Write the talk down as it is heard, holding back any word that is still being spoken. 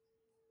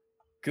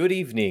Good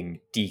evening,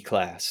 D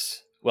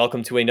class.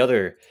 Welcome to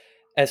another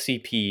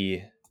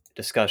SCP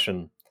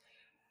discussion.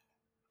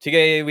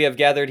 Today we have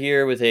gathered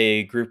here with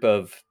a group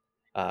of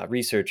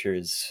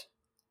researchers,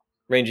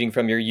 ranging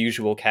from your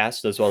usual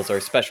cast as well as our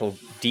special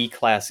D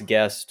class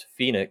guest,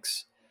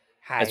 Phoenix,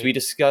 as we Hi.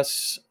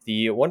 discuss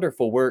the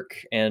wonderful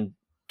work and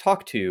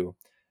talk to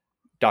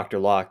Dr.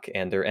 Locke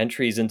and their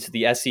entries into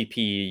the SCP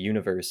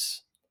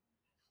universe.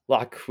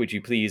 Locke, would you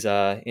please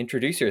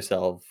introduce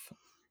yourself?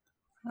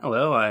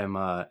 Hello, I'm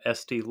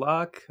SD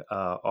Locke,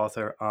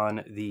 author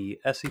on the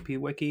SCP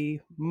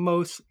Wiki,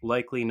 most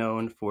likely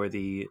known for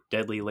the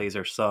deadly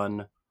laser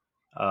sun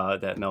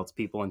that melts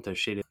people into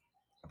shitty.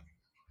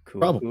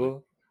 Cool, Probably.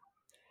 cool.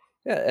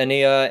 Yeah,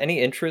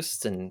 any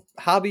interests and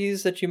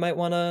hobbies that you might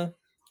want to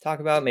talk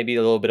about? Maybe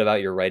a little bit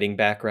about your writing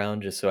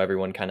background, just so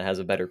everyone kind of has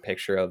a better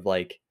picture of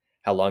like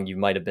how long you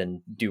might have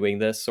been doing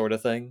this sort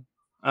of thing.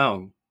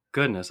 Oh,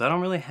 goodness. I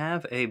don't really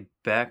have a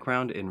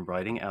background in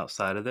writing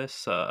outside of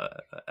this.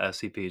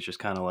 SCP is just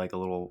kind of like a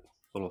little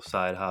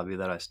side hobby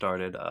that I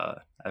started. I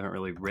haven't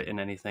really written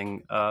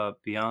anything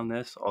beyond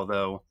this,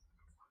 although,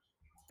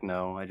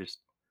 no,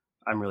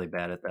 I'm really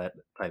bad at that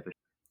type of.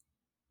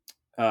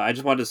 I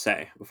just wanted to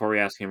say before we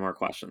ask any more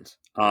questions.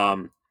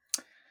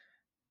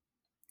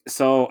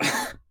 So,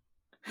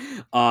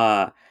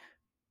 uh,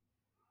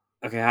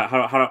 okay,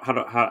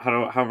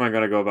 how am I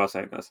gonna go about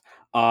saying this?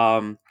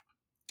 Um,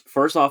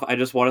 First off, I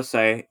just want to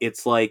say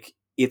it's like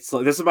this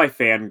is my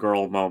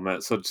fangirl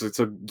moment. So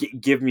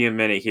give me a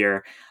minute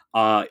here.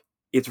 Uh,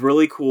 it's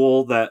really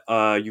cool that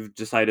you've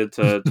decided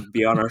to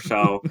be on our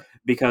show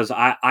because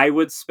I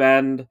would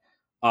spend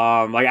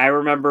like I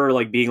remember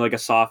like being like a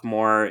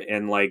sophomore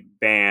in like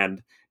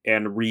band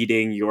and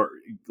reading your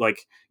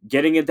like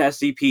getting into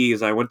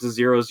SCPs. I went to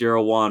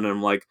 001 and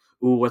I'm like,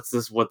 ooh, what's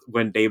this? What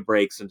when day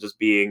breaks and just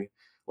being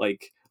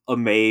like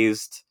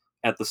amazed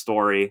at the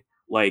story.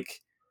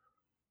 Like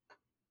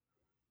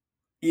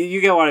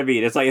you get what I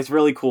mean. It's like it's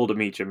really cool to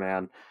meet you,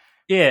 man.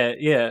 Yeah,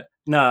 yeah.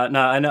 No,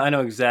 no, I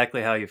know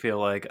exactly how you feel.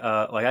 Like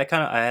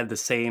I had the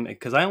same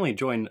because I only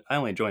joined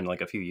like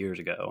a few years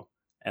ago,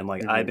 and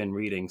like I've Hmm. been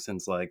reading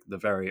since like the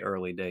very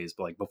early days,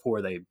 like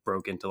before they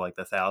broke into like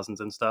the thousands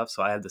and stuff.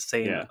 So I had the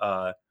same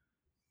Yeah.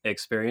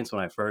 experience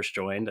when I first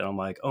joined, and I'm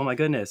like, oh my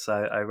goodness,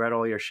 I read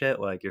all your shit.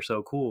 Like you're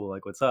so cool.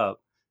 Like what's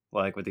up?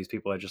 Like with these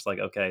people, I just like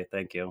okay,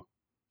 thank you,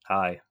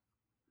 hi.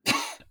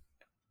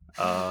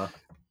 Uh,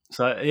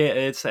 so yeah,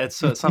 it's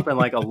something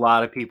like a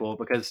lot of people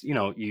because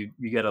you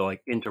get to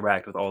like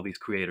interact with all these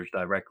creators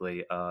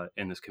directly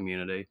in this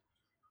community,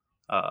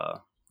 uh,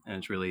 and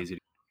it's really easy.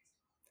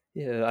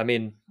 Yeah, I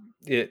mean,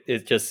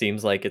 it just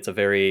seems like it's a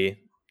very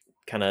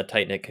kind of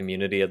tight knit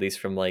community, at least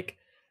from like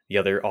the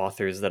other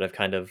authors that I've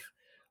kind of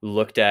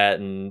looked at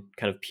and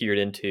kind of peered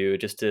into,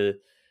 just to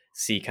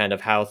see kind of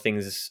how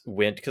things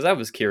went. Because I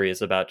was curious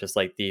about just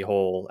like the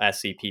whole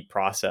SCP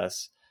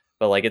process,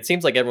 but like it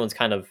seems like everyone's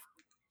kind of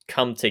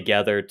come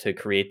together to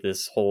create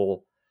this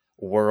whole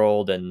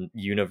world and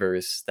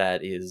universe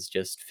that is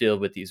just filled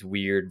with these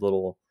weird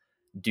little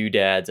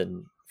doodads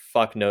and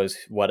fuck knows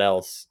what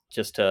else,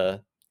 just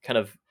to kind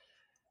of,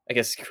 I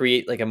guess,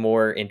 create like a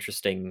more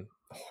interesting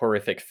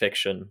horrific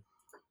fiction.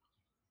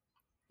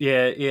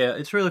 Yeah, yeah,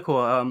 it's really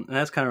cool. And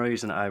that's kind of the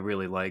reason I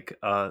really like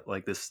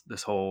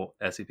this whole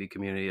SCP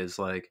community is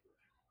like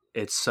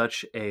it's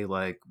such a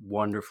like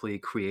wonderfully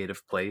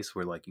creative place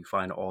where like you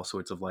find all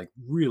sorts of like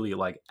really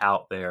like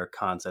out there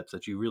concepts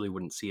that you really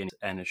wouldn't see,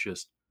 and it's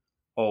just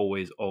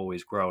always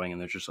growing, and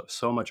there's just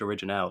so much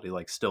originality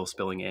like still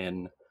spilling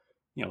in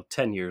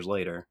 10 years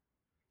later.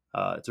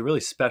 It's a really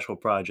special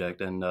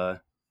project, and my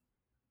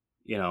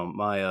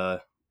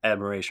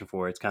admiration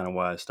for it's kind of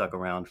why I stuck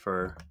around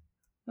for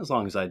as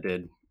long as I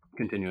did,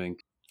 continuing.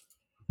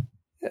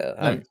 Yeah,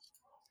 I'm. Nice.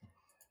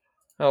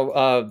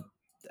 Oh,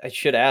 I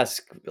should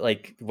ask,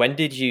 like, when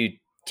did you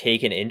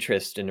take an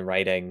interest in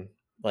writing?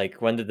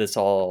 Like, when did this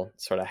all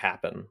sort of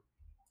happen?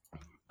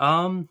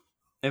 um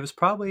it was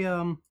probably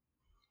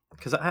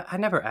because I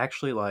never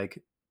actually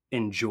like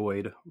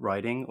enjoyed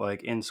writing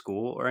like in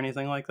school or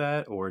anything like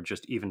that, or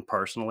just even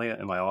personally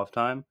in my off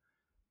time.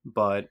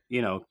 But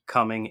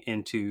coming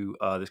into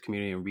this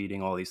community and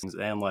reading all these things,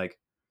 and like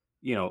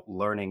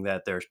learning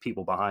that there's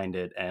people behind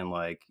it, and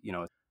like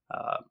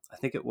I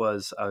think it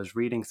was I was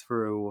reading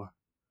through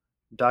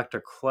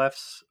Dr.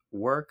 Clef's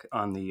work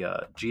on the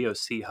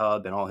GOC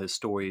hub and all his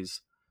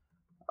stories,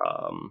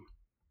 um,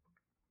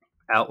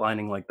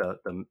 outlining like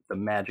the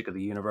magic of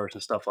the universe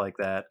and stuff like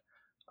that.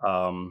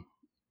 Um,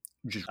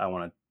 just I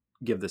want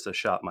to give this a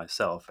shot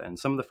myself, and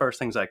some of the first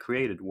things I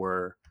created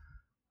were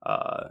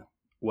uh,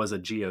 was a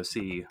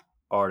GOC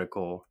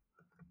article,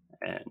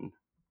 and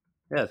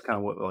yeah, it's kind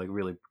of what like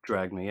really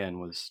dragged me in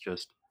was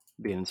just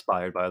being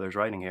inspired by others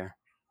writing here.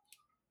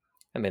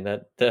 I mean,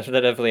 that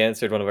definitely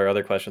answered one of our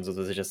other questions.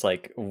 Was it just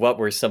like, what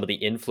were some of the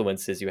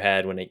influences you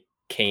had when it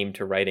came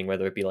to writing,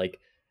 whether it be like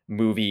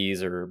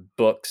movies or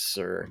books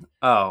or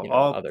Oh,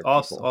 other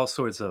people? all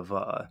sorts of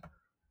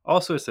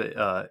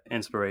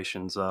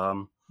inspirations.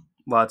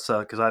 Lots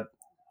because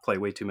play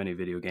way too many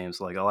video games.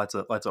 Like lots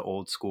of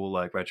old school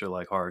like retro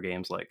like horror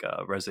games like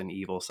Resident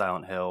Evil,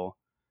 Silent Hill,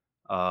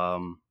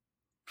 um,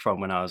 from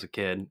when I was a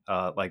kid.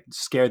 Like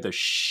scared the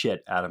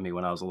shit out of me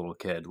when I was a little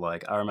kid.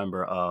 Like I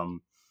remember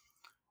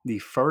the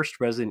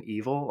first Resident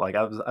Evil, like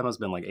I must have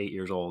been like 8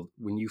 years old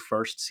when you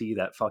first see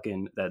that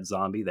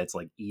zombie that's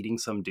like eating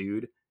some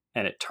dude,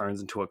 and it turns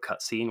into a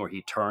cutscene where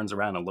he turns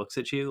around and looks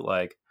at you.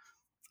 Like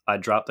I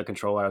dropped the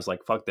controller. I was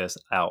like, "Fuck this,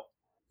 out!"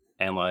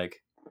 And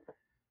like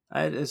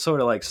it sort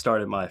of like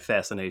started my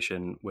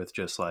fascination with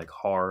just like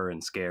horror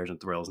and scares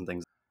and thrills and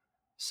things.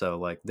 So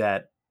like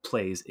that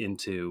plays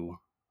into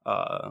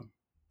uh,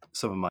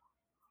 some of my.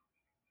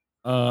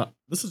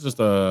 This is just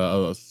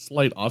a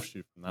slight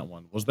offshoot from that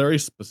one. Was there a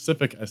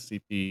specific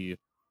SCP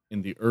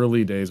in the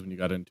early days when you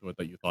got into it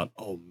that you thought,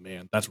 "Oh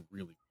man, that's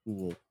really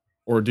cool,"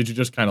 or did you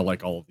just kind of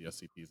like all of the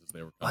SCPs as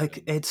they were coming Like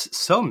in? it's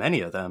so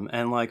many of them,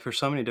 and like for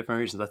so many different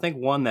reasons. I think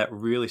one that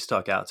really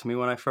stuck out to me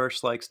when I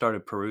first like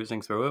started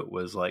perusing through it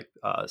was like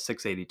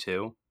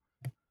 682.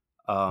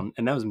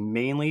 And that was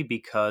mainly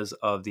because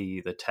of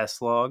the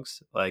test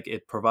logs. Like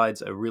it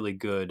provides a really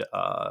good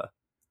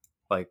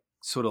like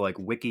sort of like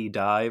wiki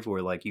dive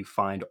where like you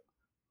find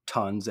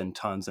tons and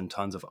tons and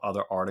tons of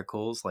other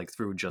articles like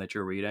through just that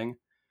you're reading.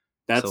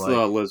 So That's the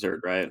like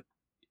lizard, right?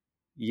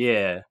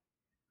 yeah,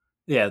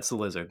 yeah, it's the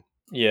lizard.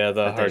 Yeah,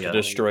 the I hard think to yeah.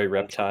 destroy Ultra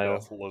reptile.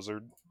 Death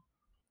Lizard.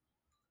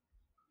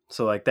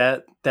 So like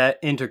that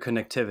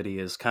interconnectivity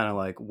is kind of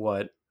like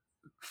what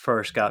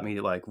first got me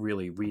like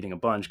really reading a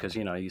bunch, because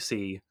you know you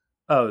see,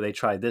 oh, they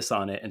tried this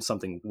on it and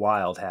something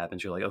wild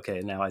happens. You're like, okay,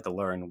 now I have to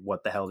learn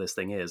what the hell this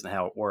thing is and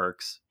how it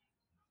works,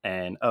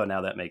 and oh,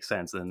 now that makes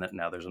sense. And then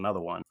now there's another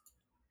one.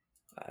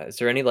 Is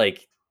there any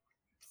like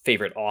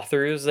favorite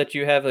authors that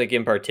you have like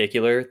in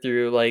particular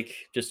through like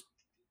just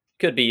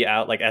could be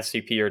out like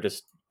SCP or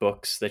just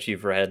books that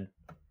you've read?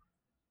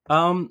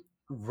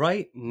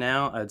 Right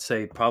now I'd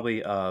say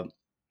probably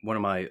one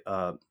of my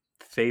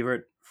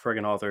favorite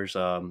friggin' authors,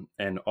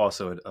 and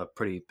also a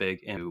pretty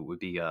big into would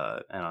be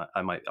and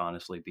I might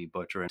honestly be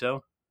butchering.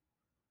 So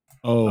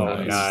Oh,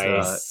 Oh, Nice.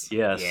 nice.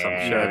 yes,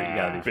 I'm sure you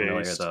gotta be Yeah. familiar.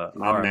 Based. The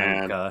My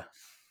Armament. man.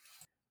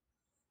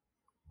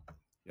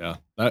 yeah,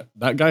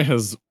 that guy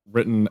has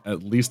written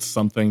at least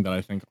something that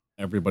I think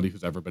everybody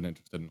who's ever been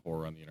interested in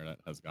horror on the internet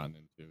has gotten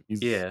into.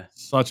 He's Yeah.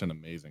 such an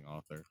amazing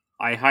author.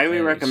 I highly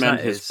And recommend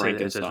his it's his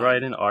Frankenstein.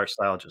 writing, art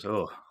style. Just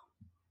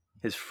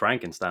his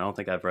Frankenstein. I don't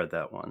think I've read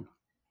that one.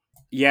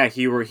 Yeah,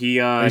 he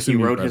I assume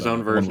you've wrote read, his own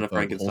the one version with of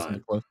the holes in the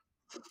Frankenstein. cliff.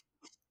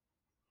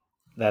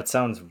 That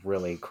sounds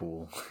really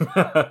cool.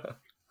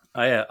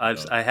 I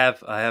does. I have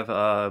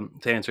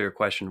to answer your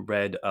question,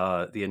 read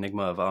The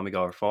Enigma of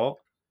Amigar Fault.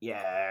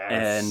 Yes.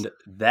 And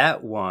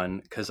that one,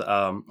 because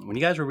when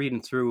you guys were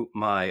reading through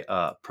my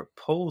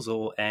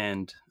proposal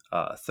and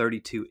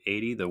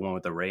 3280, the one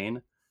with the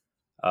rain,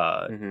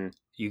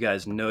 you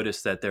guys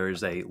noticed that there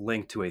is a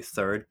link to a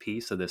third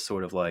piece of this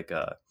sort of like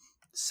a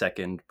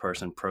second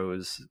person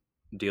prose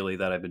dealy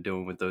that I've been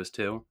doing with those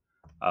two,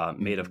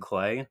 made of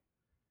clay.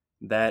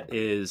 That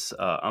is,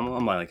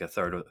 I'm like a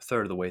third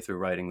of the way through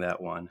writing that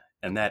one,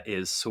 and that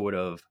is sort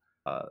of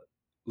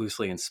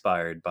loosely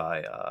inspired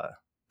by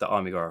the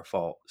Amigar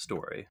Fault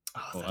story.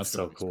 Oh, that's that's so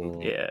gonna be spooky.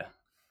 cool. Yeah.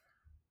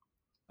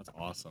 That's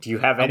awesome. Do you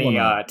have I any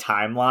wanna-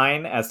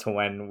 timeline as to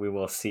when we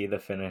will see the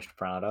finished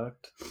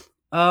product?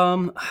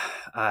 I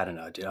don't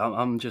know, dude.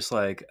 I'm just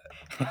like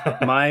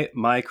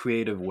my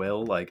creative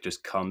will like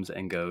just comes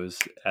and goes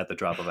at the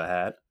drop of a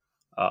hat.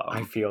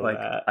 I feel like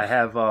that. I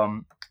have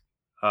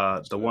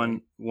the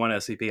one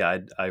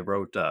SCP I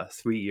wrote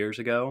 3 years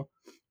ago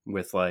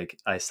with like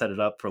I set it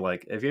up for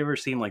like, have you ever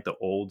seen like the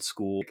old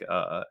school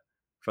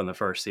from the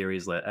first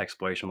series, like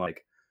exploration,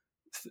 like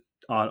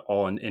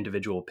on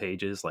individual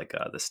pages, like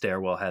the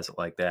stairwell has it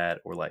like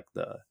that, or like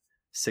the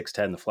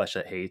 610 the flesh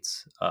that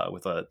hates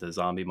with the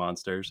zombie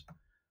monsters.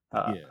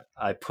 Yeah.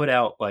 I put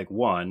out like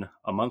one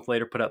a month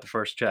later, put out the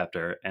first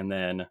chapter, and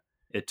then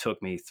it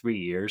took me 3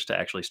 years to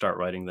actually start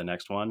writing the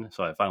next one.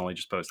 So I finally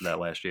just posted that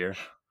last year.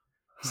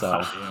 So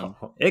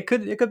Wow. it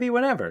could be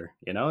whenever,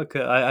 you know. It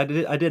could, I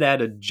did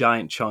add a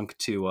giant chunk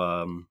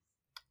to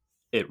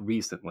it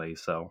recently,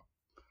 so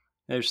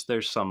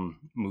there's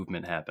some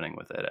movement happening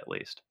with it at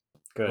least.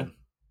 Good.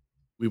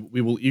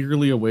 We will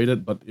eagerly await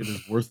it, but it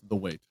is worth the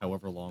wait,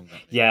 however long that may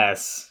be.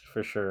 Yes,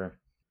 for sure.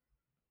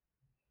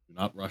 Do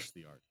not rush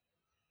the art.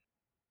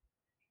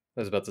 I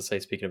was about to say,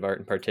 speaking of art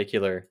in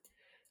particular,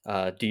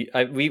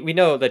 we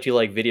know that you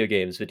like video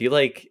games, but do you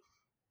like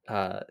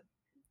how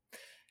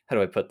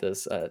do I put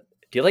this?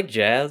 Do you like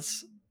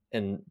jazz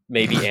and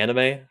maybe anime?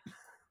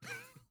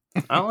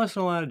 I don't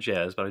listen to a lot of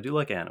jazz, but I do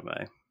like anime.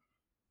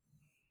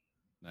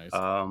 Nice.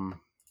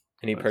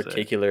 Any what is it?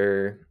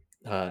 particular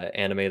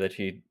anime that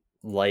you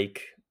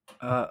like?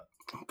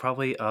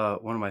 Probably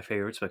one of my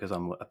favorites, because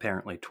I'm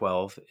apparently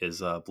 12,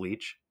 is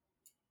Bleach.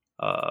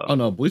 Oh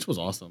no, Bleach was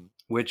awesome.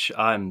 Which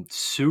I'm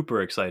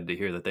super excited to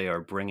hear that they are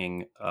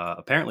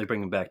apparently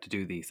bringing back to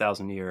do the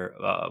 1,000-year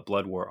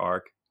Blood War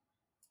arc,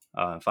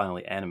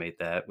 finally animate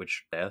that,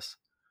 which yes.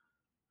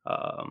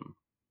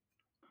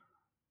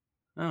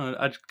 I don't know,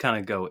 I just kind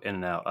of go in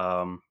and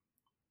out.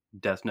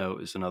 Death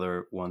Note is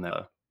another one that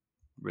I'm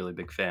really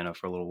big fan of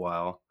for a little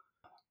while.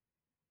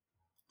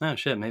 Oh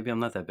shit, maybe I'm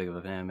not that big of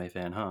an anime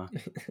fan, huh?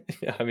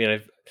 Yeah, I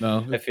mean,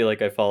 No, I feel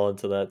like I fall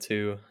into that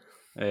too.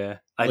 Yeah,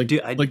 like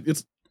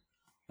it's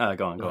go on,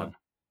 go go ahead. on.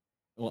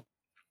 Well,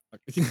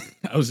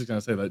 I was just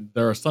gonna say that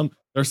there are some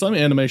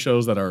anime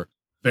shows that are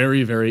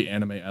very, very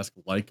anime-esque,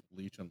 like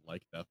Bleach and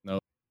like Death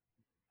Note.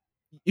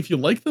 If you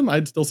like them,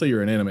 I'd still say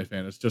you're an anime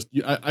fan. It's just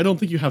I don't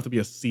think you have to be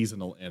a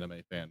seasonal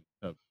anime fan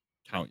to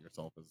count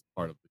yourself as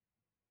part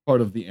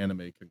of the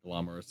anime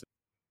conglomerate.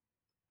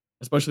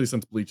 Especially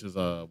since Bleach is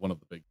one of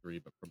the big three,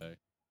 but for me,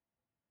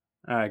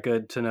 All right,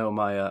 good to know.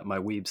 My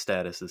weeb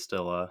status is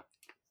still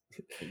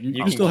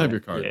you on still have point. your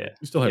card. Yeah,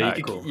 You still have Yeah, your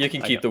you Alright, can cool. you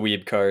can I keep got- the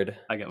weeb card.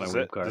 I get my Does weeb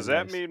that card. does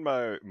that nice. mean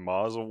my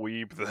Maz a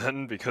weeb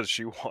then because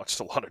she watched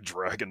a lot of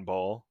Dragon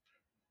Ball?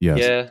 Yes.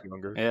 Yeah,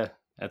 Younger. Yeah,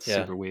 that's Yeah.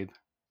 super weeb.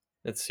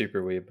 it's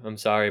super weeb. I'm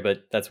sorry,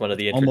 but that's one of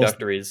the Almost-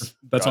 introductories.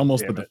 That's God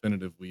almost the damn it.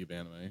 definitive weeb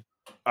anime.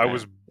 I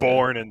was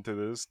born into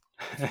this.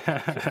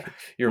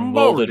 You're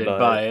molded Molded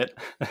by it.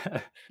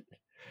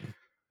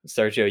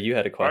 Sergio, you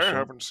had a I question.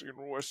 haven't seen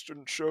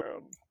Western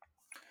show.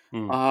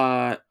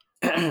 Yeah.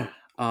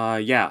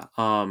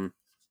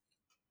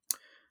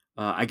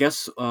 I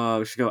guess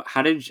we should go.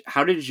 How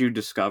did you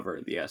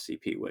discover the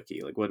SCP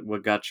wiki? Like,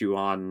 what got you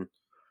on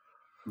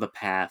the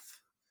path?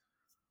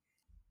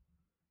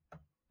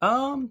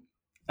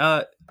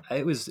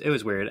 It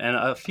was weird, and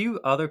a few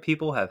other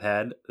people have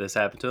had this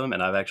happen to them,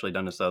 and I've actually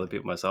done this to other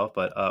people myself.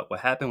 But what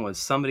happened was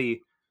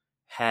somebody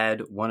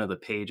had one of the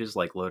pages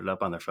like loaded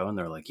up on their phone.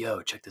 They're like,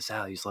 "Yo, check this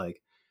out." He's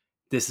like,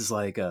 "This is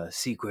like a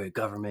secret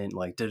government,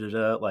 like da da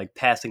da," like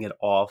passing it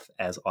off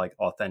as like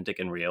authentic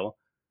and real.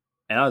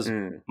 And I was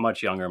Mm.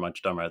 much younger,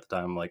 much dumber at the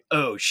time. I'm like,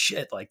 "Oh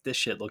shit! Like this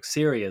shit looks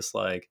serious."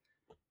 Like,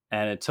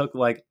 and it took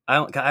like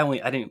I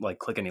didn't like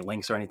click any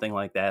links or anything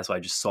like that, so I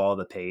just saw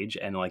the page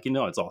and like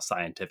it's all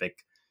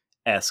scientific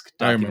esque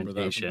I remember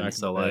that from documentation. back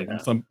So in the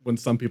day like when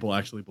some people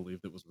actually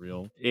believed it was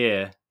real.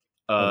 yeah,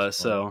 was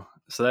fun.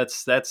 so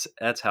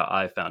that's how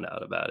I found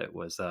out about it,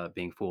 was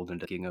being fooled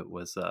into thinking it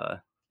was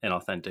an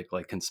authentic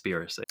like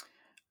conspiracy.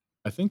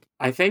 I think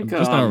I think I'm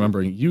just now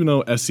remembering.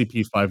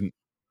 SCP-5.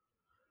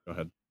 Go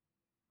ahead.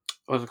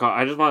 What's it called?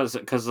 I just want to say,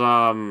 because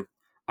I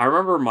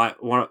remember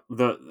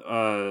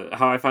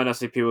how I found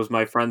SCP was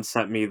my friend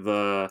sent me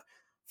the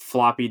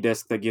floppy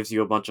disk that gives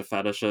you a bunch of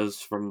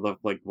fetishes from the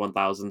like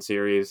 1000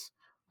 series,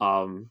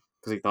 because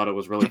he thought it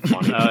was really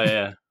funny. Oh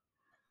yeah,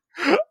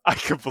 I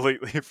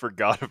completely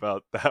forgot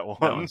about that one.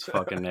 that one's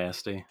fucking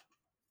nasty.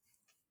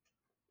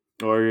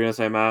 What were you gonna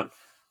say, Matt?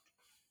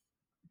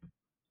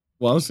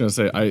 Well, I was going to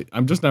say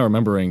I'm just now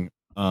remembering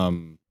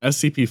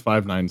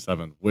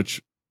SCP-597,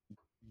 which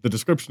the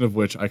description of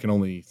which I can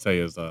only say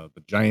is the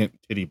giant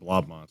titty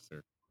blob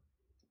monster.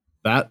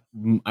 That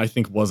I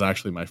think was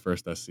actually my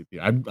first SCP.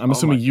 I'm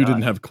assuming you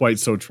didn't have quite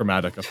so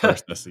traumatic a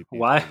first SCP.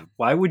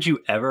 Why would you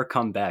ever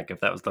come back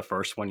if that was the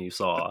first one you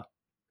saw?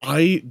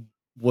 I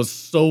was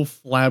so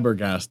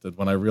flabbergasted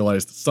when I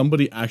realized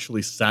somebody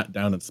actually sat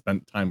down and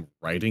spent time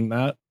writing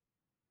that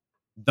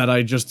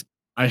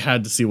I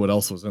had to see what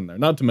else was in there.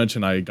 Not to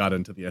mention I got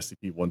into the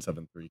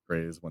SCP-173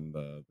 craze when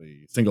the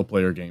single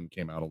player game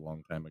came out a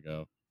long time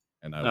ago.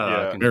 And I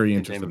was very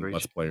interested in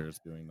Let's Players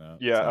doing that.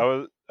 Yeah,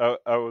 so.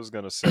 I was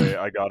gonna say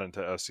I got into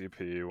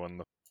SCP when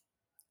the.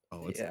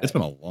 It's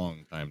been a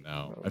long time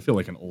now. I feel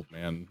like an old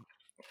man.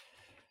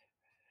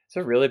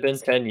 Has it really been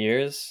 10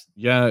 years?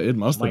 Yeah, it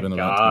must have been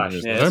about 10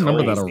 years. Yeah, I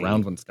remember that crazy.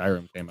 around when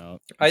Skyrim came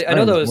out. I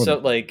know that was so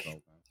like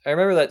I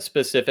remember that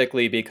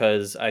specifically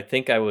because I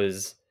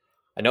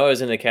know I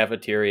was in the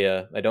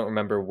cafeteria. I don't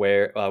remember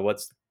where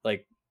what's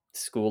like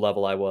school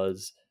level I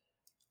was.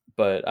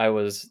 But I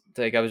was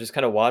just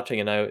kind of watching,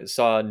 and I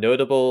saw a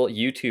notable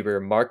YouTuber,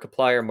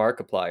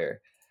 Markiplier,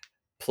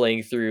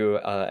 playing through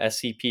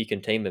SCP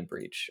Containment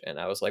Breach, and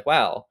I was like,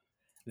 "Wow,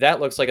 that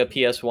looks like a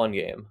PS1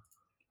 game."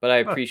 But I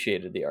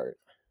appreciated the art.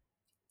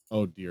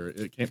 Oh dear,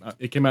 it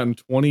came out in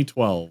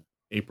 2012,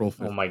 April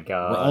 5th. Oh my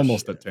god, we're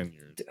almost at 10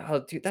 years. Oh,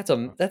 dude, that's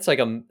like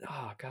oh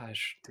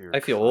gosh, Dear I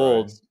feel Christ.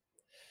 old.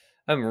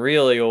 I'm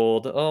really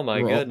old. Oh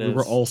my goodness. We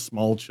were all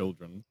small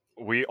children.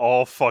 We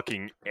all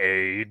fucking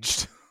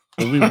aged.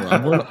 Well, we were.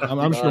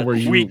 I'm sure where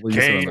you we where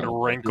gained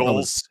you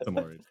wrinkles.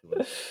 Similar age to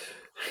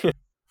us.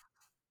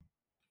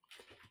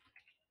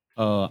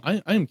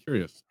 I am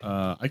curious.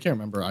 I can't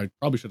remember. I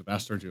probably should have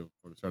asked Sergio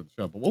before we started the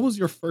show. But what was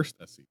your first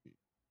SCP?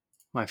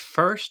 My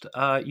first,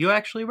 you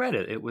actually read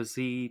it. It was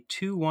the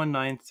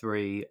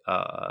 2193,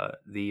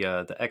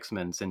 the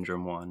X-Men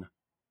syndrome one,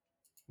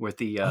 with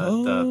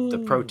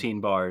the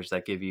protein bars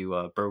that give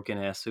you broken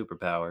ass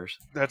superpowers.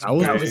 That's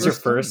that was your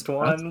first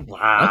one.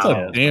 Wow, That's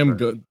a damn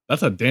good.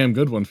 That's a damn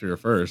good one for your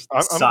first.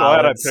 I'm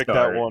glad I picked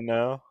that one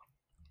now.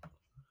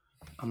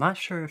 I'm not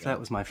sure if that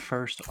was my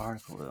first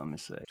article. Let me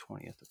say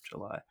 20th of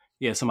July.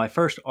 Yeah, so my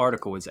first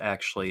article was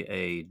actually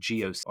a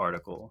Geos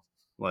article,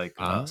 like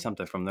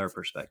something from their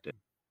perspective.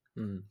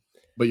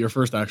 But your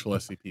first actual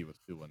SCP was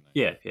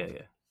 219.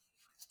 Yeah.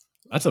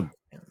 That's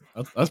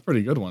a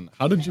pretty good one.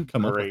 How did you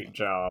come up with Great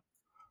job.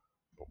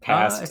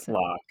 Past I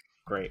lock.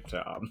 Great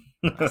job.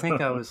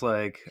 think I was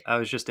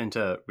just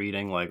into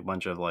reading like a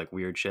bunch of like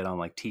weird shit on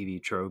like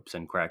TV tropes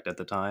and Cracked at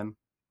the time,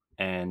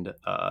 and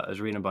I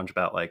was reading a bunch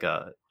about like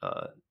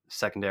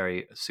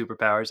secondary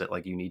superpowers that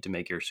like you need to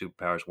make your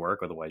superpowers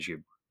work, otherwise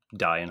you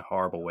die in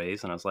horrible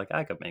ways. And I was like,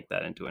 I could make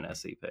that into an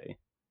SCP,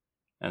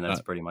 and that's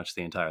Uh, pretty much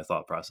the entire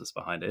thought process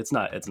behind it. It's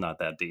not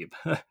that deep.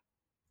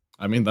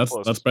 I mean, that's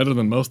Plus- better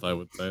than most, I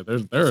would say.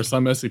 There are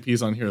some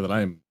SCPs on here that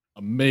I am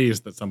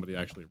amazed that somebody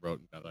actually wrote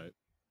and got right.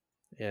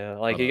 Yeah,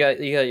 like But, you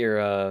got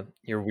your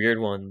weird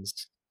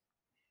ones.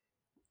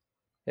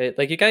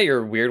 Like you got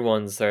your weird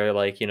ones that are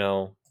like, you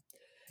know,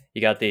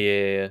 you got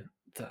the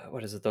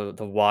what is it, the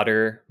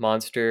water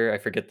monster? I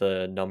forget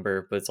the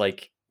number, but it's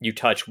like you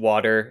touch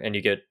water and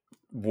you get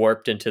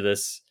warped into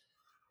this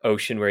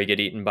ocean where you get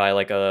eaten by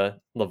like a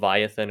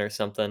leviathan or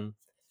something.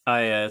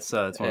 Yeah, it's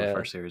one of the Yeah.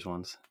 first series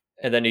ones.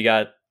 And then you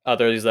got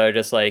others that are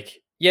just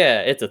like, yeah,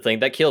 it's a thing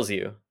that kills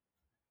you.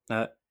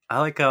 I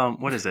like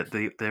what is it?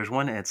 There's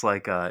one. It's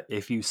like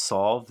if you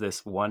solve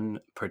this one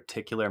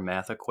particular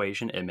math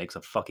equation, it makes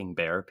a fucking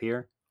bear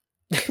appear.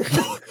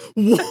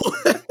 what?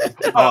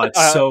 Oh,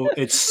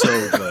 it's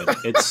so good.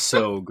 It's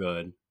so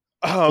good.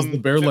 Does the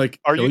bear like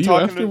are kill you you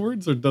talking to-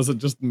 afterwards, or does it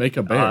just make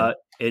a bear?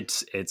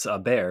 It's a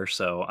bear,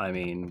 so I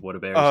mean, what a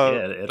bear's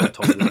Uh, it'll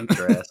totally eat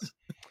your ass.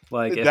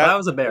 Like if That- I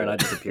was a bear and I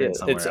disappeared Yeah,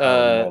 somewhere, it's, I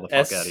would maul the fuck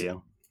S- out of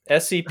you.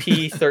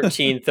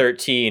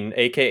 SCP-1313,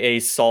 aka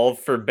Solve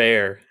for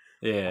Bear.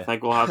 I Yeah.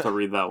 think we'll have to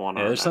read that one.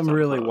 Yeah, on there's next some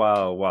really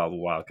episode.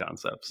 wild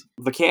concepts.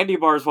 The candy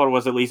bars one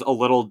was at least a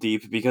little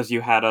deep because you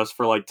had us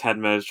for like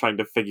 10 minutes trying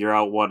to figure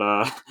out what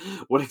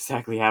what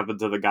exactly happened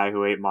to the guy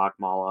who ate Mock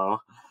Mallow.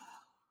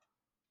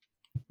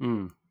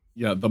 Mm.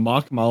 Yeah, the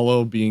mock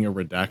mallow being a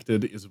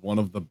redacted is one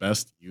of the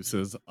best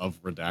uses of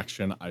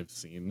redaction I've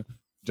seen,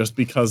 just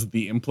because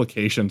the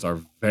implications are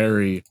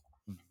very,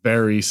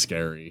 very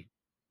scary.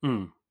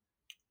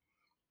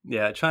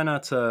 Yeah, I try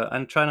not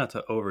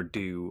to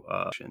overdo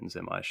options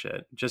in my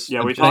shit. Just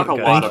Yeah, we just talk a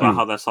because, lot thank about you.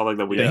 how that's something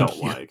that we Thank don't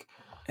you. like.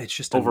 it's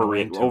just Over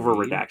annoying to read.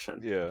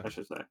 redaction, Yeah. I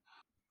should say.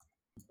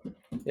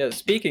 Yeah,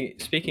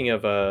 speaking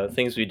of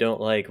things we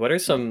don't like, what are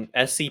some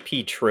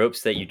SCP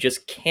tropes that you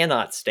just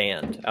cannot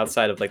stand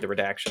outside of like the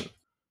redaction?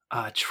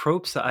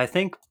 Tropes. I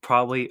think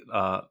probably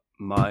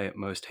my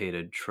most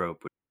hated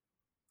trope.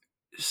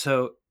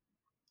 So,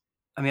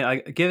 I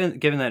mean,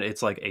 given that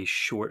it's like a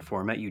short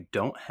format, you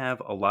don't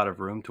have a lot of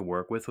room to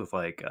work with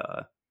like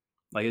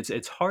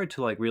it's hard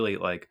to like really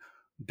like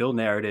build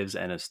narratives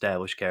and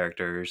establish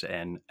characters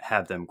and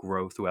have them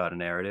grow throughout a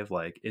narrative.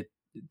 Like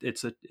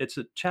it's a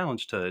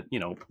challenge to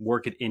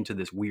work it into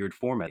this weird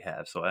format you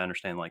have. So I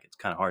understand like it's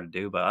kind of hard to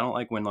do, but I don't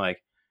like when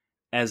like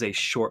as a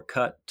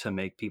shortcut to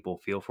make people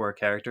feel for a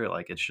character,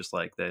 like it's just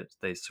like that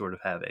they sort of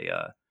have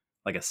a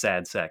like a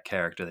sad sack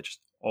character that just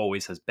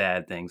always has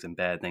bad things and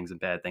bad things and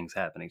bad things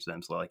happening to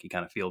them. So like you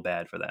kind of feel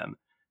bad for them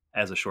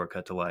as a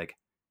shortcut to like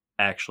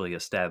actually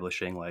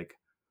establishing like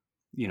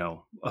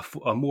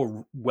a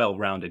more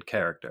well-rounded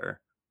character,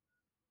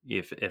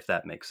 if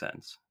that makes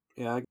sense.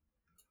 Yeah,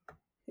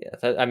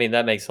 Yeah, I mean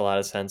that makes a lot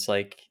of sense.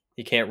 Like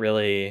you can't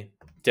really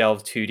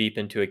delve too deep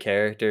into a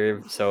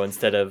character, so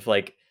instead of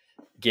like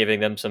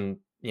giving them some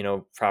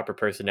proper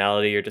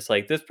personality, you're just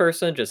like this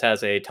person just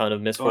has a ton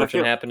of misfortune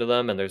feel- happen to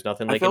them, and there's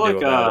nothing I they feel can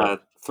like do about it.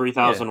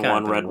 3001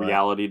 kind of Red thing, right?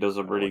 Reality does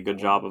a pretty good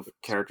job of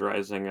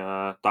characterizing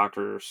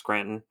Dr.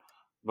 Scranton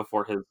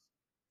before his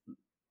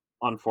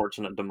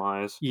unfortunate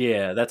demise.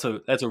 Yeah, that's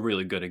a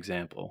really good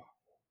example.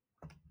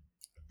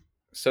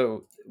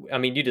 So, I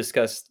mean, you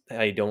discussed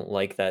how you don't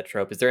like that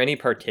trope. Is there any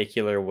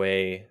particular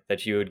way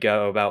that you would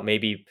go about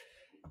maybe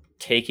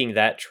taking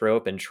that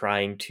trope and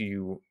trying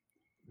to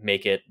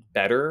make it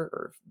better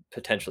or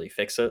potentially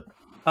fix it?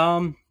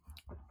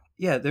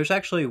 Yeah, there's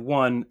actually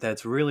one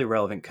that's really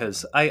relevant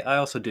because I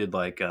also did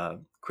like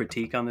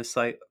critique on this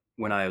site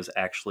when I was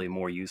actually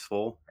more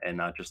useful and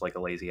not just like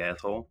a lazy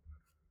asshole.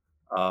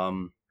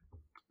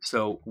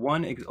 So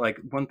one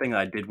thing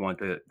I did want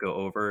to go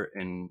over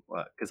and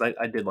because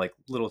I did like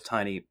little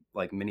tiny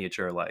like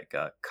miniature like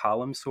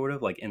columns sort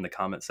of like in the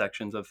comment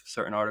sections of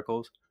certain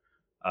articles,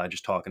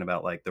 just talking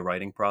about like the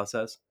writing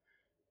process.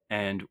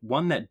 And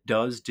one that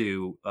does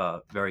do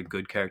very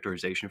good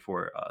characterization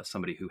for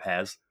somebody who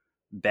has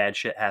bad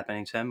shit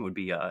happening to them would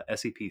be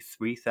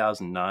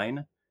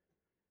SCP-3009.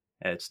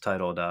 It's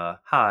titled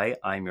 "Hi,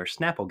 I'm Your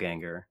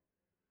Snappleganger,"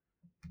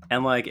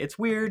 and like it's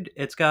weird.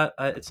 It's got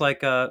it's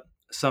like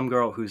some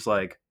girl who's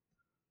like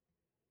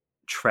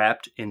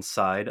trapped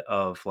inside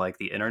of like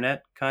the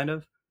internet, kind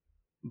of.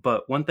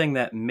 But one thing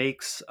that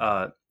makes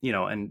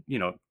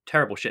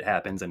terrible shit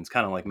happens, and it's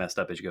kind of like messed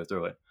up as you go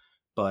through it.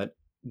 But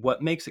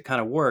what makes it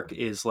kind of work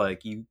is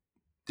like you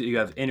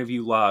have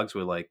interview logs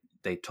where like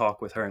they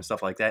talk with her and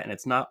stuff like that, and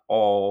it's not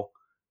all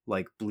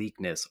like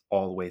bleakness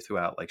all the way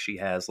throughout. Like she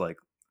has like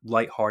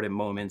lighthearted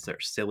moments.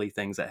 There's silly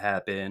things that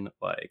happen.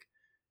 Like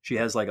she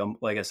has like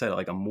I said,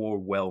 like a more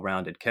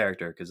well-rounded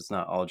character because it's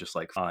not all just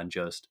like on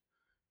just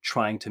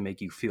trying to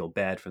make you feel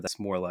bad for that. It's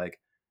more like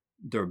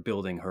they're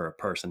building her a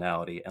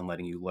personality and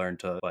letting you learn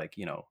to like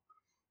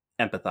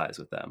empathize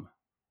with them.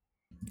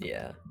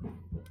 Yeah.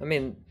 I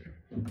mean,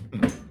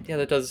 yeah,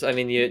 that does. I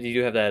mean, you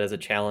do have that as a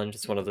challenge.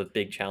 It's one of the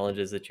big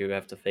challenges that you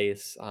have to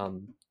face.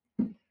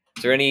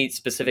 Is there any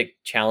specific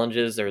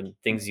challenges or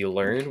things you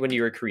learned when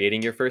you were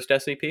creating your first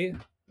SCP?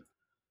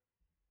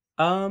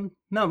 No,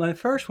 my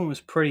first one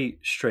was pretty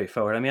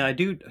straightforward. I mean, I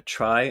do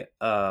try,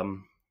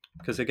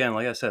 because again,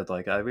 like I said,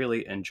 like I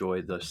really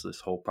enjoyed this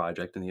whole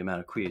project and the amount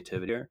of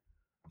creativity here.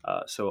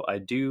 So I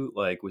do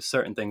like with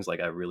certain things, like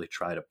I really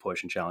try to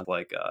push and challenge,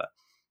 like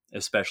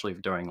especially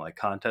during like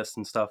contests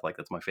and stuff. Like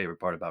that's my favorite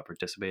part about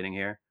participating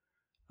here.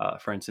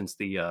 For instance,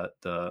 the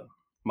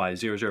my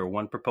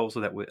 001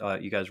 proposal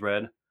that you guys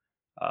read,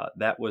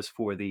 that was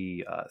for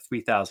the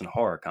 3000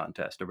 horror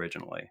contest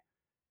originally,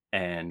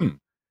 and Hmm.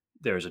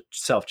 there's a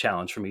self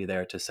challenge for me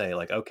there to say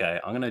like, okay,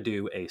 I'm gonna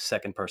do a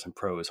second person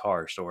prose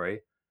horror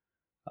story,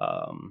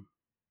 um,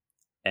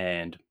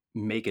 and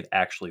make it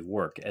actually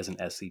work as an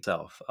SC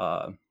itself.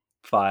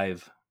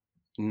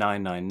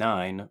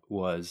 5999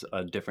 was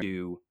a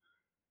different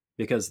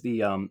because the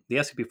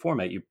SCP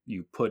format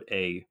you put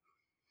a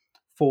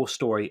full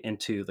story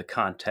into the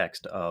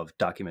context of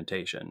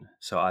documentation.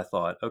 So I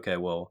thought, okay,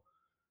 well,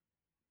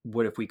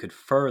 what if we could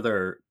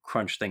further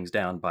crunch things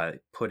down by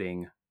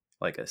putting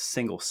like a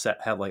single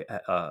set, have like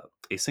a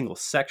single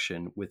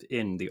section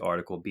within the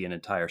article be an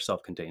entire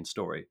self-contained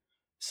story.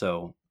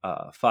 So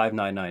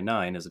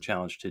 5999 is a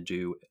challenge to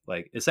do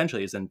like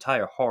essentially is an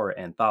entire horror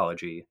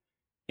anthology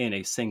in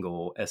a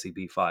single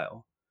SCP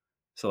file.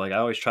 So like I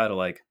always try to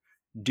like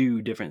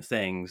do different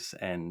things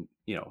and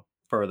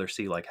further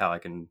see like how I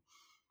can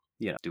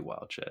do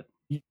wild shit.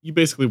 You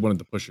basically wanted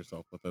to push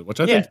yourself with it, which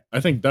I Yeah. think I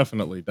think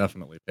definitely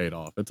paid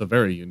off. It's a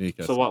very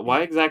unique So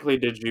why SCP. exactly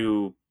did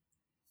you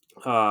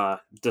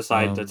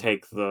decide to Um,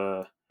 take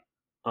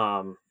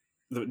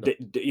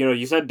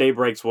you said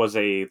Daybreaks was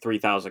a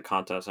 3000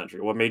 contest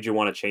entry. What made you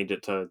want to change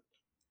it to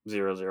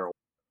 00?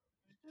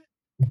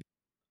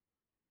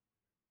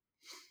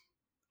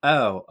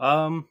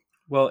 Oh,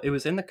 well, it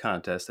was in the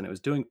contest and it was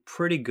doing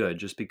pretty good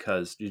just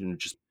because the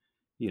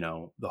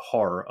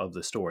horror of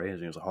the story.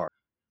 It was a horror.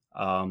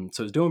 So it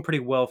was doing pretty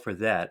well for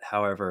that.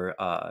 However,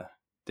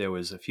 there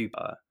was a few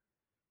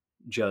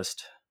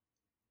just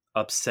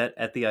upset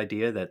at the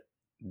idea that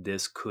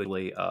this could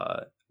really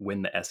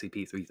win the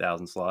SCP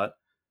 3000 slot.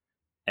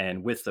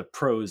 And with the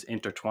prose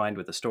intertwined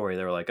with the story,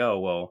 they were like, oh,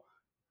 well,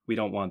 we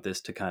don't want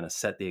this to kind of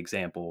set the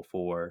example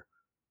for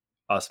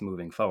us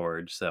moving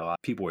forward. So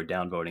people were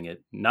downvoting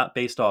it, not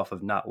based off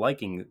of not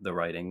liking the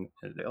writing.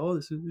 Oh,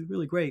 this is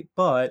really great.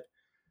 But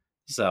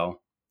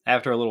so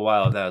after a little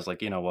while of that, I was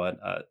like, you know what?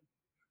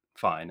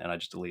 Fine. And I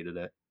just deleted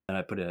it. And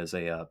I put it as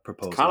a It's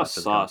proposal kind of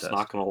after the sus, not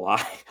contest. gonna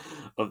lie,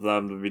 of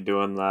them to be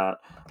doing that.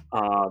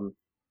 A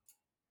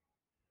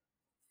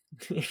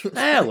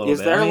little Is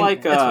bit. I there mean, like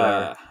it's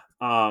whatever.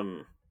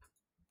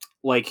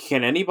 like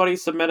can anybody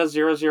submit a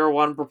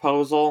 001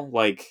 proposal?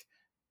 Like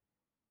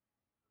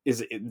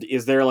is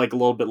there like a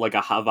little bit like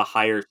have a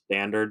higher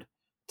standard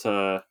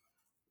to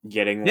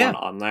getting one Yeah.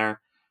 on there?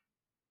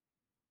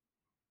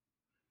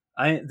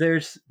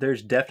 There's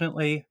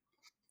definitely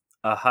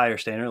a higher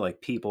standard. Like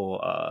people,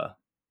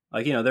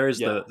 like there is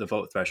Yeah. the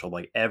vote threshold.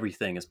 Like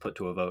everything is put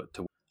to a vote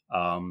to.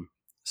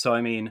 So I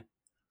mean,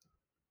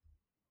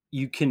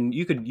 you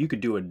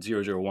could do a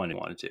 001 if you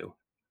wanted to,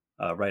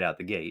 right out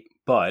the gate,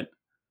 but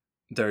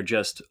they're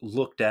just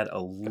looked at a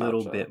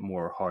little Gotcha. bit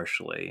more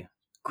harshly,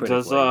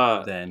 Does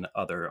critically than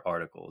other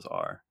articles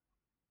are.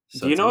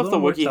 So do you it's a know if little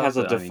the more wiki tough, has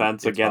a but I mean,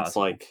 defense it's against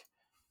possible. like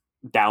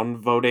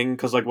downvoting?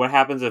 Because like what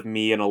happens if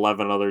me and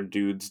 11 other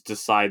dudes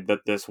decide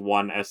that this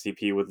one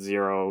SCP with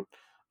 0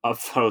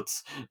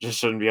 upvotes just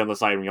shouldn't be on the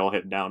site and we all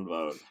hit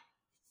downvote?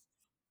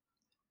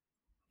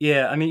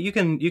 Yeah, I mean, you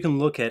can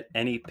look at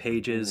any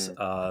page's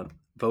Mhm.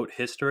 vote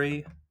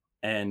history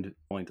and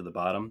going to the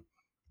bottom,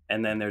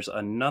 and then there's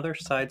another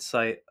site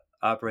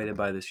operated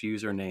by this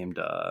user named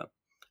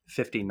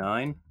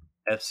 59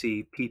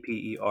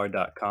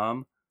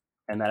 fcpper.com,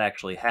 and that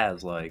actually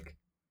has like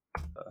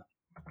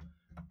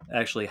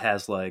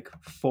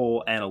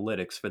full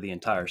analytics for the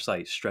entire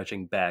site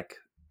stretching back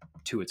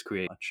to its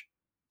creation.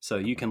 So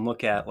you can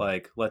look at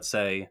like, let's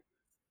say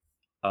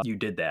you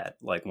did that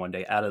like one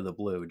day out of the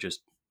blue,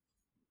 just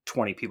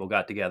 20 people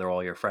got together,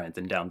 all your friends,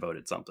 and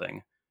downvoted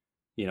something.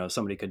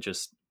 Somebody could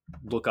just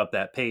look up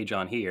that page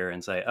on here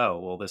and say, oh,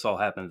 well, this all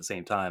happened at the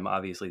same time.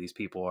 Obviously, these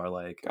people are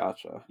like,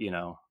 Gotcha.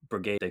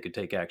 brigade. They could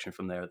take action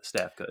from there. The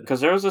staff could. Because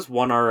there was this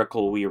one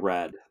article we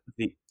read.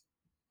 The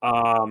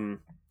well,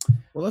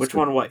 that's which good.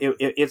 one? What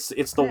it's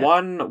the Yeah.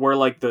 one where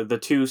like the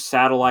two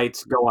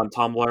satellites go on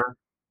Tumblr.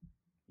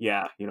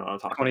 Yeah, you know what I'm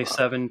talking about.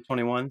 27,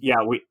 21. Yeah,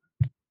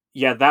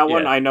 that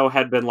one Yeah. I know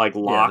had been like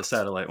Yeah, the locked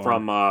satellite one.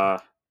 from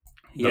The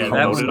Yeah, being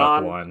that Homo voted one. Stuck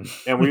on, one.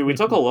 and we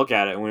took a look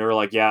at it and we were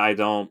like, yeah, I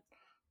don't.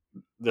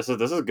 This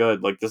is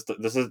good. Like this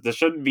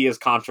shouldn't be as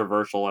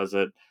controversial as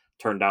it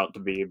turned out to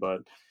be,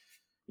 but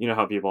you know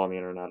how people on the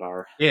internet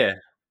are. Yeah.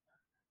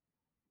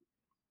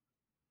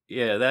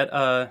 Yeah,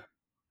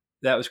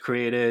 that was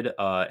created,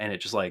 and it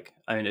just like,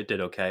 I mean, it did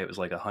okay. It was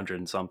like 100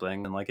 and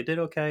something, and like it did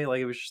okay.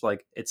 Like it was just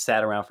like it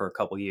sat around for a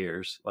couple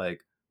years.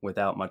 Like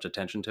without much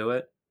attention to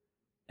it.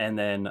 And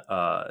then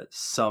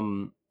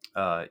some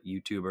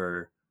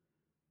YouTuber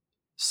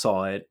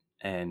saw it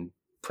and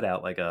put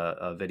out like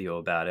a video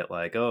about it,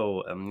 like,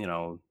 oh,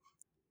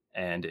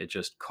 and it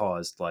just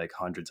caused like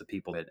hundreds of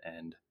people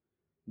and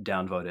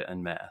downvote it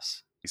en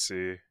masse.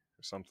 PC or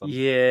something.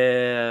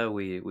 Yeah,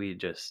 we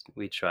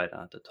try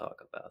not to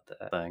talk about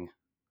that thing.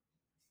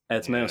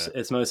 It's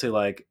mostly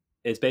like,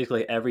 it's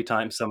basically every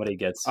time somebody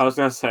gets. I was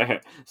gonna say,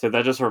 so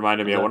that just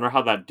reminded me. I The- wonder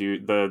how that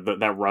dude,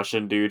 that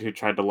Russian dude who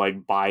tried to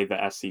like buy the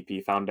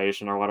SCP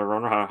Foundation or whatever. I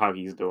wonder how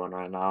he's doing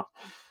right now.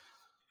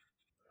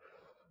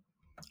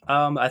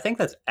 I think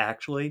that's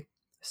actually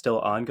still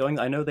ongoing.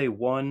 I know they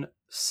won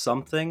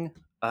something.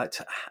 I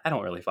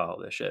don't really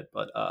follow this shit,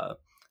 but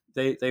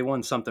they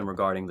won something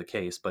regarding the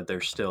case, but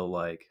there's still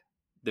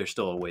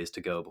a ways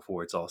to go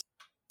before it's all.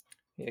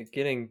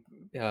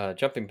 Yeah,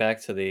 jumping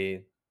back to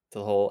the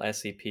whole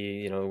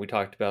SCP, we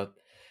talked about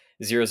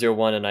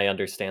 001, and I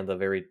understand the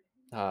very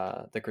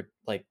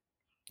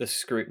the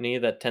scrutiny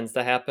that tends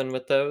to happen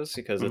with those,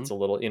 because it's a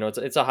little,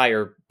 it's a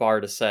higher bar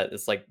to set.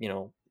 It's like,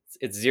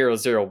 it's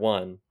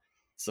 001.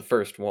 It's the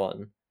first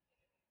one.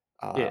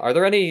 Yeah. Are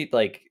there any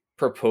like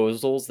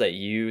proposals that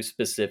you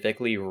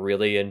specifically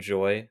really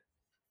enjoy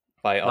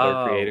by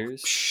other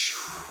creators?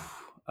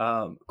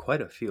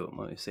 Quite a few.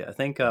 Let me see. I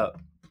think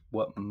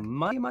what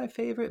my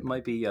favorite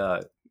might be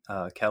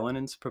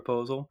Kellenen's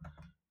proposal,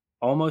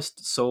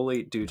 almost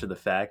solely due to the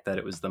fact that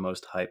it was the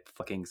most hype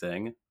fucking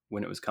thing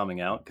when it was coming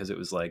out, because it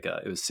was like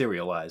it was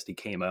serialized. He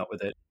came out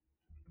with it.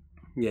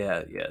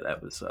 Yeah,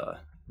 that was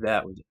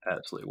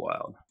absolutely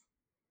wild.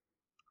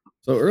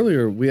 So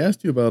earlier we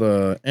asked you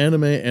about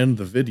anime and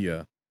the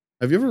Vidya.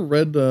 Have you ever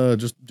read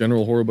just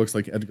general horror books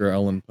like Edgar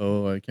Allan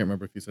Poe? I can't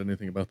remember if you said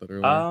anything about that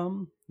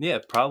earlier. Yeah,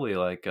 probably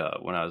like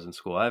when I was in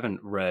school. I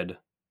haven't read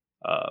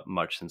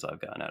much since I've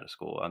gotten out of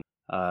school.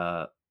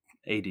 I'm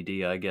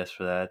ADD, I guess,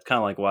 for that. It's kind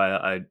of like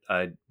why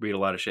I read a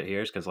lot of shit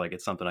here, is because like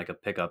it's something I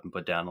could pick up and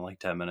put down in like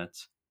 10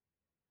 minutes.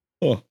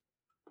 Oh,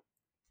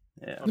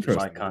 yeah, interesting.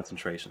 my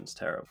concentration's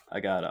terrible.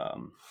 I got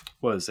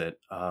what is it?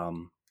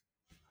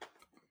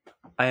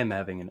 I am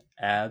having an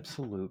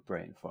absolute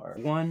brain fart.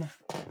 No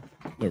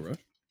rush.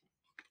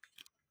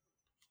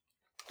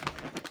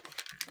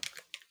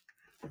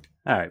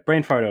 All right,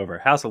 brain fart over.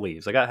 House of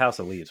Leaves. I got House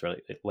of Leaves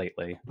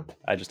lately.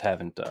 I just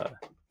haven't.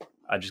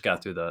 I just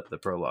got through the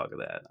prologue of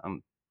that.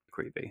 I'm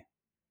creepy.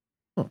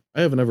 Oh,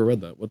 I haven't ever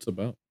read that. What's it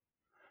about?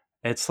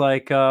 It's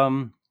like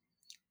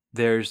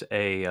there's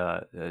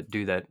a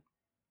dude that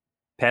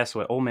passed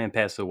away. Old man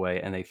passed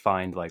away, and they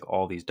find like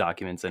all these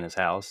documents in his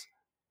house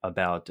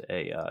about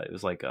it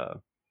was like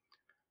a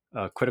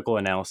critical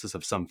analysis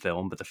of some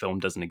film, but the film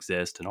doesn't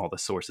exist, and all the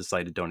sources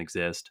cited don't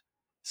exist.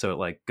 So it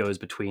like goes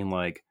between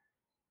like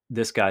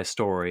this guy's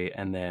story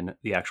and then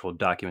the actual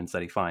documents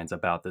that he finds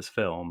about this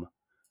film.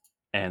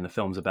 And the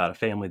film's about a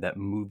family that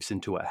moves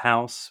into a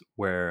house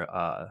where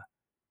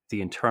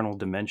the internal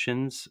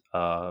dimensions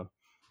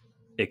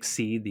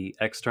exceed the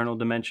external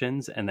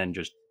dimensions, and then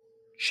just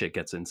shit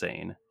gets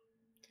insane.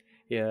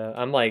 Yeah,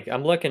 I'm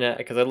looking at,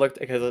 because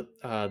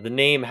the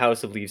name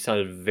House of Leaves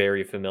sounded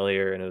very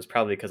familiar, and it was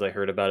probably because I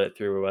heard about it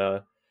through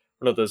one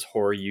of those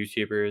horror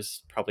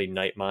YouTubers, probably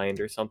Nightmind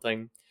or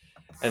something.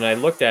 And I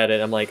looked at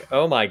it, I'm like,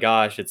 oh my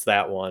gosh, it's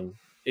that one.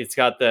 It's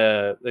got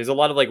there's a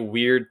lot of like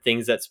weird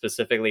things that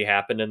specifically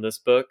happened in this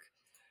book.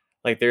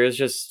 Like there is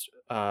just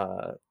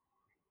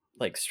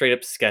like straight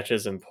up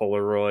sketches and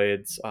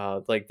Polaroids.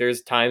 Like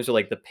there's times where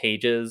like the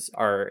pages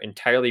are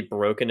entirely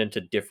broken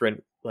into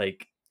different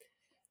like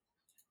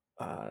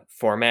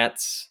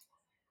formats.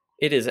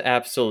 It is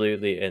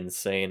absolutely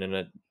insane,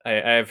 and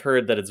I've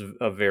heard that it's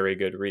a very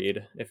good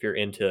read if you're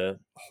into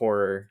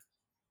horror.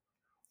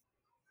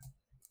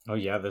 Oh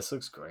yeah, this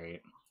looks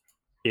great.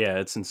 Yeah,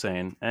 it's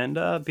insane. And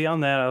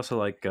beyond that, I also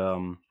like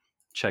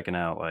checking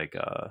out like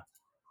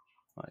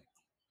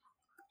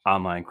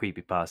online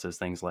creepypastas,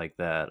 things like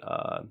that.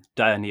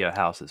 Diania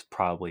House is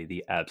probably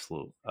the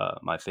absolute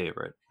my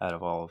favorite out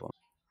of all of them.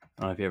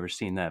 I don't know if you've ever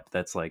seen that, but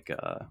that's like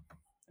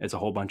it's a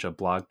whole bunch of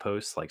blog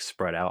posts like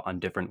spread out on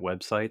different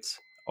websites,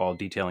 all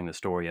detailing the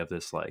story of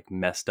this like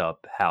messed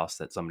up house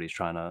that somebody's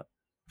trying to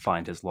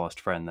find his lost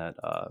friend that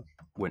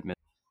went missing.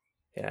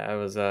 Yeah, I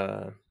was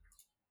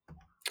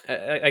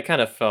I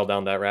kind of fell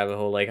down that rabbit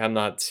hole. Like I'm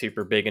not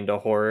super big into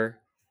horror,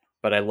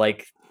 but I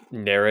like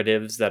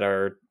narratives that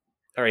are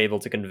able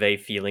to convey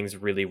feelings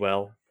really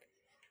well.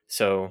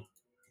 So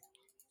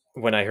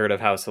when I heard of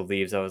House of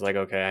Leaves, I was like,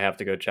 okay, I have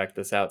to go check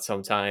this out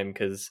sometime,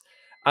 because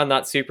I'm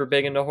not super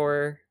big into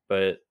horror,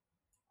 but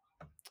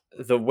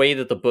the way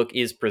that the book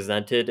is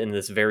presented in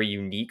this very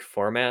unique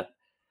format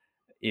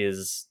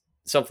is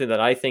something that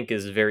I think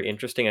is very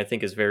interesting. I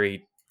think is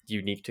very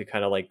unique to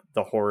kind of like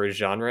the horror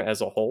genre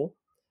as a whole.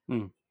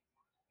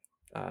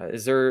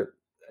 Is there?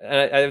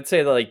 I would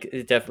say that like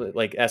it definitely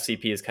like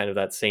SCP is kind of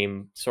that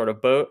same sort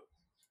of boat,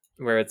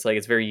 where it's like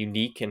it's very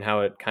unique in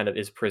how it kind of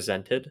is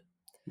presented.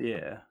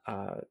 Yeah.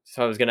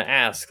 So I was gonna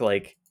ask,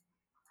 like,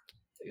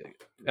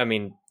 I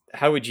mean,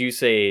 how would you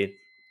say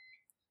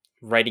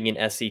writing in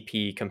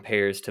SCP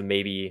compares to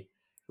maybe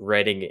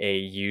writing a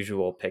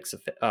usual piece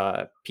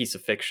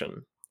of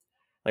fiction?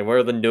 Like, what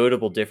are the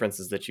notable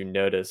differences that you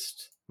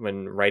noticed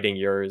when writing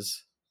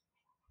yours?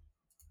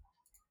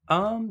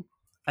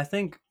 I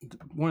think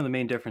one of the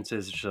main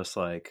differences is just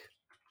like,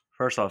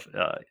 first off,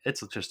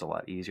 it's just a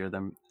lot easier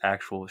than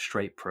actual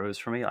straight prose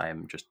for me. I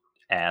am just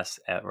ass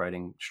at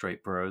writing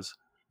straight prose.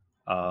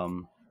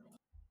 Um,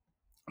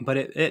 but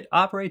it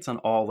operates on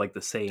all like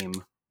the same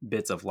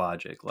bits of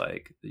logic.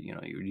 Like, you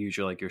know,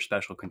 usually like your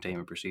special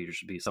containment procedure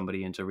should be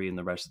somebody into reading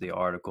the rest of the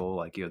article.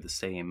 Like you have the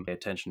same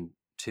attention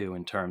to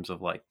in terms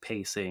of like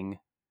pacing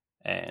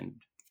and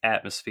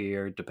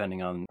atmosphere,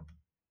 depending on.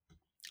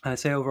 I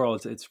say overall,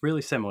 it's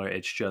really similar.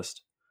 It's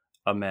just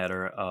a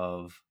matter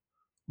of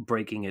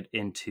breaking it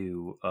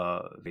into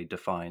a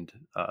defined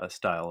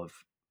style of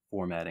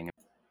formatting.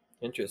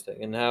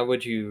 Interesting. And how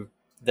would you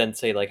then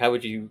say, like, how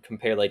would you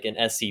compare like an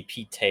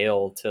SCP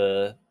tale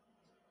to,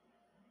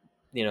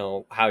 you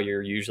know, how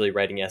you're usually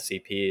writing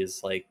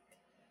SCPs? Like,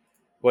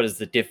 what is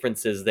the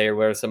differences there?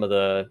 What are some of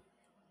the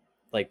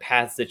like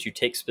paths that you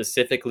take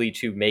specifically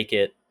to make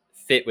it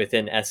fit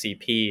within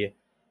SCP,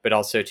 but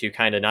also to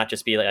kind of not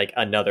just be like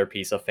another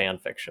piece of fan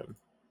fiction?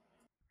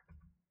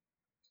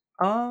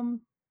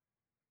 Um,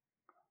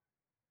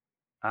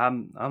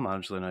 I'm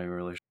honestly not even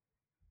really sure.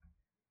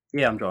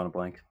 Yeah, I'm drawing a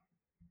blank.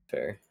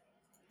 Fair. It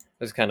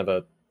was kind of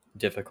a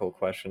difficult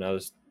question. I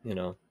was, you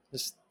know,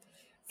 just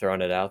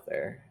throwing it out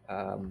there.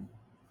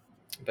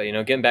 But you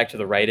know, getting back to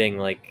the writing,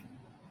 like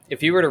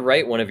if you were to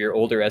write one of your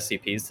older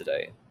SCPs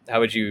today, how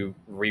would you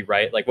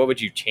rewrite? Like, what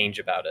would you change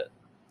about it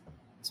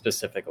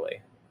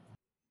specifically?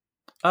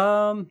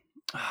 Um,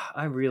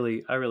 I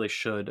really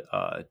should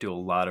do a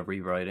lot of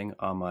rewriting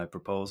on my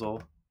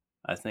proposal.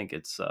 I think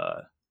it's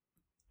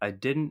I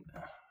didn't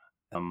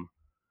um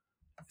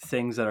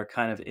things that are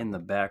kind of in the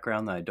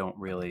background that I don't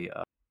really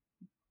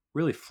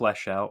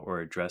flesh out or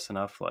address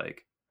enough,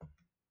 like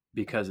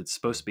because it's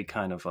supposed to be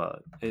kind of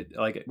it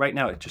like right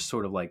now it's just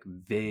sort of like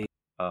vague,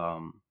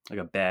 like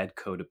a bad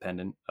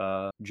codependent,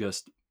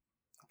 just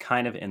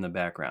kind of in the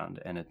background,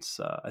 and it's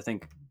I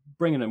think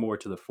bringing it more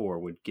to the fore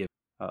would give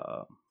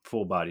uh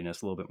full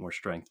bodiness, a little bit more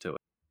strength to it.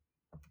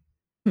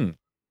 Hmm.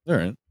 All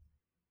right.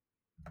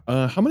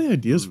 How many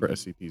ideas Mm. for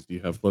SCPs do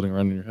you have floating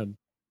around in your head?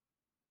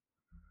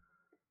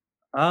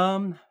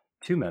 Um,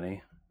 Too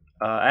many.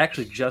 I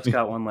actually just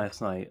got one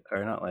last night,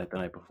 or not like the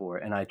night before,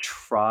 and I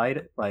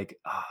tried. Like,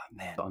 ah,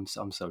 man,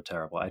 I'm so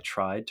terrible. I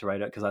tried to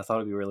write it because I thought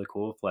it'd be really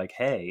cool. If, like,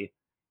 hey,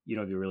 you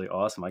know, it'd be really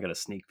awesome. I got a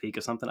sneak peek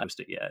of something. I haven't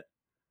posted it yet,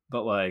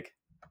 but like,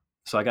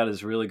 so I got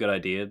this really good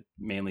idea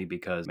mainly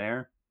because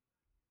Mayor.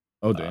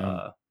 Oh damn.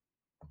 Uh,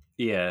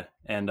 yeah,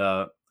 and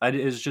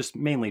it was just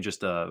mainly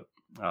just uh,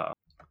 a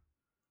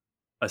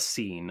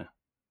scene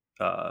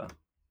uh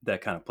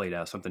that kind of played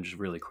out something just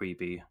really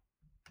creepy,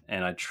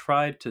 and I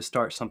tried to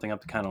start something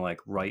up to kind of like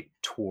right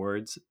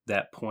towards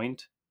that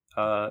point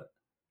uh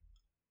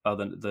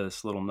of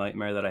this little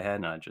nightmare that I had,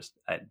 and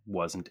I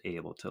wasn't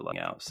able to let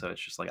out. So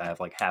it's just like I have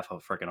like half a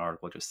freaking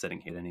article just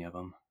sitting here, any of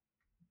them.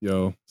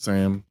 Yo,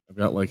 Sam, I've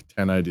got like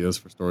 10 ideas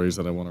for stories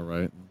that I want to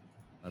write. And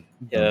I've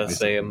done Yeah,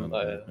 basically same. none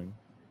of anything.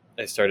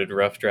 I started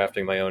rough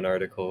drafting my own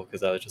article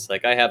because I was just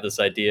like, I have this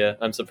idea.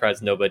 I'm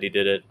surprised nobody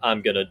did it.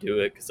 I'm gonna do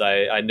it because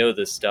I know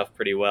this stuff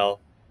pretty well.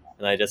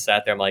 And I just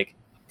sat there. I'm like,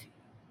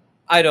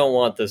 I don't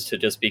want this to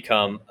just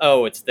become,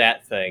 oh, it's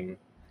that thing,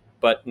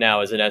 but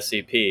now as an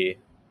SCP,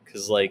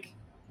 because like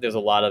there's a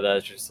lot of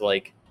that just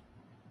like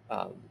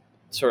um,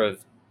 sort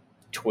of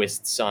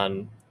twists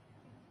on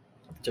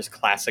just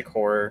classic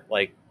horror.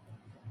 Like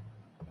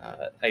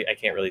I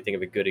can't really think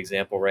of a good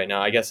example right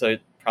now. I guess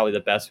probably the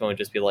best one would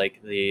just be like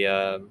the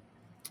I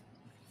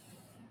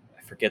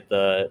forget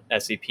the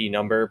SCP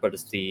number, but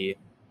it's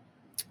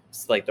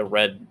like the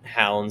red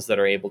hounds that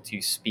are able to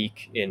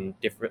speak in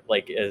different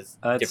like as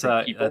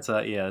different people. That's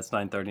yeah, it's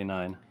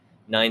 939.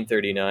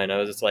 939. I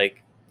was just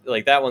like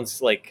that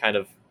one's like kind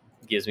of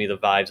gives me the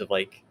vibes of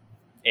like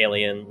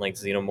Alien, like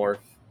Xenomorph,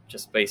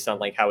 just based on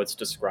like how it's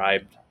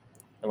described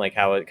and like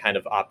how it kind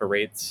of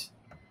operates.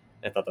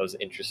 I thought that was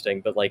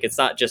interesting, but like it's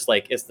not just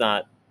like it's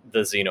not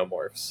the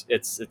Xenomorphs.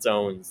 It's its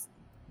own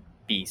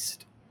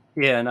beast.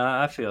 Yeah, no,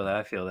 I feel that.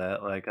 I feel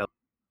that. Like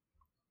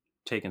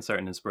taking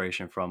certain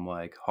inspiration from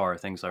like horror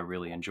things I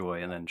really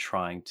enjoy, and then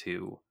trying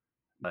to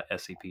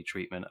SCP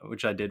treatment,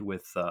 which I did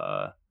with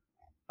uh,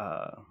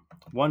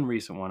 one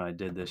recent one I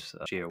did this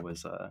year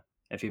was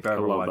if you've I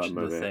ever love that watched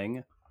The movie.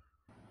 Thing.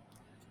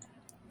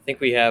 I think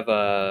we have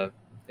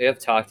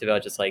talked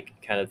about just like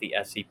kind of the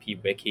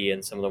SCP wiki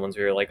and some of the ones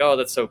we were like, oh,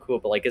 that's so cool.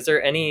 But like, is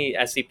there any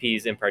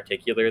SCPs in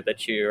particular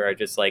that you are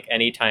just like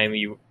anytime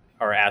you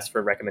are asked for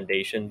a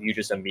recommendation, you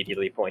just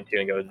immediately point to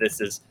and go, this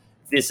is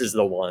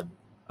the one.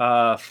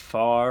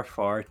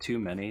 Far too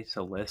many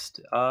to list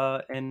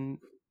in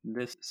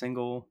this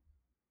single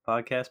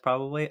podcast.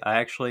 Probably, I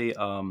actually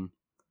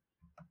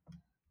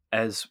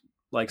as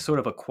like sort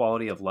of a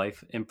quality of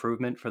life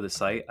improvement for the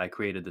site, I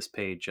created this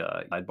page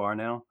sidebar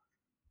now,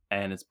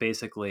 and it's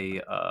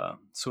basically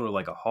sort of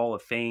like a Hall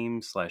of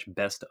Fame slash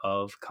best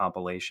of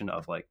compilation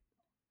of like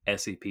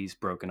SCPs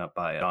broken up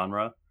by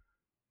genre.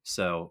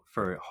 So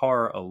for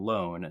horror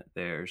alone,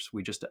 I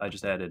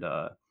just added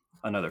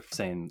another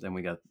same. Then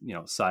we got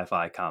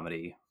sci-fi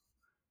comedy.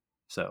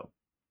 So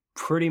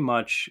pretty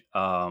much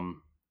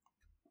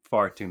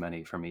far too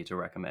many for me to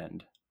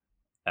recommend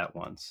at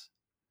once.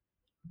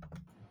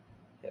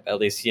 At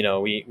least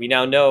we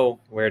now know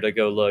where to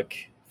go look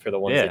for the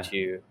ones Yeah. that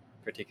you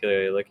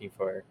particularly looking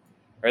for.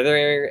 Are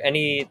there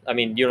any? I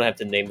mean, you don't have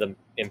to name them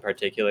in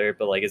particular,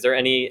 but like, is there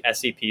any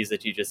SCPs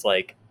that you just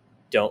like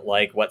don't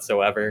like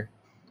whatsoever?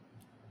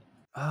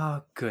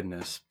 Oh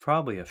goodness,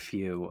 probably a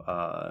few.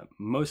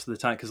 Most of the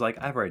time, because like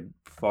I've read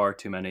far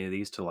too many of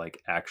these to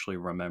like actually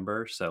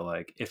remember. So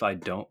like, if I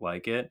don't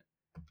like it,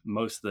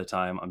 most of the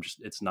time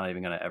it's not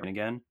even gonna ever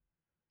again.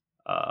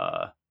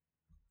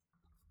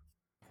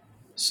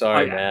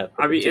 Sorry, I- Matt.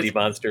 I But mean, the Titty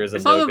Monster is a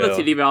It's not that the no-go.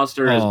 titty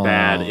monster is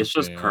bad. Aw, It's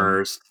just damn.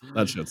 cursed.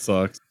 That shit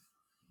sucks.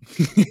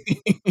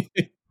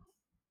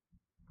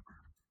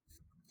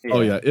 Yeah.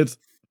 Oh yeah, it's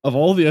of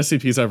all the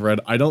SCPs I've read,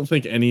 I don't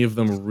think any of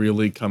them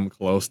really come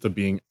close to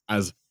being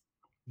as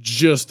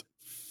just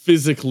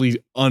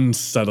physically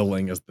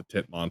unsettling as the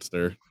Tit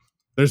Monster.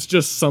 There's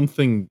just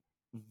something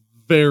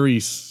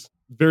very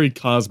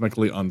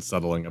cosmically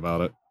unsettling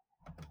about it.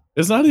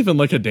 It's not even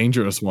like a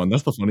dangerous one.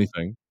 That's the funny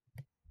thing.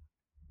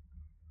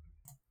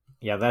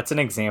 Yeah, that's an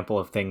example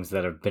of things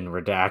that have been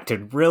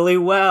redacted really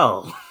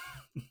well.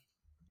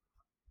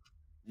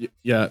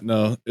 Yeah,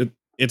 no,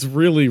 it's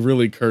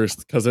really cursed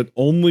because it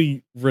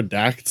only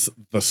redacts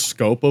the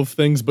scope of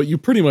things, but you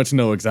pretty much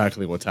know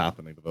exactly what's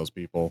happening to those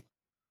people.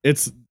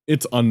 It's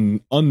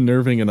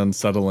unnerving and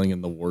unsettling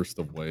in the worst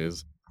of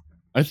ways.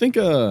 I think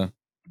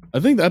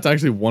that's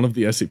actually one of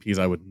the SCPs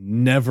I would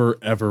never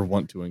ever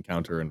want to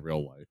encounter in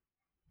real life.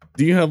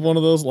 Do you have one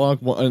of those,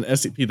 Locke? An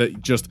SCP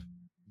that just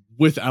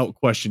without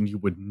question you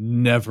would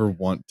never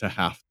want to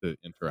have to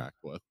interact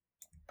with?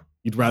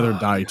 You'd rather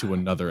die to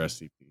another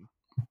SCP.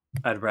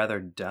 I'd rather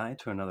die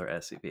to another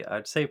SCP.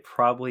 I'd say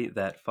probably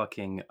that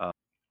fucking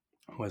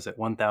was it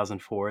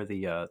 1004?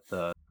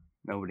 The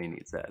nobody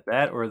needs that.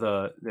 That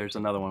or there's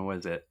another one.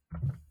 Was it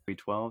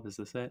 312? Is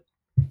this it?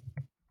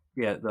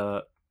 Yeah,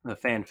 the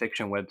fan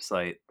fiction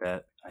website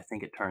that I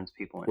think it turns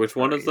people into Which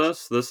one is furries.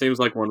 this? This seems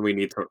like one we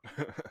need to.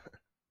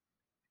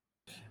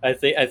 I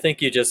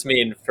think you just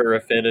mean Fur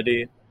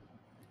Affinity.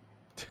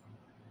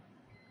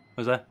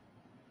 Was that?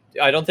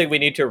 I don't think we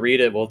need to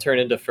read it. We'll turn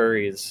into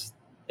furries.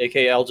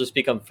 AKA, I'll just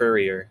become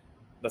furrier.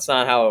 That's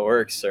not how it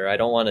works, sir. I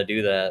don't want to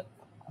do that.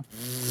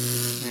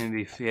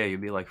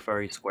 You'd be like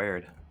furry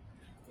squared.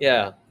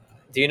 Yeah.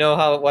 Do you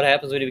know what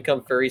happens when you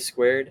become furry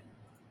squared?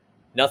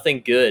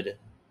 Nothing good.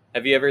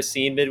 Have you ever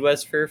seen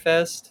Midwest Fur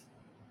Fest?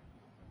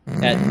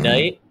 At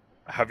night?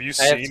 Have you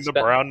I have seen to the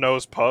spe-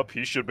 brown-nosed pup?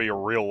 He should be a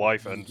real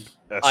life and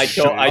I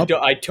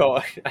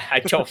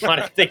don't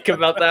want to think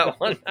about that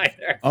one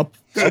either. Up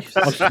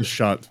the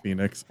shot,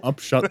 Phoenix. Up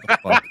shut the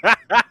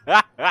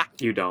fuck.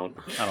 You don't.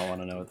 I don't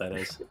want to know what that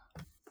is.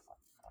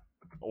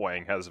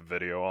 Wang has a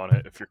video on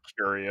it if you're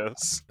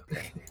curious.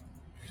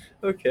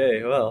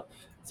 Okay, well,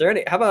 is there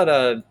any? How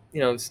about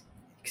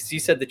because you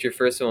said that your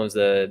first one was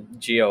a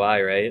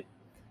GOI, right?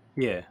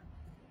 Yeah.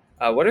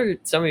 What are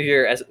some of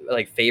your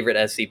favorite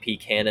SCP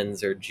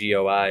canons or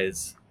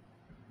GOIs?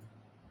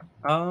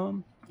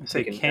 Say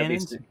You can at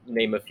cannons. least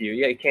name a few.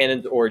 Yeah,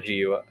 canons or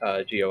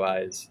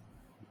GOIs.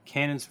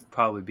 Cannons would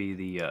probably be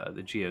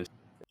the Geo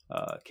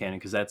canon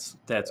because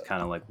that's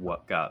kind of like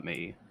what got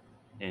me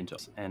into.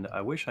 And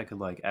I wish I could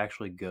like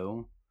actually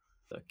go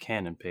to the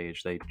canon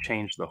page. They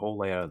changed the whole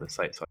layout of the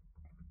site. So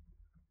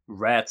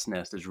Rat's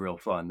Nest is real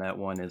fun. That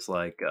one is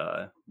like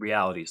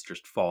reality's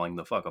just falling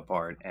the fuck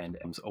apart, and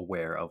I'm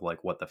aware of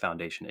like what the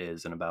Foundation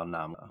is and about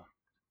Namna.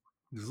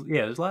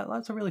 Yeah, there's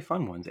lots of really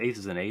fun ones.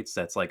 Aces and Eights.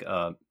 That's like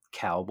a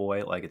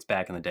cowboy, like it's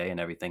back in the day, and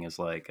everything is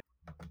like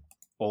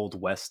Old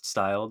West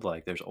styled.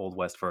 Like there's Old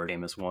West for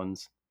famous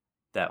ones.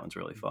 That one's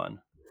really fun.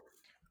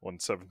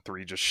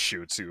 173 just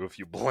shoots you if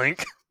you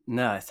blink.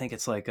 No, I think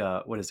it's like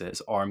what is it?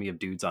 It's army of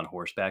dudes on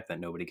horseback that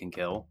nobody can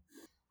kill.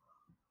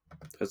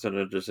 That's an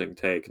interesting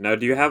take. Now,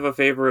 do you have a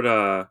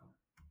favorite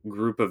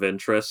group of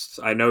interests?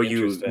 I know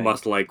you Interesting.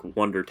 must like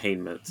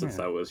Wondertainment since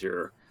Yeah. that was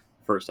your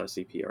first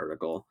SCP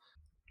article.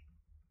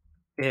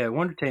 Yeah,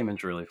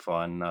 Wondertainment's really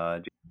fun.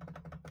 I'm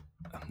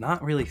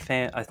not really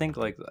fan. I think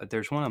like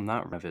there's one I'm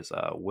not of is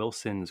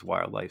Wilson's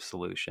Wildlife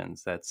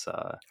Solutions. That's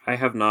I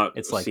have not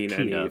it's like seen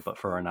PETA any but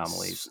for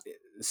anomalies.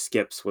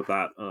 skips with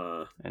that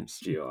And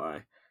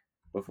GOI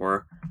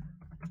before.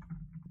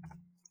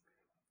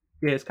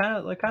 yeah, it's kind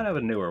of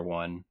a newer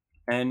one,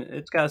 and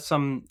it's got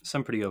some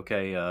pretty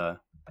okay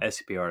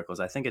SCP articles.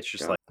 I think it's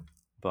just Yeah.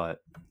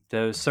 but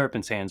the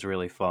Serpent's Hand's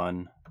really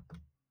fun.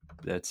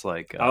 It's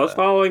like I was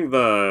following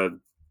the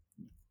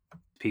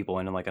people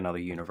in like another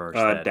universe.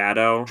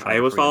 Dado. try I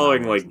to was free following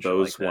anomalies like and shit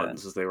those like that.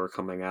 ones as they were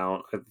coming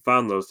out. I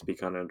found those to be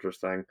kind of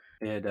interesting.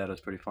 Yeah, Dado's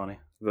pretty funny.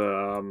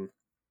 The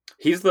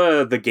he's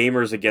the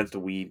Gamers Against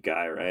Weed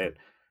guy, right?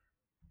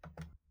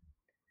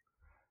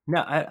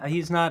 No,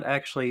 he's not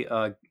actually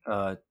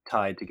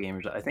tied to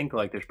gamers. I think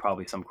like there's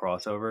probably some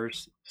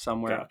crossovers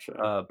somewhere,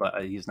 Gotcha.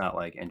 but he's not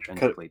like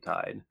intrinsically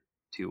tied.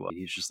 to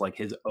he's just like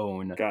his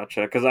own.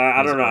 Gotcha. Because I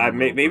His don't know. own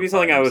little Maybe group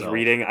something by I was himself.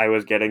 reading, I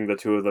was getting the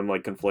two of them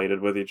like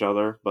conflated with each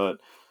other, but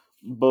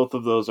both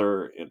of those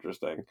are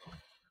interesting.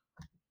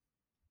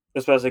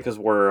 Especially because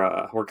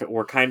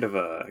we're kind of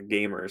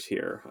gamers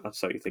here,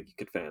 so you think you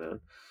could fan in.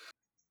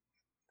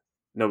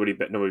 Nobody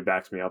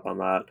backs me up on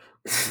that.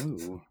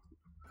 Ooh.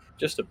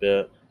 Just a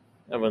bit.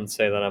 I wouldn't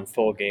say that I'm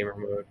full gamer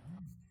mode.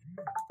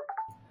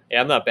 Yeah,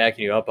 I'm not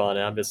backing you up on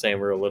it. I'm just saying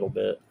we're a little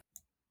bit.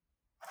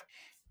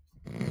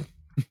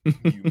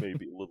 You may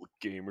be a little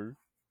gamer.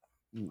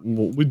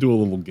 We do a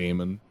little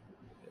gaming.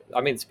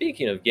 I mean,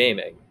 speaking of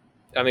gaming,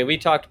 I mean, we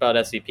talked about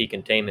SCP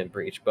Containment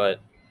Breach, but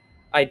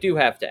I do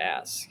have to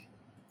ask.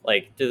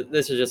 Like,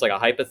 this is just like a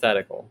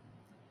hypothetical.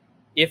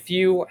 If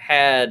you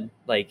had,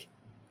 like,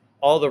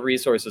 all the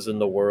resources in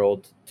the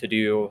world to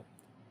do,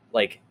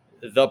 like,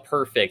 the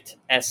perfect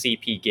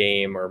SCP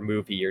game or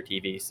movie or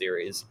TV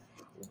series,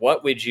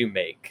 what would you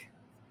make?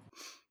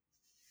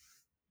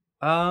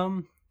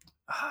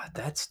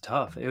 That's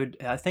tough. It would.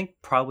 I think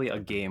probably a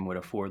game would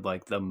afford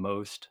like the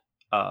most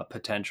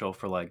potential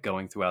for like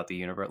going throughout the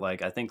universe.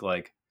 Like I think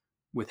like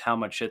with how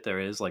much shit there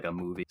is, like a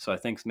movie. So I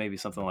think maybe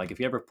something like if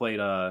you ever played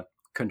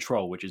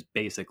Control, which is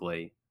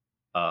basically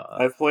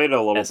I've played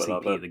a little bit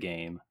of SCP it. the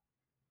game.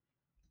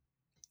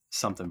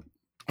 Something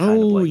kind of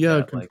Oh like yeah,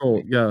 that. Control.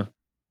 Like,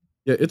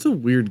 Yeah, it's a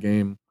weird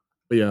game,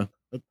 but yeah,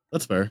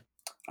 that's fair.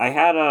 I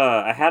had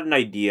an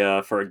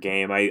idea for a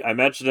game. I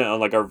mentioned it on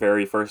like our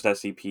very first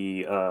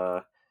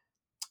SCP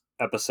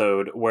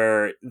episode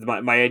where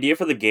my idea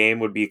for the game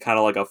would be kind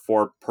of like a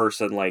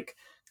 4-person like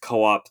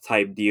co-op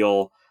type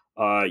deal.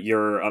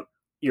 You're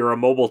a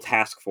mobile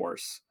task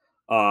force.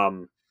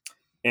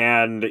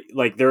 And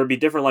like there would be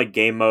different like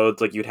game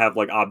modes, like you'd have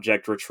like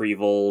object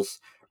retrievals,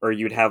 or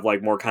you'd have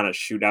like more kind of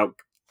shootout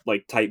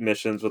like type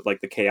missions with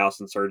like the Chaos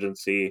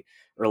Insurgency,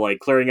 or like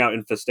clearing out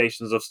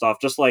infestations of stuff,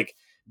 just like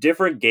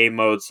different game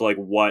modes like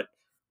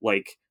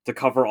to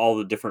cover all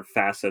the different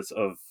facets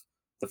of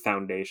the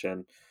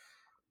Foundation.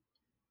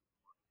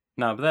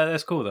 no, but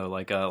that's cool though.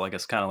 Like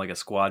it's kind of like a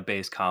squad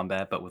based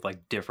combat, but with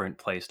like different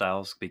play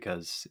styles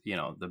because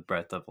the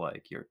breadth of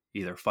like you're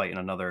either fighting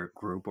another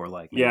group or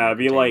like maybe Yeah, you're it'd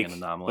be containing like an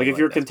anomaly. if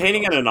you're That's pretty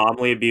containing an awesome.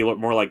 anomaly, it'd be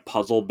more like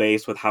puzzle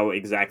based with how Yeah, I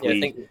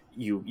exactly think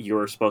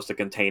you're supposed to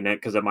contain it,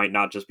 because it might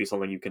not just be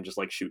something you can just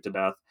like shoot to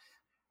death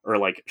or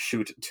like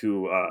shoot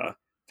to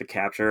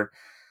capture.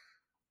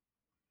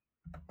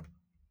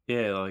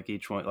 Yeah, like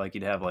each one, like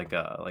you'd have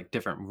like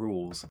different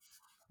rules.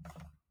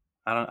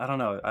 I don't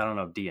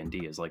know if D&D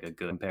is like a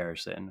good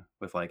comparison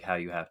with like how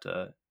you have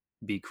to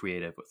be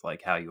creative with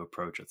like how you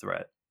approach a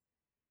threat.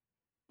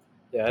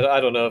 yeah, I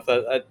don't know if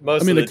that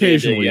most I mean, of the D&D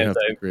occasionally you games have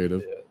to be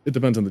creative. It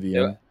depends on the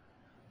DM.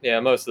 yeah,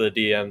 most of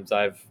the DMs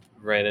I've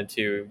ran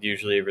into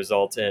usually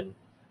result in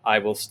I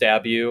will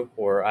stab you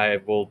or I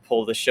will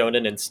pull the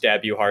shonen and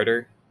stab you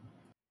harder.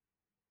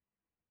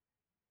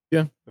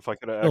 If I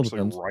could It all actually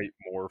depends. write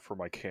more for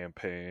my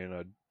campaign,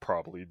 I'd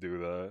probably do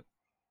that.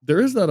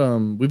 There is that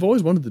we've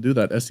always wanted to do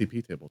that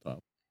SCP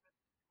tabletop.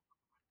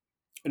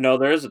 No,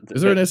 there is.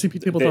 Is there an SCP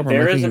tabletop? Or am I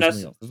There is thinking an of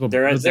something else?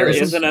 there There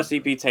is is. an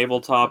SCP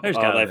tabletop There's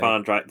that gotta I be. found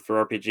on Drive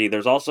Through RPG.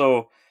 There's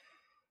also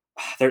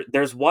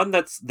there's one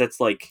that's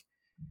like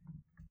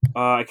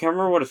I can't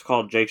remember what it's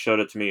called. Jake showed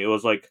it to me. It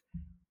was like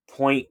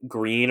Point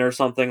Green or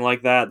something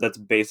like that. That's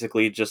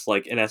basically just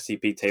like an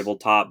SCP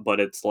tabletop, but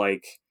it's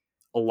like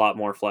a lot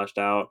more fleshed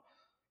out.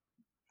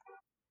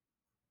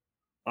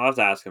 I'll have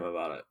to ask him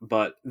about it.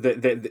 But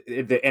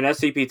an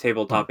SCP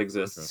tabletop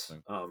exists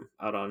Interesting.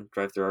 out on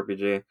Drive Through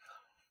RPG.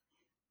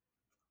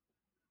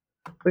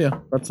 But yeah,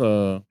 that's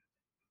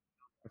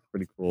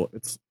pretty cool.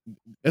 It's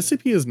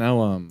SCP is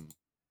now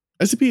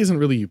SCP isn't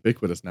really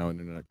ubiquitous now in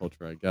internet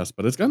culture, I guess,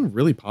 but it's gotten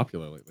really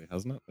popular lately,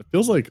 hasn't it? It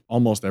feels like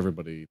almost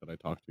everybody that I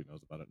talk to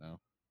knows about it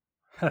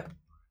now.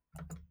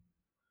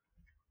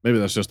 Maybe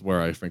that's just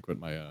where I frequent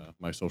my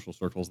my social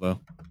circles,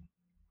 though.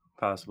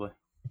 Possibly.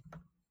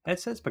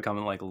 It's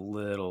becoming like a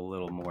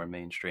little more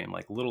mainstream,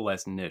 like a little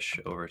less niche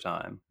over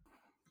time.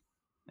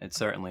 It's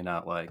certainly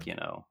not like,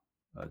 a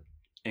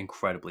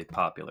incredibly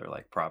popular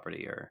like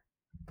property or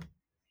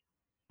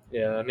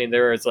Yeah, I mean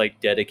there is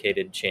like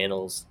dedicated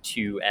channels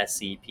to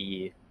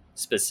SCP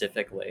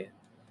specifically.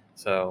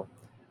 So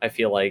I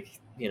feel like,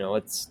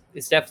 it's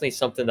definitely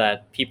something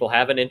that people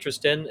have an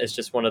interest in. It's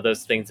just one of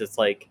those things that's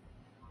like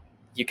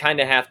you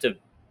kind of have to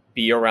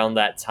be around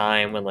that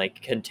time when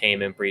like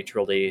Containment Breach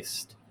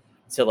released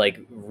to like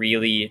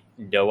really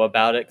know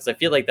about it, because I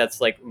feel like that's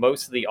like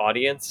most of the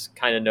audience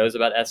kind of knows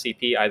about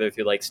SCP either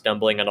through like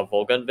stumbling on a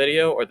Volgun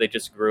video or they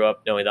just grew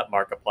up knowing that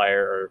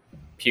Markiplier or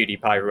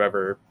PewDiePie,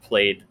 whoever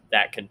played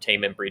that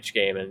Containment Breach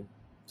game and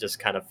just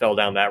kind of fell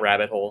down that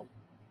rabbit hole.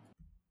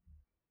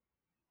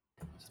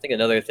 I think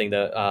another thing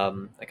that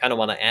I kind of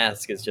want to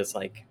ask is just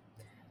like,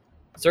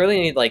 is there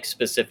any like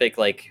specific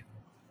like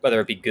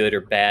whether it be good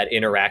or bad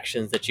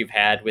interactions that you've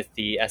had with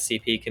the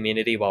SCP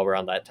community while we're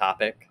on that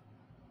topic?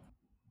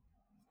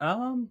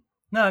 no,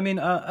 I mean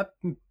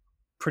I'm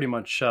pretty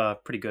much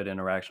pretty good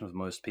interaction with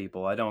most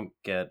people. I don't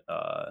get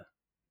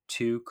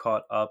too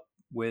caught up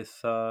with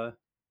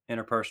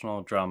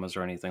interpersonal dramas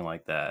or anything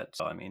like that.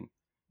 So I mean,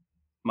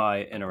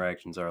 my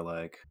interactions are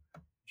like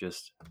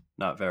just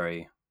not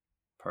very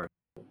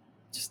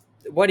Just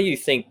what do you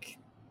think?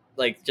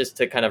 Like, just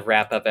to kind of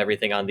wrap up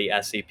everything on the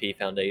SCP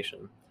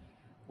Foundation,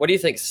 what do you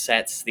think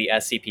sets the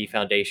SCP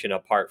Foundation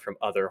apart from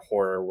other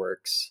horror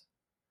works?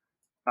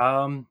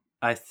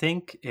 I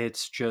think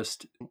it's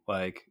just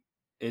like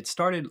it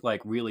started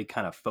like really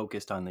kind of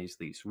focused on these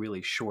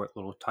really short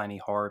little tiny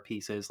horror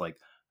pieces like,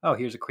 oh,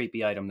 here's a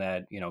creepy item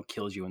that,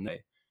 kills you in the,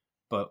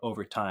 but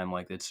over time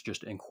like it's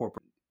just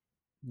incorporated.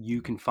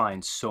 You can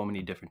find so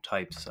many different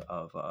types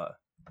of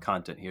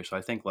content here. So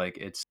I think like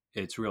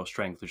its real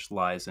strength just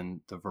lies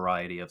in the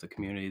variety of the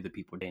community. The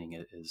people dating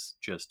it is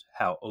just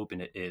how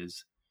open it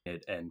is,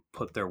 and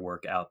put their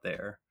work out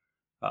there,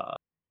 uh,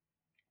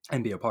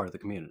 and be a part of the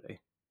community.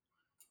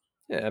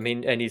 Yeah, I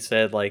mean, and you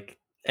said like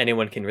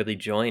anyone can really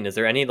join. Is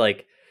there any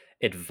like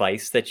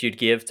advice that you'd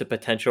give to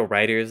potential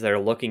writers that are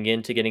looking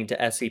into getting to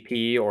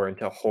SCP or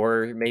into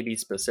horror, maybe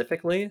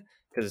specifically?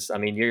 Because I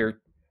mean,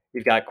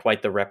 you've got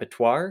quite the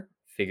repertoire.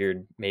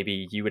 Figured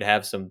maybe you would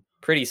have some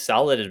pretty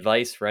solid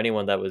advice for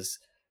anyone that was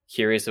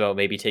curious about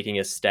maybe taking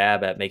a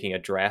stab at making a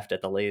draft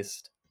at the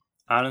least.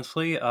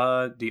 Honestly,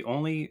 the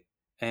only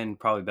and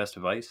probably best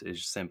advice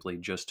is simply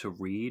just to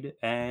read,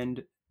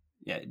 and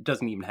yeah, it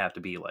doesn't even have to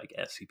be like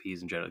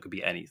SCPs in general. It could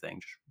be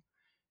anything.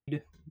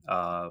 Just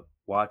read,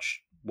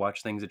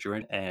 watch things that you're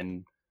in,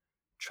 and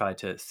try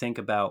to think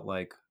about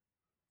like,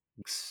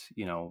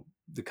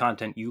 the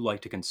content you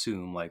like to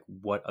consume. Like,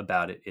 what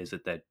about it is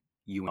it that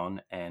you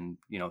own, and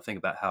think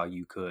about how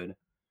you could,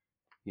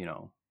 you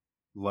know,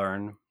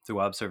 learn through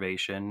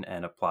observation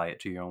and apply it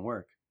to your own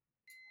work.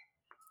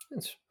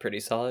 It's pretty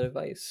solid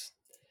advice.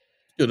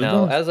 Good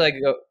Now, advice.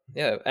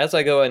 as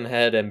I go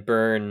ahead and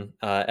burn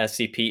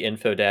SCP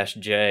info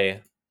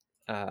J,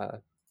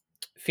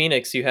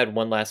 Phoenix, you had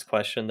one last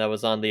question that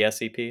was on the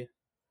SCP.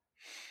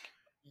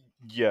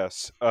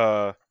 Yes.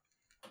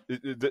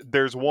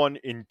 There's one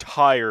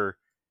entire,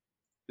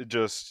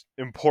 just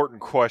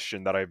important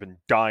question that I've been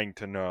dying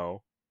to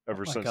know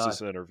ever my since God.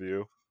 this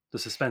interview. The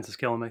suspense is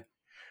killing me.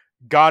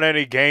 Got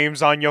any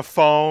games on your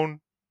phone?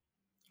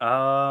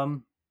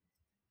 Probably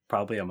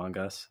Among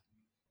Us.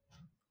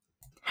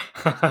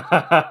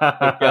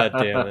 God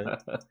damn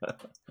it.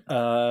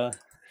 Uh,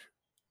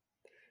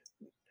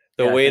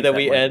 The yeah, I way think that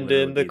we might end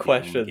literally in the be only game I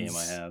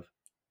questions have.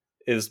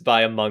 is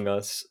by Among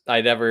Us.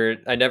 I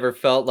never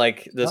felt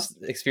like this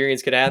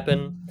experience could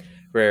happen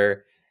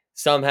where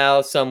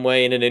somehow, some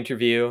way in an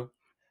interview,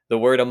 the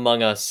word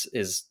Among Us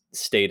is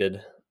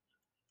stated.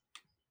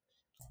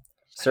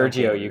 Sergio,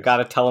 you Hilarious. got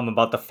to tell him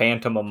about the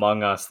Phantom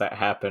Among Us that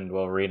happened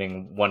while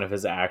reading one of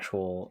his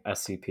actual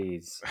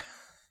SCPs.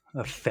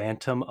 A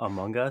Phantom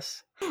Among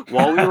Us?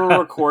 While we were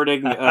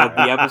recording the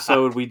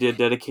episode we did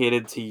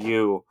dedicated to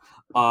you,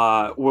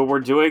 where we're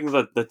doing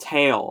the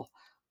tale,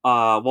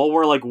 while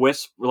we're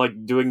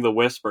like doing the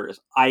whispers,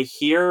 I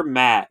hear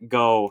Matt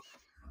go,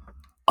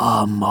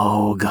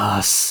 "Among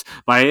Us,"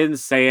 but I didn't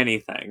say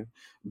anything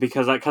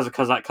because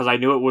I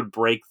knew it would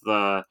break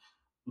the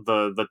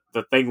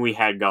thing we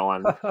had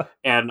going,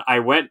 and I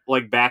went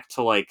like back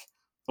to like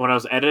when I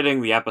was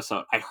editing the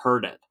episode, I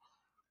heard it.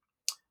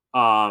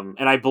 And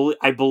I believe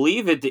I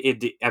believe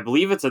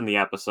it's in the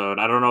episode.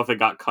 I don't know if it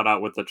got cut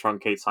out with the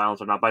truncate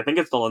silence or not, but I think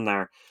it's still in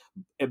there.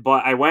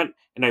 But I went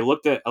and I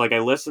looked at I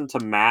listened to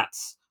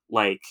Matt's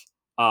like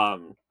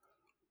on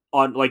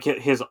like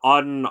his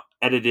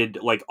unedited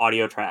like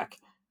audio track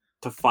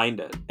to find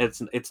it.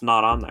 It's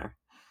not on there.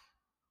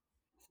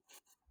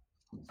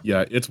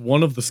 Yeah, it's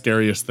one of the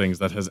scariest things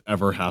that has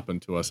ever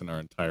happened to us in our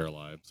entire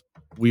lives.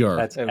 We are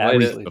That's It might have-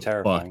 absolutely freaked the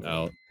terrifying. fuck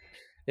out.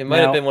 It might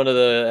have Now- been one of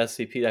the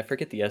SCP. I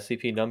forget the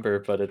SCP number,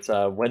 but it's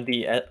when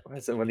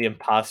the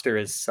imposter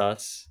is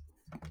sus.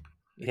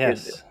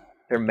 Yes.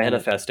 They're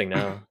manifesting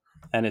now.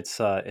 And its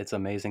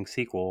amazing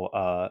sequel,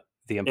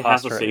 The has a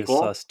Imposter is sequel?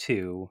 Sus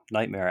 2,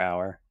 Nightmare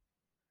Hour.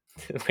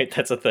 Wait,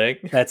 that's a thing.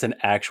 That's an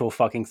actual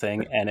fucking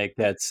thing, and it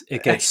gets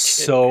can't-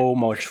 so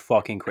much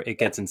fucking it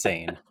gets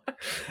insane.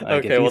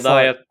 Like, if Okay, you well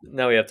thought-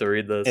 now we have to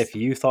read this. If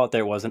you thought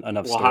there wasn't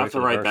enough We'll story have for to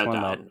the write first that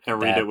one, down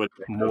and read that it with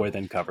more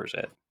than covers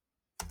it.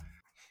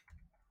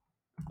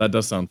 That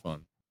does sound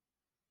fun.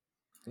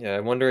 Yeah,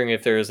 I'm wondering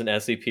if there is an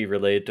SCP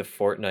related to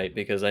Fortnite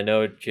because I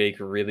know Jake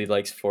really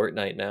likes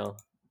Fortnite now.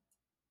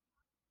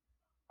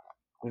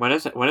 When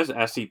is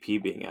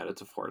SCP being added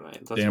to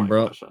Fortnite? That's Damn, my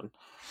bro. question.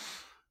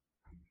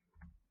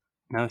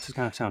 Now, this is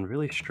going to sound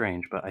really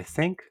strange, but I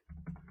think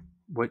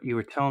what you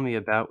were telling me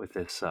about with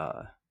this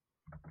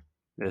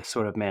this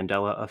sort of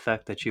Mandela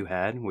effect that you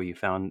had, where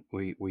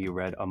you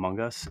read Among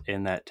Us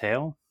in that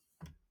tale,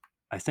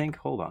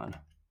 hold on.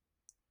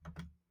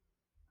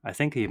 I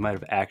think you might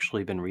have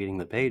actually been reading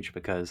the page,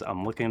 because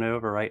I'm looking it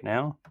over right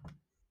now,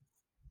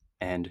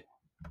 and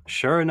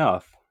sure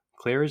enough,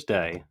 clear as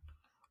day,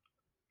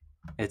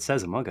 it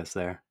says Among Us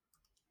there.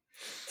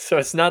 So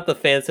it's not the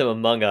Phantom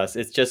Among Us.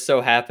 It just so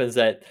happens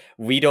that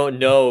we don't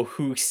know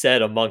who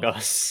said Among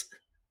Us.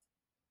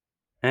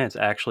 And it's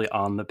actually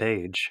on the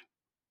page.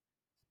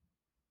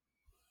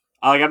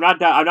 Like I'm not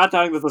doubting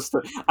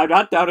that I'm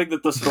not doubting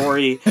that the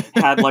story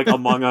had like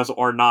Among Us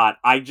or not.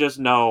 I just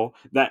know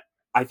that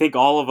I think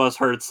all of us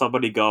heard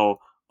somebody go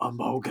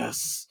Among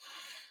Us.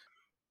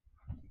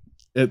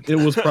 It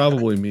was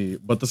probably me,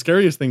 but the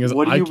scariest thing is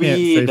What do I you can't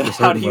say mean? for How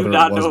certain do you whether it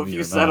not was know if me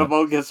you or said not.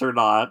 Among Us or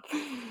not?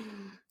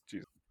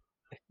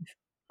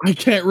 I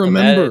can't I'm,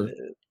 remember.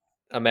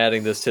 I'm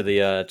adding this to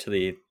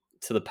the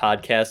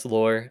podcast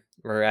lore.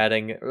 We're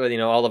adding,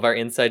 all of our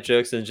inside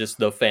jokes and just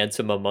the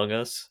Phantom Among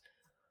Us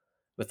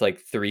with like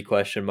 3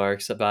 question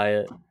marks by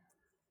it.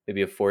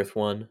 Maybe a 4th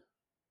one.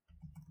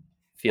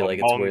 Feel like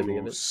it's worthy of it.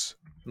 Mongoose.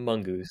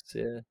 Mongoose,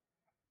 yeah.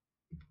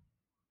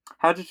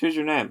 How'd you choose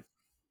your name?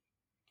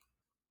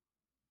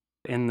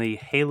 In the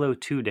Halo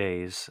 2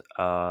 days,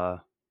 I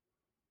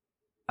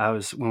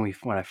was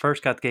when I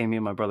first got the game, me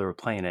and my brother were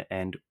playing it,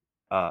 and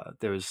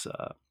there was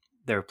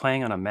they were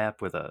playing on a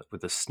map with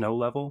a snow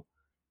level,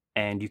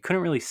 and you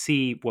couldn't really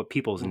see what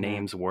people's Mhm.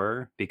 names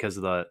were because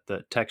of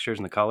the textures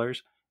and the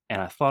colors.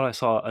 And I thought I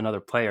saw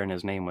another player, and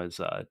his name was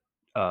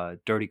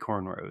Dirty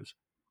Cornrows,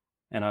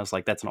 and I was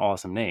like, "That's an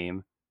awesome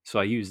name." So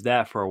I used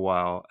that for a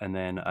while, and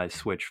then I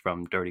switched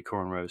from Dirty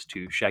Cornrows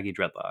to Shaggy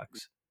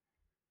Dreadlocks.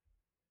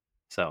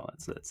 So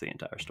that's the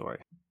entire story.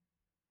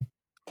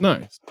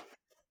 Nice.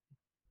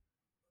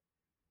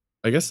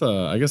 I guess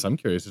I'm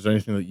curious. Is there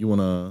anything that you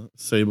want to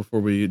say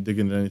before we dig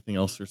into anything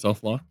else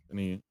yourself, Locke?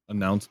 Any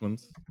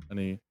announcements?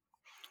 Any?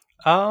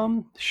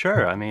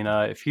 Sure. I mean,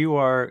 if you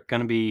are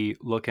going to be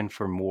looking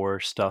for more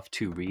stuff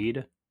to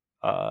read,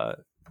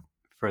 for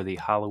the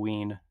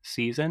Halloween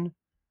season,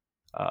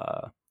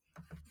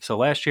 so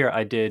last year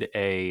I did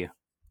I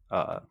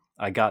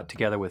got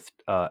together with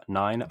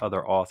 9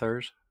 other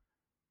authors,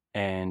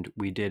 and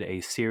we did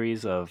a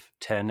series of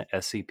 10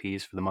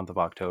 SCPs for the month of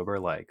October.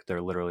 Like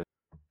they're literally,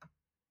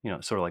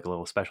 sort of like a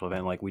little special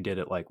event. Like we did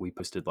it, like we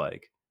posted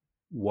like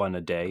one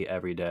a day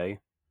every day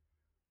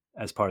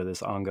as part of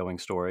this ongoing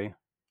story.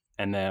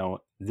 And now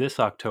this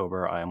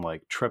October, I am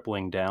like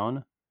tripling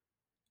down.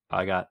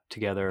 I got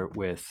together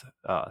with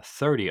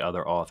 30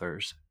 other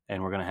authors,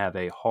 and we're going to have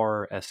a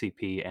horror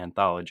SCP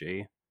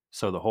anthology.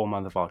 So the whole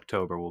month of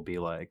October will be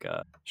like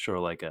sort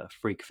of like a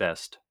freak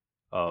fest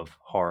of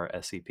horror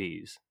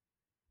SCPs.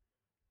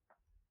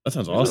 That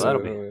sounds So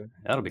awesome.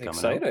 that'll be coming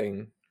out.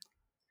 Exciting.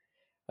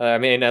 I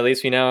mean, at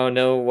least we now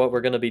know what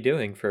we're going to be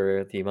doing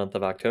for the month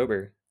of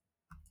October.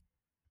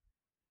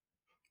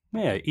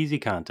 Yeah, easy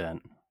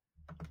content.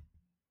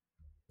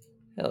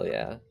 Hell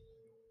yeah.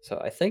 So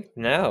I think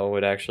now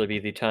would actually be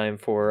the time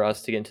for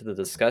us to get into the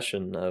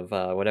discussion of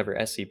whatever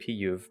SCP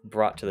you've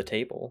brought to the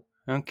table.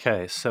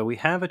 Okay, so we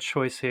have a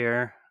choice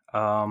here.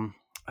 I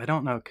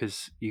don't know,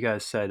 because you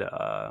guys said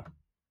I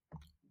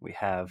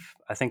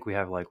think we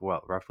have like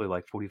roughly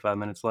like 45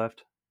 minutes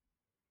left,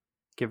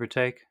 give or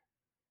take.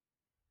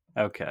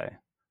 Okay,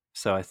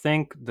 so I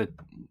think the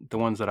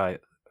ones that I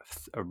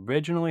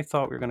originally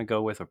thought we were going to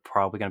go with are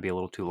probably going to be a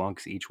little too long,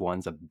 because each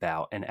one's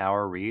about an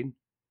hour read,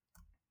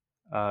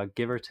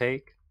 give or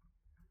take.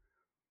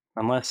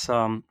 Unless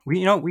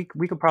we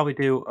could probably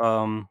do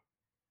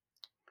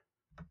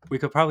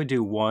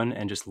one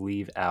and just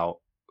leave out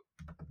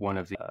one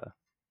of the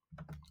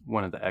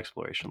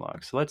exploration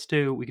logs. So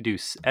we could do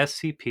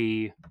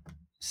SCP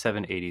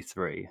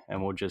 783,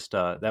 and we'll just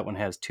that one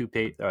has 3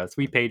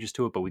 pages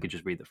to it, but we could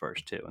just read the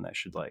first 2, and that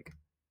should like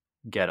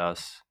get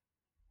us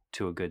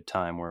to a good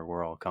time where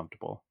we're all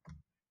comfortable.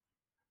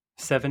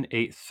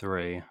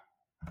 783.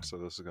 So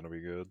this is gonna be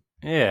good.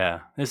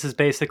 Yeah, this is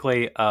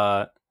basically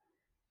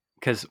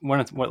because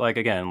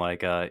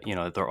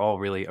they're all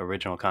really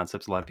original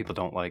concepts. A lot of people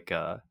don't like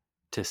to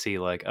see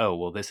like, oh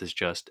well, this is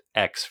just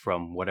X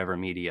from whatever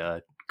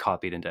media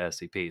copied into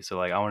SCP. So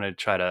like I want to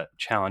try to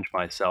challenge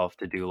myself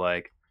to do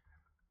like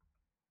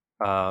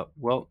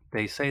well,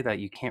 they say that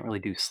you can't really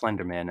do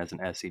Slenderman as an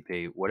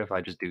SCP. What if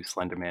I just do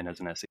Slenderman as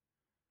an SCP?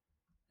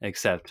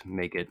 Except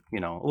make it, a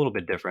little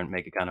bit different,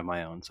 make it kind of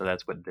my own. So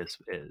that's what this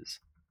is.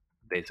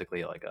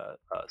 Basically like a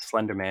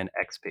Slenderman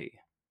XP.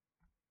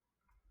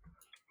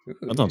 Ooh,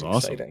 That sounds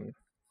awesome. exciting.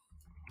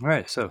 All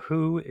right, so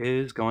who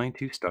is going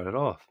to start it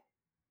off?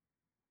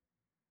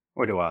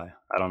 Or do I?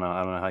 I don't know.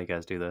 I don't know how you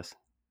guys do this.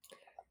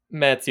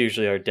 Matt's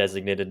usually our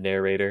designated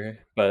narrator,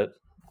 but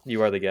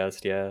you are the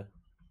guest, yeah.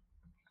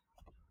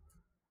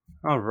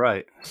 All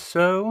right,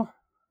 so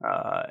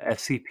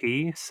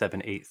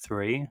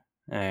SCP-783,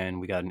 and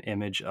we got an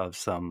image of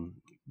some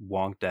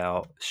wonked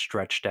out,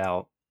 stretched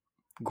out,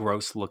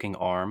 gross-looking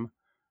arm.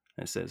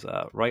 It says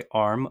right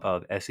arm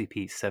of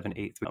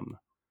SCP-783.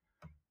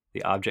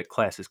 The object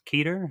class is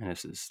Keter, and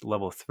this is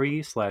level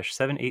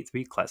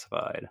 3/783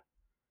 classified.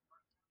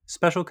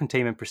 Special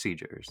containment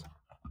procedures.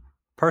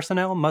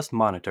 Personnel must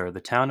monitor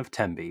the town of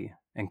Tembe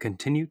and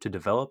continue to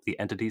develop the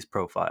entity's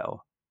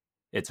profile.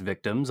 Its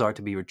victims are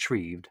to be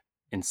retrieved,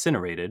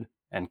 incinerated,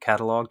 and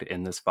cataloged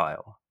in this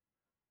file.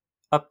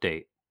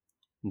 Update.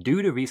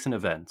 Due to recent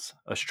events,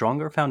 a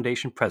stronger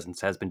Foundation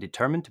presence has been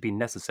determined to be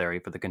necessary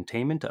for the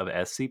containment of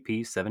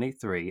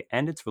SCP-783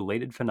 and its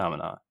related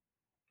phenomena.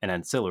 An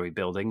ancillary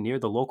building near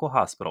the local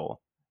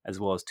hospital, as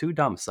well as 2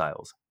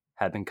 domiciles,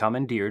 had been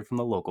commandeered from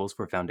the locals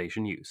for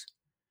Foundation use.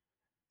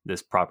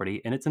 This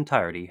property in its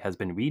entirety has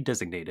been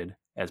redesignated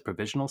as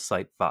Provisional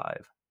Site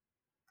 5.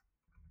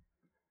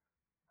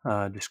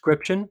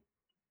 Description: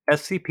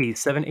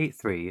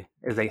 SCP-783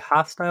 is a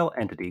hostile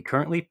entity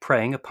currently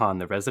preying upon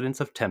the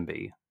residents of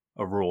Tembe,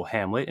 a rural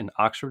hamlet in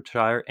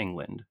Oxfordshire,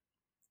 England.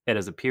 It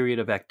has a period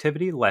of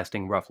activity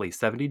lasting roughly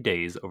 70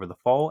 days over the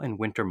fall and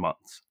winter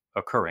months,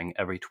 occurring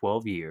every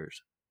 12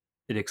 years.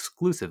 It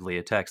exclusively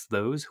attacks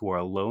those who are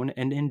alone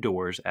and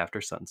indoors after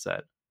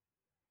sunset.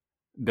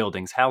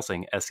 Buildings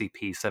housing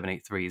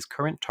SCP-783's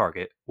current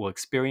target will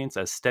experience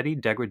a steady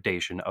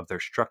degradation of their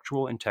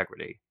structural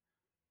integrity.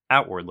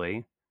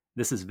 Outwardly,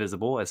 this is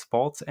visible as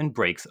faults and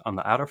breaks on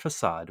the outer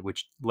facade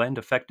which lend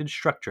affected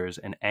structures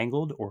an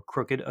angled or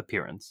crooked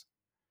appearance.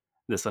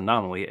 This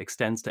anomaly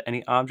extends to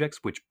any objects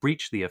which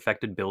breach the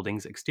affected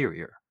building's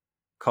exterior,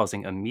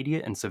 causing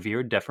immediate and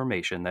severe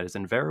deformation that is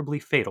invariably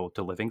fatal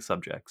to living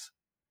subjects.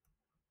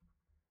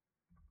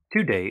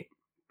 To date,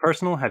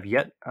 personnel have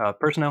yet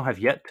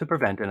to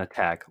prevent an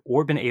attack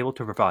or been able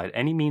to provide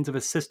any means of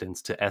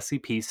assistance to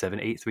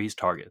SCP-783's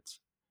targets.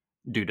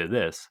 Due to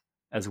this,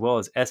 as well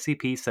as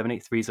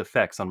SCP-783's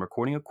effects on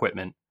recording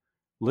equipment,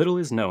 little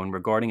is known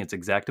regarding its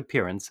exact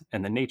appearance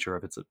and the nature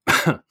of its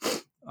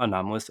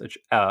anomalous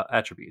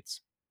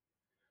attributes.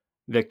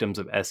 Victims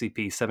of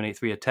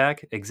SCP-783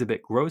 attack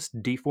exhibit gross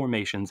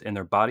deformations in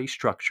their body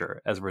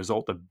structure as a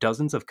result of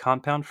dozens of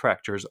compound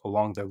fractures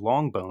along their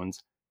long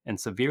bones and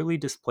severely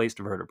displaced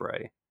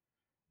vertebrae.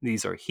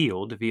 These are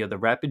healed via the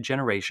rapid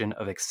generation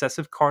of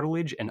excessive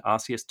cartilage and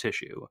osseous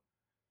tissue.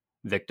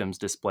 Victims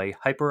display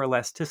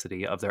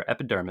hyperelasticity of their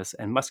epidermis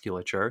and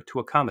musculature to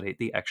accommodate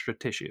the extra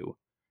tissue,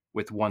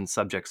 with one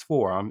subject's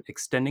forearm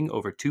extending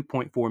over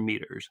 2.4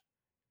 meters,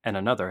 and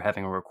another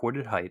having a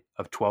recorded height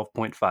of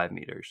 12.5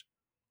 meters.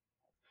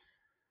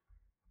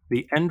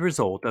 The end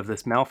result of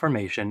this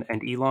malformation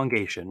and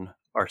elongation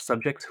are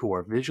subjects who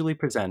are visually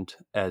present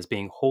as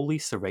being wholly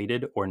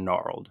serrated or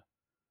gnarled.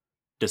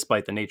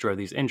 Despite the nature of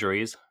these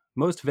injuries,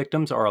 most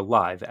victims are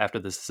alive after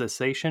the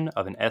cessation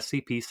of an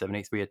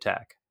SCP-783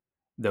 attack,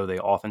 though they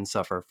often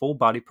suffer full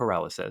body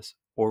paralysis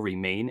or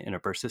remain in a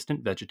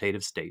persistent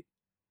vegetative state.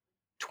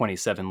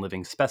 27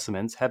 living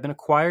specimens have been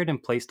acquired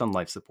and placed on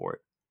life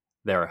support.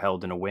 They are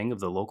held in a wing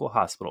of the local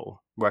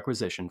hospital,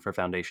 requisitioned for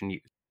Foundation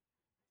use.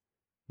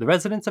 The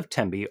residents of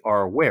Tembe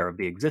are aware of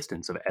the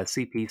existence of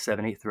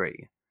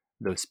SCP-783,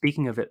 though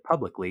speaking of it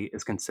publicly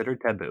is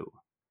considered taboo.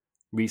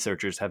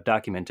 Researchers have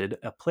documented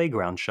a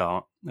playground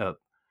song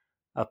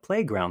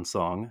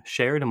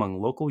shared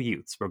among local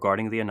youths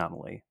regarding the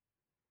anomaly.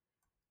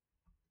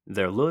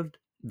 There lived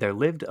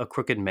a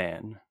crooked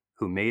man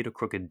who made a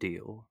crooked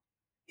deal.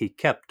 He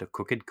kept a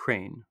crooked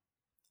crane.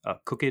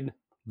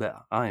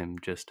 I am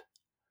just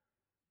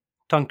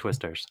tongue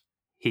twisters.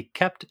 He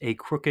kept a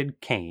crooked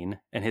cane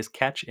and his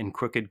catch in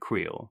crooked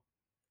creel.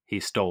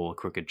 He stole a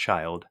crooked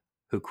child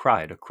who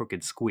cried a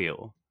crooked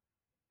squeal,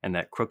 and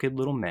that crooked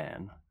little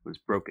man was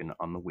broken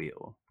on the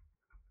wheel.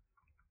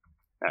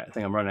 All right, I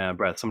think I'm running out of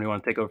breath. Somebody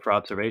want to take over for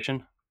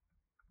observation?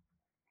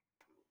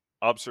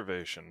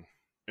 Observation.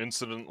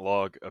 Incident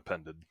log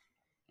appended.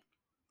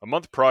 A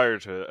month prior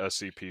to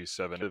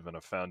SCP-7 in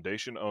a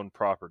Foundation-owned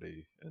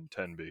property in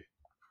Tenby.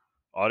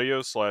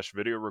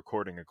 Audio/video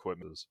recording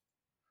equipment.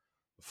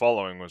 The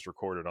following was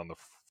recorded on the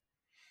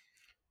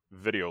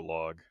video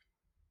log.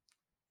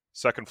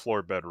 Second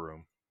floor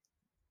bedroom.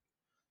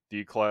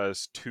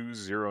 D-Class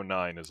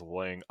 209 is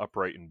laying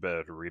upright in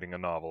bed reading a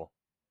novel.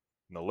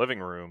 In the living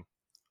room,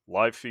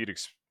 live feed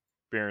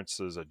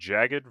experiences a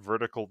jagged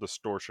vertical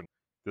distortion.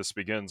 This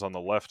begins on the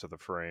left of the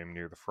frame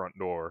near the front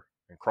door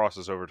and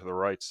crosses over to the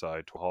right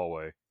side to a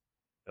hallway.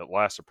 It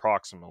lasts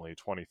approximately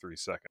 23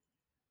 seconds.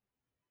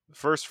 The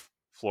first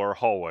floor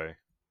hallway.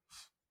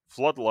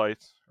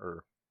 Floodlights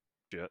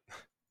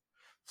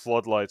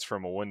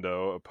from a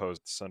window oppose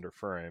the center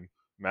frame,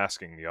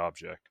 masking the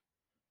object.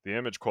 The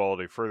image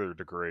quality further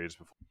degrades.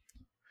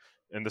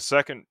 In the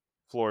second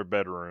floor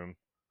bedroom,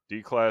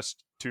 D-Class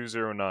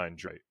 209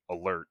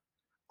 alert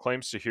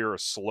claims to hear a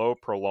slow,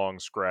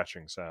 prolonged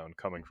scratching sound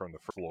coming from the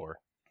floor.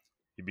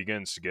 He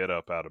begins to get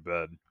up out of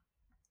bed.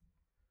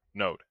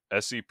 Note,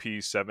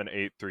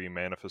 SCP-783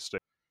 manifestation.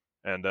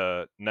 And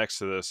next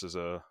to this is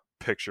a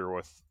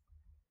picture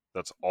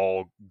that's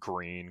all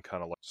green,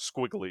 kind of like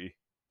squiggly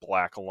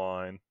black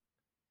line.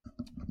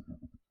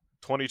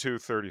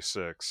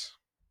 2236.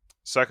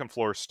 Second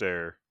floor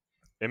stair.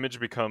 Image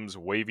becomes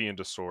wavy and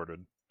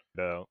distorted.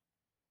 Out.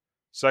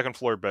 Second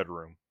floor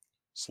bedroom.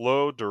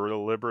 Slow,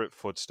 deliberate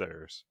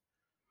footstairs.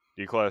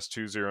 D-Class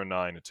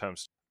 209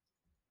 attempts.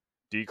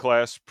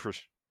 D-Class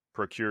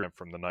procure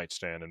from the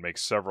nightstand and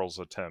makes several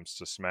attempts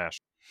to smash.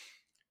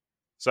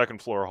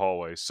 Second floor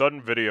hallway.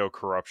 Sudden video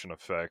corruption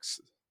affects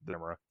the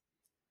camera.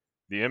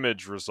 The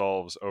image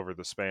resolves over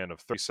the span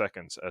of 30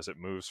 seconds as it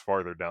moves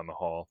farther down the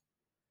hall.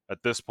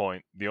 At this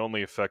point, the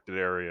only affected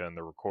area in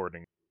the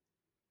recording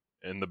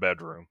in the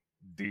bedroom.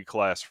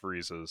 D-Class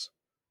freezes.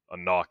 A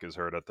knock is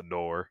heard at the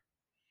door.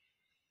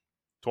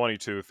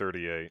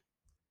 2238.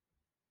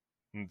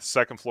 In the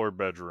second floor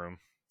bedroom,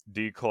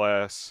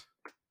 D-Class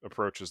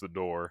approaches the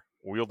door,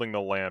 wielding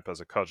the lamp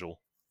as a cudgel.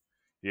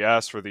 He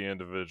asks for the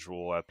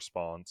individual at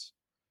response.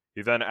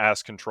 He then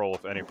asks control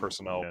of any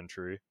personnel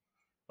entry.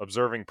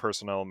 Observing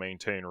personnel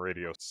maintain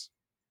radios.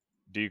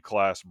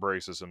 D-Class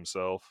braces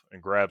himself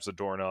and grabs the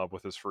doorknob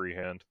with his free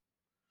hand.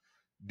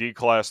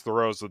 D-Class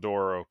throws the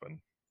door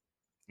open.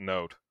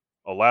 Note: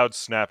 a loud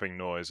snapping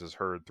noise is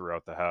heard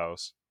throughout the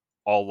house.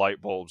 All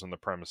light bulbs in the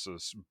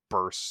premises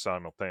burst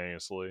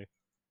simultaneously,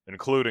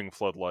 including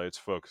floodlights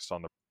focused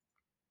on the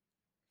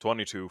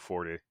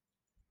 2240.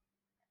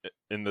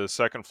 In the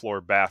second floor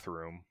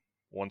bathroom,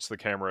 once the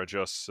camera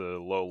adjusts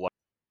to low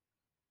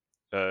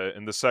light,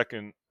 in the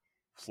second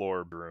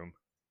floor room,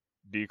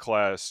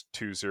 D-Class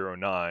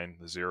 209,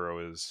 the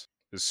 0 is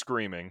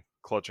screaming,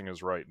 clutching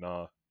his right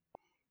knob.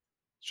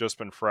 It's just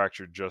been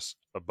fractured just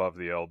above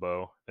the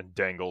elbow and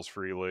dangles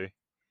freely,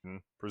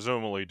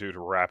 presumably due to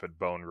rapid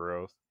bone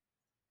growth.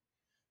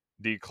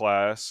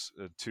 D-Class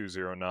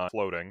 209,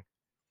 floating,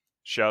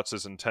 shouts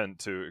his intent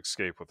to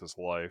escape with his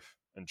life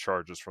and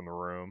charges from the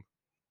room.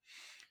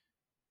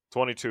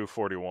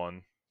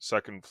 2241,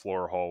 second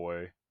floor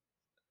hallway.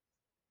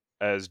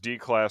 As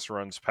D-Class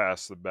runs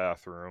past the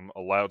bathroom,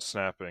 a loud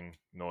snapping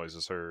noise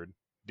is heard.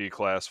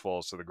 D-Class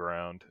falls to the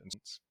ground.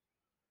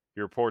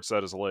 He reports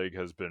that his leg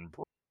has been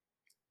broken.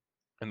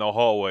 In the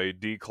hallway,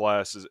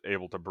 D-Class is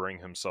able to bring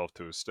himself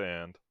to a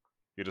stand.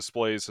 He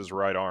displays his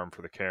right arm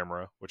for the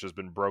camera, which has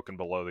been broken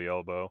below the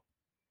elbow.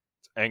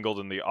 It's angled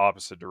in the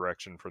opposite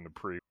direction from the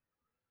previous.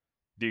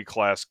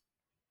 D-Class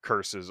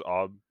curses,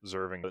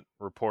 observing it,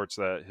 reports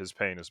that his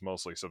pain is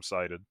mostly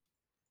subsided.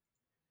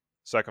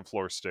 Second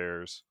floor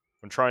stairs.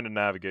 When trying to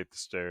navigate the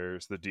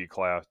stairs, the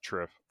D-Class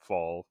trip,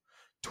 fall.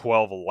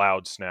 12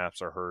 loud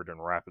snaps are heard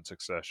in rapid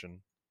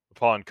succession.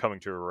 Upon coming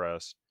to a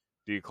rest,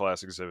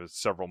 D-Class exhibits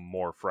several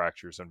more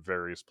fractures in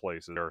various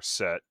places that are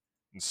set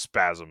and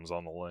spasms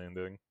on the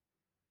landing.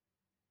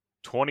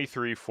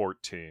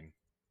 2314.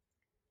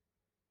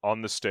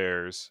 On the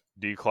stairs,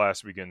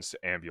 D-Class begins to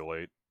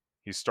ambulate.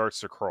 He starts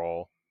to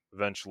crawl,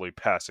 eventually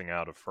passing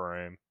out of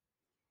frame.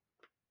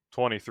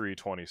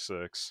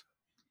 2326.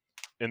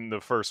 In the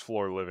first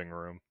floor living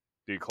room,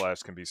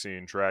 D-Class can be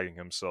seen dragging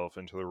himself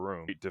into the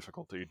room with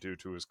difficulty due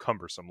to his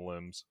cumbersome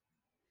limbs.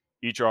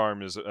 Each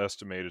arm is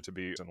estimated to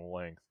be in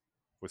length,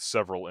 with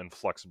several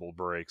inflexible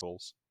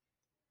breaks.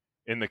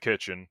 In the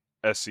kitchen,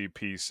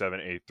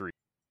 SCP-783.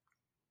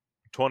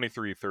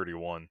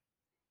 2331.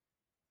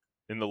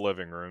 In the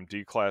living room,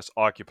 D-Class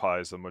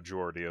occupies the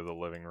majority of the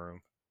living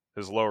room.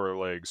 His lower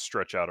legs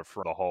stretch out of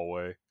front of the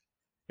hallway.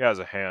 He has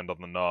a hand on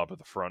the knob of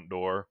the front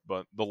door,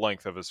 but the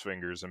length of his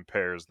fingers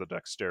impairs the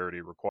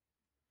dexterity required.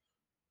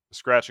 The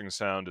scratching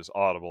sound is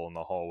audible in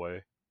the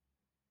hallway.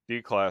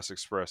 D-Class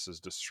expresses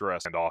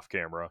distress, and off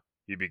camera,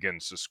 he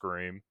begins to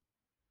scream.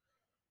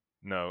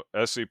 No,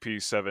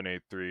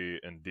 SCP-783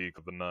 and D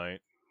of the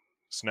night.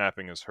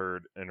 Snapping is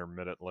heard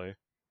intermittently.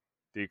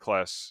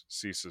 D-Class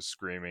ceases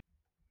screaming.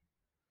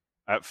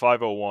 At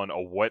 5:01,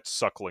 a wet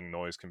suckling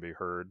noise can be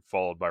heard,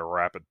 followed by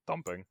rapid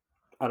thumping.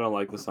 I don't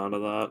like the sound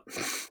of that.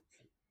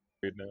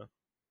 Read now.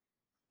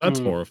 That's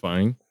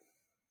horrifying.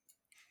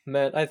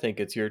 Matt, I think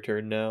it's your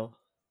turn now.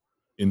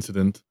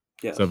 Incident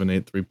Yes.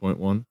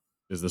 783.1.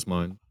 Is this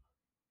mine?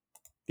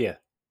 Yeah.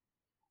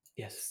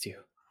 Yes, it's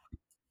you.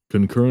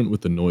 Concurrent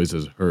with the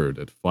noises heard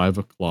at 5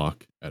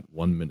 o'clock at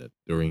 1 minute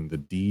during the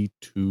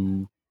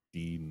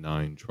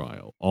D2D9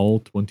 trial, all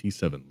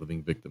 27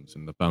 living victims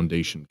in the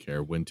Foundation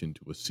care went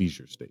into a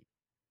seizure state.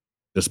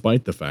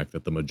 Despite the fact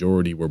that the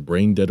majority were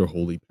brain dead or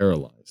wholly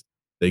paralyzed,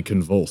 they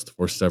convulsed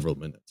for several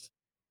minutes.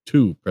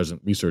 2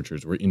 present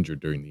researchers were injured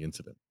during the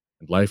incident,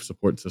 and life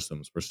support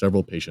systems for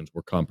several patients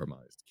were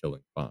compromised,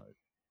 killing 5.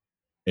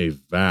 A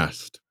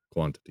vast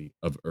quantity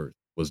of earth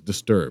was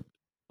disturbed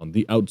on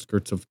the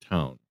outskirts of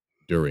town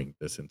during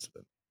this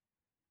incident.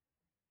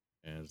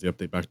 And is the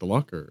update back to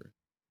Locke, or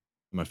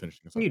am I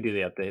finishing this up? You do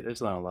the update.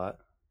 There's not a lot.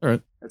 All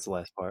right. That's the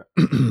last part.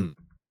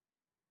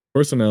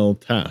 Personnel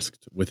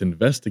tasked with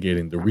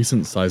investigating the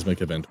recent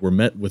seismic event were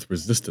met with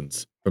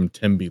resistance from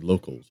Tembe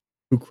locals,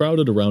 who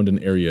crowded around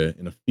an area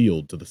in a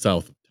field to the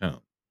south of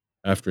town.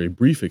 After a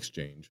brief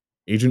exchange,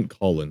 Agent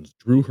Collins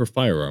drew her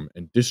firearm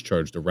and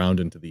discharged a round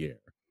into the air.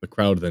 The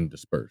crowd then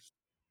dispersed.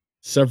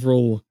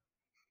 Several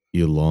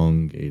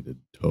elongated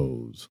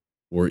toes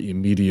were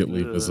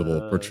immediately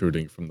visible,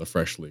 protruding from the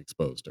freshly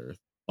exposed earth.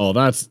 Oh,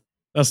 that's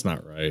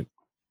not right.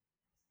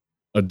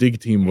 A dig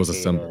team was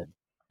assembled,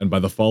 and by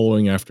the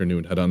following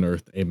afternoon had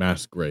unearthed a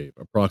mass grave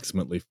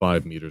approximately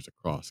 5 meters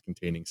across,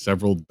 containing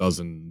several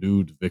dozen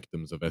nude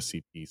victims of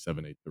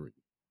SCP-783.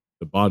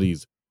 The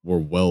bodies were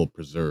well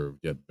preserved,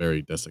 yet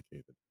very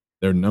desiccated.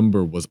 Their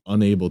number was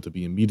unable to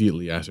be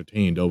immediately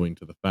ascertained owing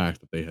to the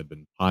fact that they had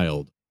been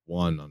piled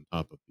one on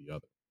top of the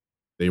other.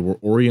 They were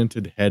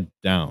oriented head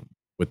down,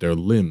 with their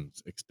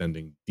limbs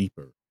extending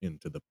deeper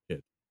into the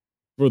pit.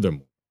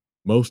 Furthermore,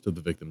 most of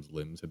the victims'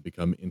 limbs had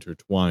become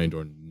intertwined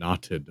or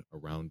knotted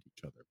around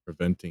each other,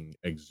 preventing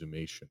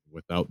exhumation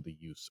without the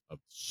use of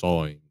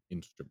sawing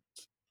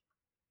instruments.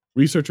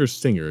 Researcher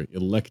Singer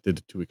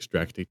elected to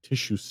extract a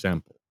tissue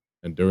sample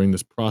and during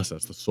this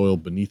process, the soil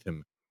beneath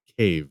him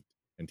caved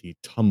and he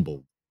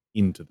tumbled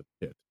into the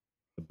pit.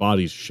 The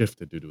bodies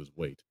shifted due to his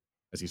weight.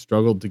 As he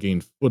struggled to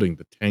gain footing,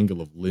 the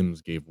tangle of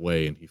limbs gave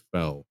way and he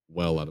fell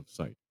well out of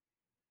sight.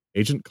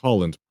 Agent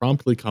Collins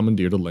promptly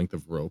commandeered a length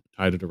of rope,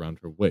 tied it around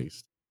her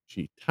waist.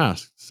 She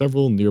tasked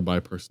several nearby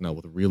personnel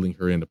with reeling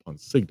her in upon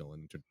signal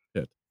and entered the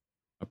pit.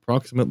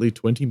 Approximately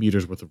 20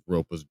 meters worth of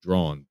rope was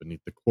drawn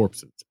beneath the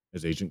corpses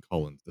as Agent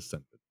Collins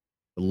descended.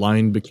 The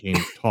line became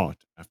taut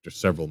after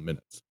several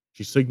minutes.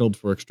 She signaled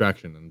for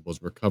extraction and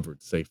was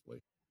recovered safely.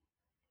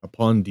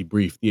 Upon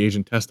debrief, the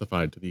agent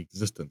testified to the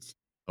existence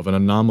of an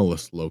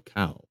anomalous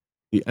locale,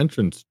 the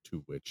entrance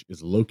to which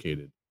is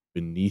located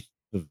beneath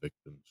the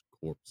victims'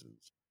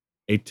 corpses.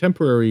 A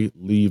temporary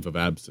leave of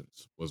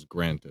absence was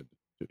granted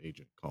to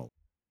Agent Collins.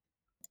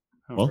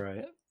 All Well, right.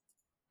 That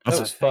That's,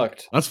 was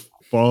fucked. that's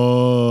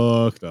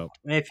fucked up.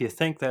 If you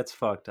think that's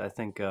fucked, I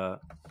think go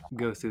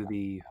through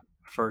the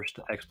first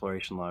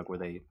exploration log where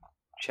they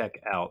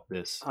check out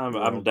this. I'm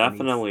world beneath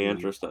definitely the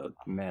interested.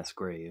 mass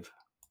grave,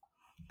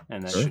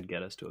 and that Sure. should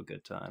get us to a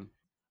good time.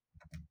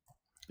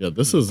 Yeah,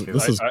 this Me is too.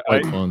 this is I-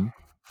 quite I- fun.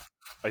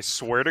 I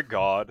swear to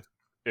God,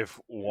 if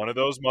one of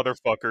those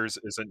motherfuckers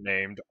isn't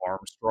named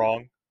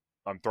Armstrong,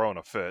 I'm throwing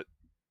a fit.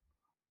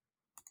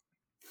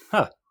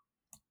 Huh.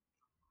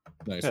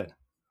 Nice. Good.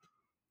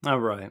 All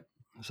right.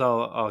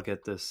 So I'll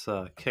get this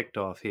kicked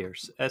off here.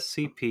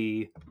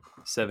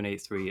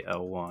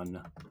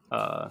 SCP-783-L1.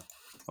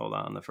 Hold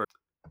on.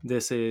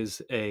 This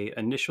is a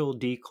initial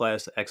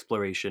D-class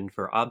exploration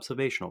for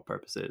observational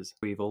purposes.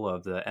 Retrieval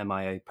of the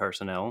MIA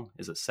personnel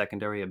is a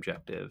secondary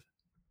objective.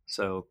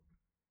 So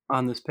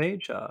on this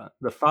page,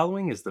 the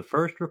following is the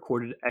first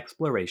recorded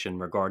exploration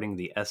regarding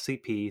the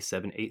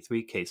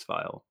SCP-783 case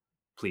file.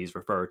 Please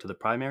refer to the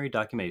primary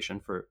documentation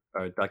for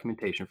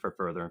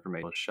further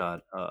information.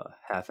 Shot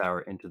half hour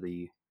into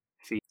the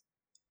feed.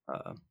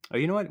 Oh,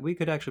 you know what? We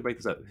could actually break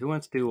this up. Who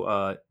wants to do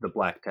the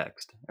black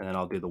text, and then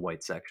I'll do the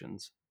white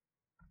sections.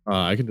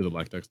 I can do the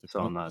black text if So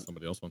you I'm want, not- if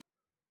somebody else wants.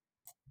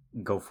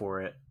 Go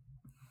for it.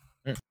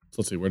 All right. So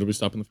let's see. Where do we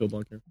stop in the field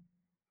log here?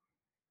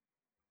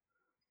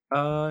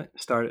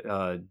 Start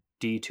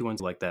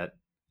D21 like that.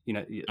 You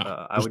know,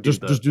 I would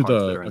just do the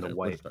parts that are in okay, the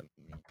we're white. starting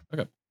from the beginning.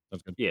 Okay,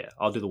 sounds good. Yeah,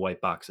 I'll do the white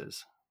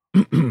boxes.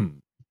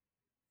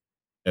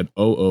 At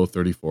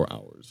 0034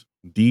 hours,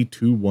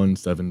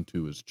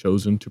 D2172 is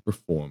chosen to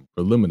perform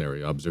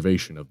preliminary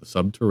observation of the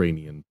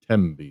subterranean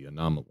Tembe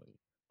anomaly,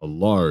 a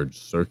large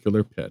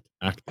circular pit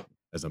acting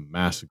as a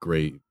mass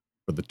grave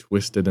for the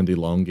twisted and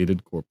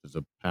elongated corpses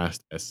of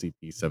past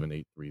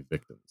SCP-783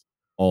 victims,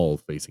 all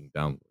facing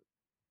downward.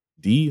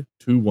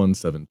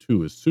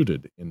 D2172 is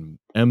suited in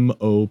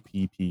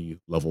MOPP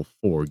Level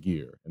 4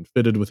 gear and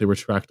fitted with a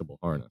retractable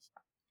harness.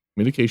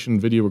 Communication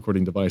and video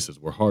recording devices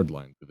were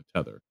hardlined through the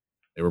tether.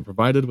 They were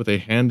provided with a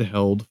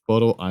handheld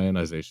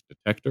photoionization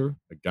detector,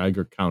 a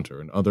Geiger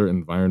counter, and other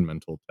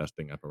environmental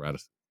testing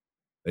apparatuses.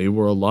 They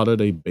were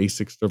allotted a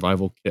basic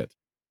survival kit,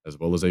 as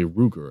well as a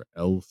Ruger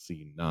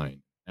LC9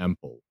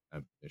 ample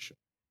ammunition.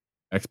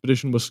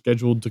 Expedition was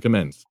scheduled to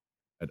commence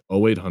at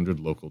 0800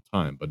 local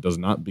time, but does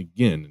not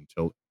begin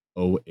until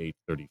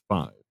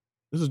 0835.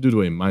 This is due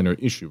to a minor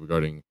issue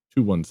regarding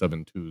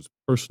 2172's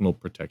personal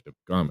protective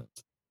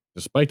garments.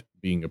 Despite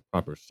being a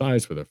proper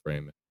size for their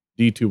frame,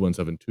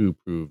 D2172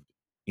 proved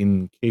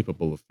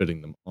incapable of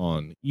fitting them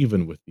on,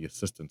 even with the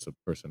assistance of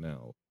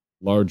personnel.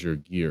 Larger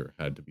gear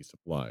had to be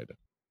supplied.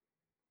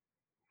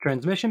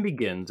 Transmission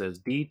begins as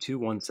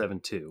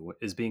D2172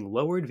 is being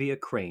lowered via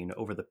crane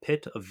over the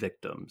pit of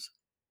victims.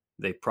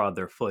 They prod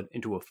their foot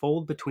into a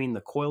fold between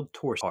the coiled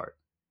torso part.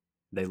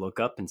 They look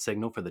up and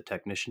signal for the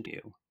technician to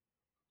view.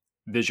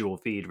 Visual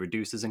feed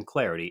reduces in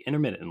clarity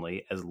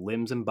intermittently as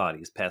limbs and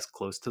bodies pass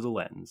close to the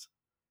lens.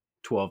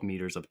 12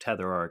 meters of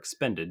tether are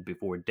expended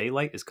before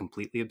daylight is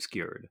completely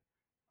obscured.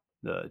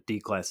 The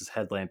D-class's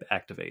headlamp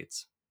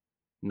activates.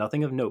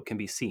 Nothing of note can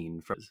be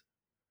seen.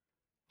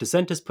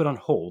 Descent is put on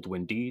hold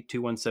when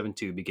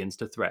D2172 begins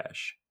to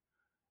thrash.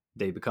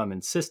 They become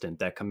insistent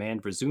that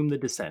command resume the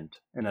descent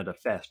and at a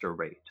faster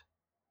rate,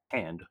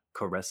 hand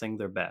caressing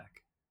their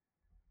back.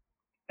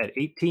 At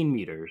 18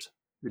 meters,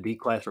 the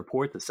D-class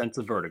reports a sense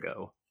of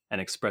vertigo and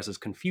expresses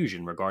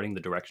confusion regarding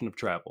the direction of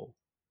travel.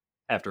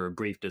 After a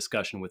brief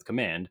discussion with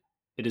command,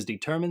 it is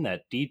determined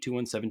that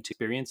D2172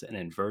 experienced an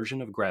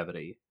inversion of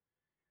gravity.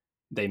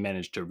 They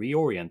manage to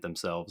reorient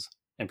themselves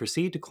and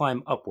proceed to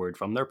climb upward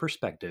from their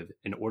perspective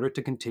in order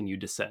to continue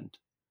descent.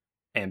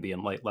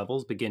 Ambient light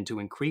levels begin to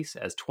increase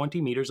as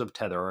 20 meters of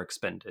tether are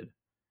expended.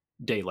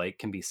 Daylight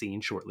can be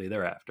seen shortly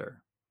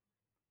thereafter.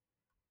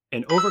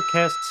 An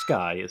overcast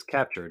sky is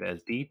captured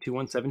as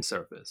D2172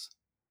 surface.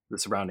 The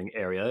surrounding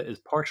area is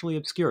partially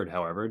obscured,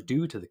 however,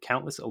 due to the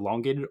countless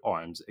elongated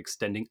arms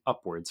extending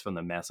upwards from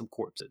the massive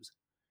corpses.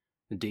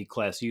 The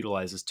D-class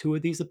utilizes two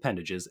of these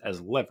appendages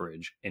as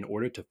leverage in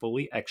order to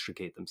fully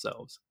extricate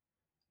themselves.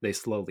 They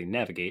slowly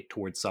navigate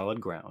towards solid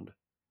ground.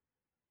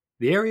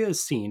 The area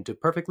is seen to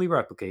perfectly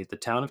replicate the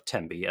town of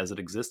Tembe as it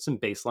exists in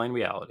baseline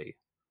reality.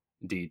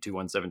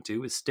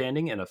 D2172 is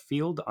standing in a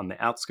field on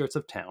the outskirts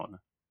of town.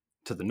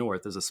 To the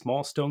north is a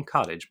small stone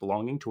cottage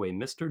belonging to a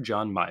Mr.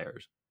 John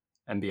Myers,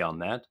 and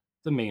beyond that,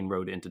 the main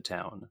road into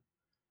town.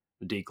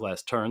 The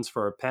D-Class turns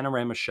for a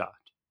panorama shot.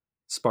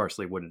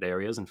 Sparsely wooded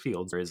areas and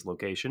fields are his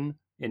location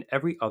in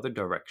every other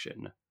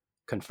direction,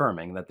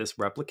 confirming that this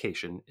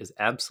replication is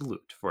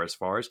absolute for as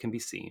far as can be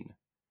seen.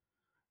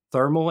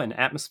 Thermal and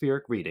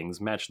atmospheric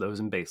readings match those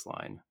in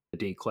baseline. The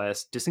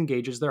D-Class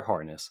disengages their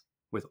harness,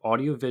 with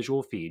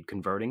audio-visual feed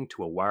converting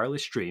to a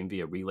wireless stream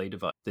via relay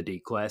device. The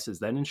D-Class is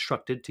then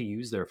instructed to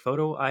use their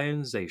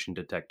photoionization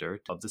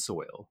detector of the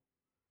soil.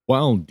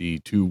 While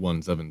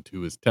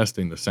D2172 is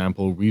testing the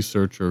sample,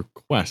 researcher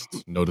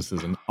Quest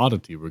notices an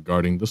oddity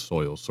regarding the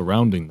soil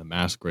surrounding the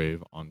mass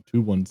grave on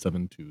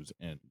 2172's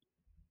end.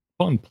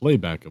 Upon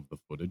playback of the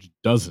footage,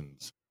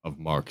 dozens of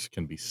marks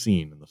can be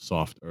seen in the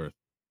soft earth.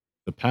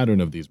 The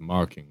pattern of these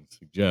markings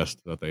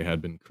suggests that they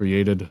had been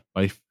created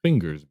by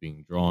fingers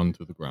being drawn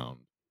to the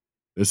ground.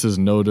 This is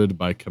noted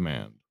by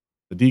command.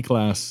 The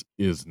D-Class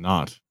is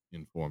not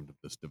informed of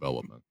this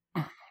development.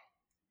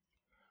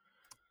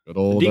 Good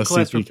old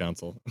D-Class SCP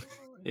Council.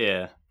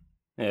 Yeah.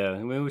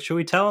 Should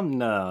we tell him?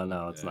 No,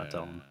 let's not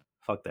tell him.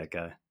 Fuck that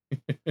guy.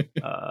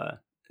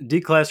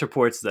 D-Class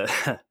reports that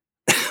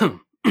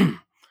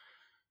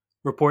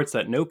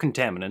no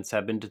contaminants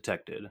have been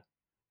detected.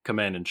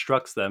 Command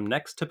instructs them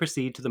next to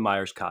proceed to the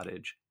Myers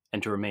cottage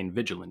and to remain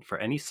vigilant for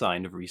any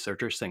sign of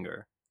researcher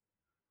Singer.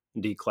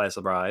 D-Class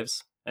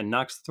arrives and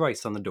knocks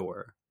thrice on the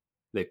door.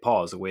 They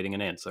pause awaiting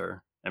an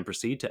answer and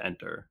proceed to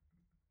enter.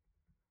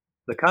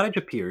 The cottage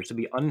appears to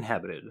be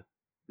uninhabited.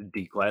 The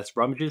D-Class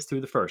rummages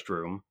through the first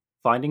room,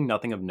 finding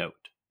nothing of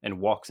note, and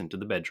walks into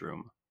the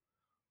bedroom.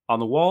 On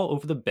the wall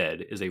over the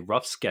bed is a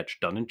rough sketch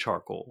done in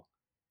charcoal.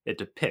 It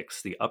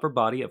depicts the upper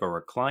body of a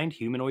reclined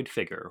humanoid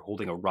figure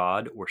holding a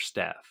rod or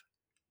staff.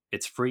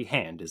 Its free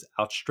hand is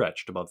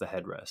outstretched above the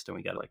headrest, and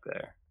we got it like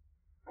there.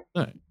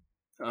 Right.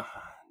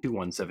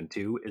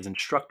 2172 is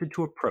instructed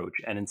to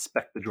approach and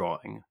inspect the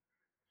drawing.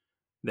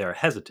 They are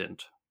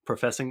hesitant,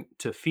 professing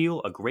to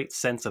feel a great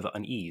sense of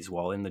unease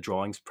while in the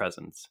drawing's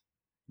presence.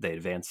 They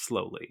advance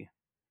slowly.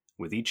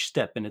 With each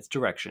step in its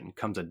direction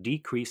comes a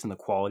decrease in the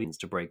quality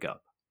to break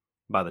up.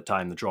 By the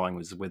time the drawing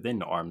was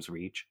within arm's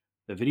reach,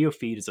 the video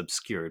feed is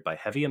obscured by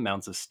heavy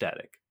amounts of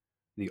static.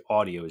 The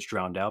audio is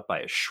drowned out by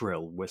a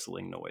shrill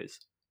whistling noise.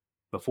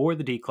 Before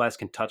the D-Class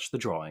can touch the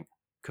drawing,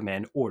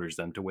 Command orders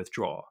them to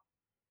withdraw.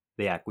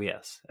 They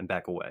acquiesce and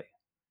back away.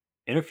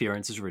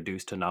 Interference is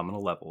reduced to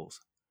nominal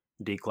levels.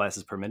 D-Class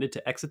is permitted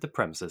to exit the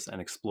premises and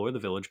explore the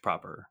village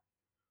proper.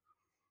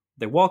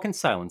 They walk in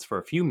silence for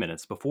a few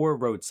minutes before a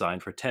road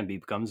sign for Tembe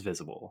becomes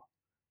visible.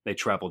 They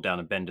travel down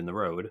a bend in the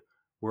road,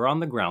 where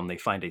on the ground they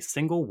find a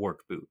single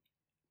work boot.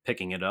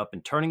 Picking it up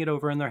and turning it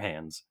over in their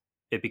hands,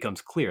 it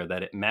becomes clear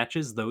that it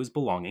matches those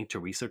belonging to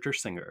researcher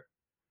Singer.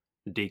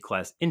 The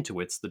D-Class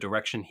intuits the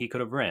direction he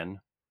could have ran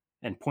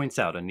and points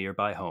out a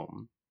nearby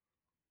home.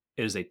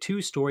 It is a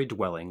 2-story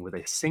dwelling with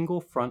a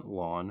sizable front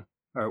lawn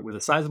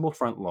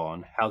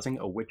housing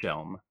a wych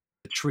elm.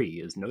 The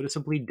tree is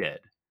noticeably dead.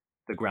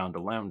 The ground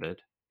around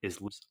it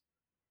is loose.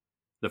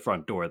 The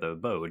front door of the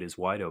abode is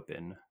wide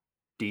open.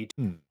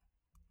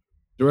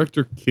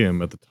 Director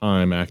Kim, at the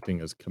time acting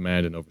as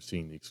command and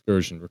overseeing the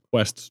excursion,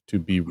 requests to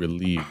be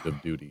relieved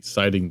of duty,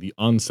 citing the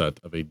onset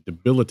of a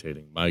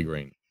debilitating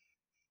migraine.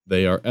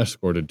 They are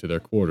escorted to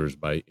their quarters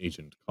by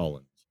Agent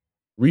Collins.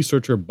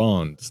 Researcher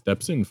Bond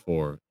steps in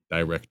for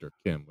Director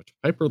Kim, which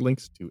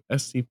hyperlinks to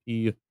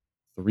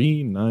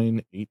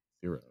SCP-3980.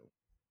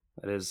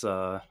 That is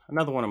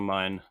another one of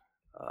mine.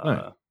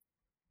 Right.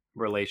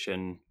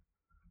 Relation.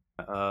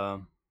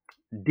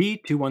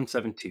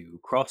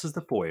 D2172 crosses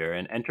the foyer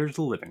and enters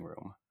the living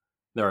room.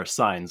 There are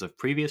signs of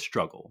previous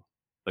struggle.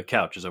 The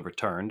couch is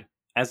overturned,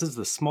 as is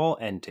the small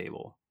end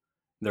table.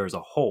 There is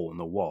a hole in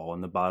the wall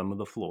in the bottom of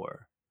the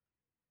floor.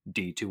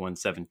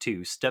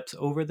 D2172 steps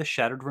over the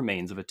shattered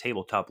remains of a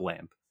tabletop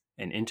lamp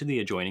and into the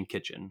adjoining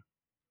kitchen.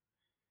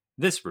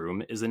 This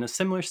room is in a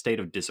similar state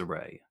of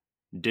disarray.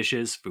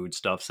 Dishes,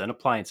 foodstuffs, and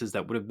appliances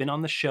that would have been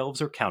on the shelves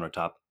or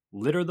countertop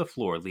litter the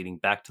floor leading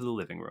back to the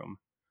living room.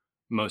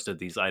 Most of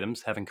these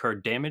items have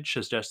incurred damage,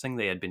 suggesting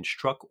they had been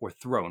struck or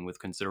thrown with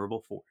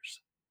considerable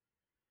force.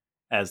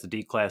 As the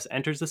D-Class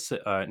nears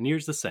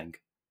the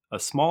sink, a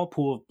small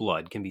pool of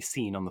blood can be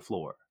seen on the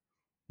floor.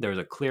 There is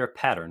a clear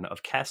pattern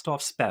of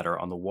cast-off spatter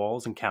on the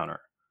walls and counter,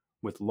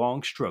 with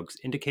long strokes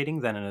indicating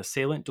that an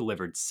assailant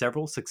delivered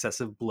several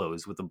successive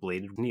blows with the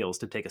bladed kneels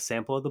to take a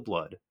sample of the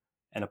blood,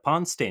 and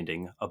upon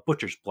standing, a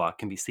butcher's block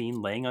can be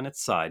seen laying on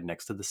its side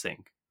next to the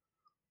sink.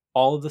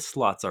 All of the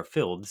slots are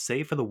filled,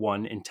 save for the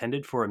one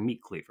intended for a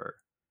meat cleaver.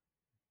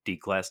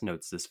 D-Class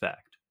notes this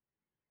fact.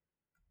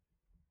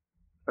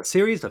 A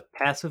series of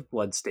passive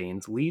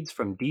bloodstains leads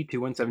from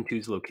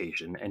D2172's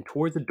location and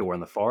toward the door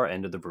on the far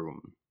end of the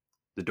room.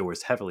 The door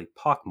is heavily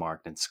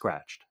pockmarked and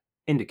scratched,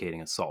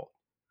 indicating assault.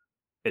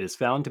 It is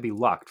found to be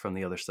locked from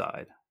the other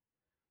side.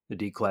 The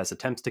D-Class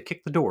attempts to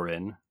kick the door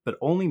in, but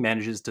only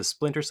manages to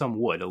splinter some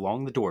wood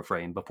along the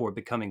doorframe before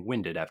becoming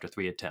winded after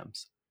 3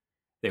 attempts.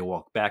 They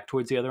walk back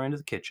towards the other end of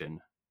the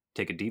kitchen,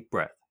 take a deep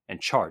breath, and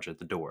charge at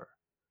the door.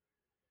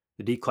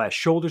 The D-Class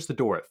shoulders the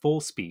door at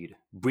full speed,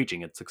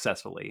 breaching it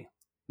successfully.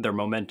 Their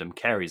momentum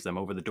carries them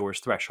over the door's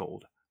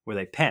threshold, where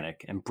they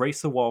panic and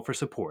brace the wall for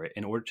support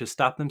in order to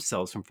stop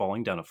themselves from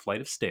falling down a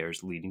flight of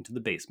stairs leading to the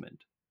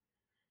basement.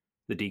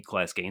 The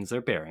D-Class gains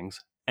their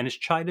bearings and is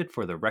chided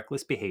for their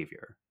reckless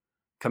behavior.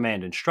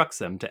 Command instructs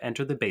them to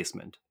enter the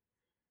basement.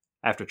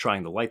 After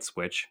trying the light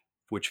switch,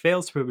 which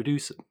fails to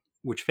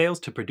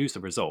produce a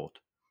result,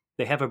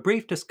 they have a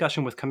brief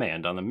discussion with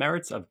Command on the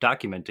merits of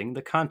documenting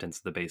the contents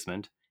of the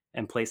basement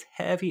and place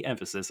heavy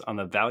emphasis on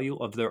the value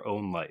of their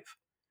own life.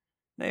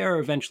 They are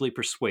eventually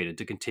persuaded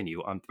to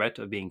continue on threat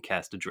of being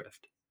cast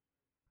adrift.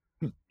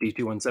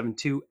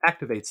 D2172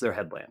 activates their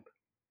headlamp.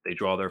 They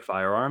draw their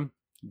firearm,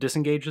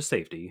 disengage the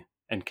safety,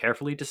 and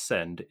carefully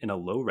descend in a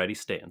low ready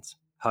stance,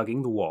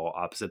 hugging the wall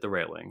opposite the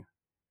railing.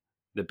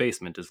 The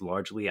basement is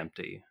largely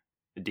empty.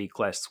 The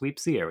D-Class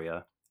sweeps the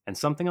area, and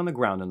something on the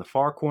ground in the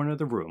far corner of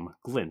the room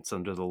glints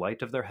under the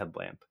light of their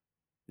headlamp.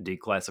 The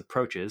D-Class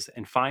approaches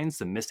and finds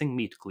the missing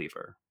meat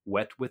cleaver,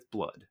 wet with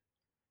blood.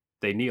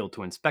 They kneel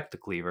to inspect the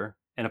cleaver,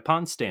 and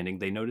upon standing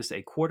they notice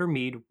a quarter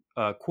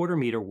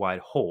meter wide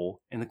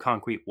hole in the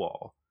concrete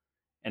wall,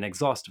 an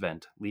exhaust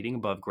vent leading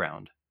above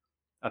ground.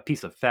 A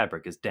piece of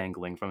fabric is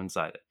dangling from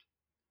inside it.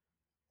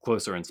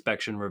 Closer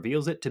inspection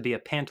reveals it to be a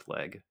pant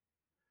leg.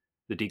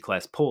 The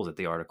D-Class pulls at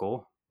the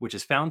article, which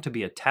is found to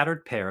be a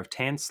tattered pair of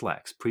tan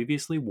slacks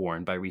previously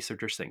worn by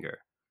researcher Singer.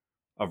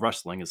 A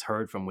rustling is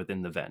heard from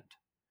within the vent.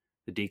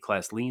 The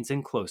D-Class leans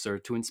in closer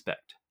to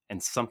inspect,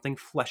 and something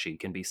fleshy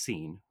can be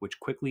seen, which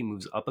quickly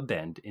moves up a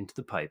bend into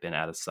the pipe and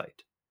out of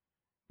sight.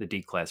 The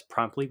D-Class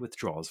promptly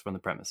withdraws from the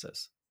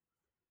premises.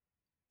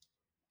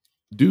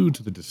 Due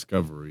to the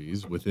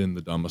discoveries within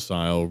the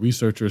domicile,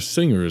 researcher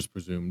Singer is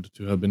presumed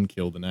to have been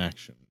killed in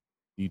action.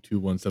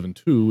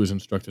 D2172 is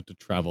instructed to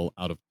travel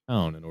out of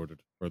town in order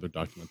to further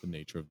document the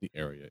nature of the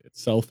area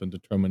itself and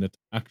determine its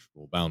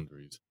actual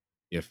boundaries,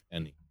 if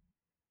any.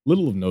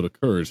 Little of note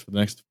occurs for the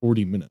next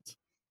 40 minutes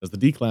as the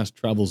D-Class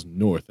travels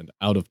north and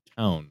out of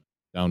town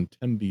down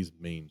Tembe's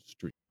main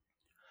street.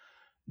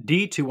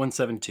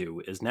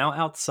 D2172 is now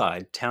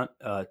outside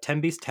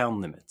Tembe's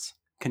town limits,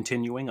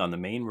 continuing on the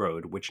main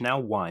road which now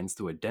winds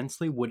through a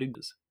densely wooded.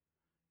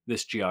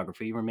 This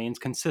geography remains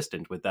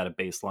consistent with that of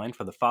baseline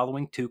for the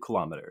following 2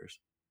 kilometers,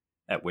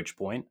 at which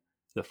point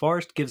the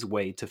forest gives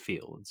way to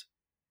fields.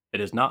 It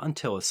is not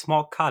until a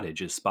small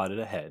cottage is spotted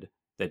ahead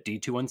that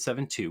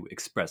D2172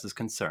 expresses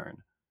concern.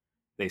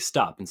 They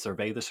stop and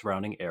survey the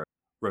surrounding area,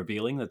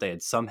 revealing that they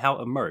had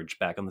somehow emerged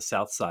back on the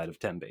south side of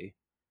Tembe.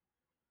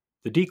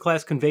 The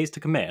D-Class conveys to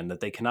Command that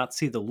they cannot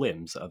see the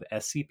limbs of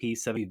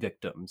SCP-70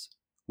 victims,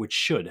 which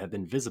should have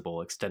been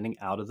visible extending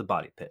out of the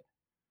body pit.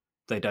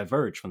 They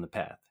diverge from the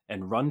path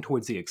and run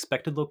towards the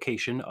expected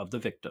location of the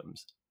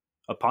victims.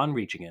 Upon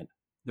reaching it,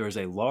 there is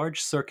a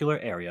large circular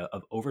area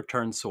of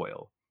overturned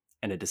soil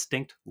and a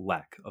distinct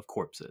lack of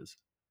corpses.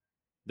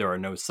 There are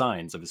no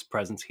signs of his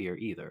presence here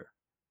either.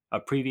 A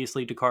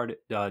previously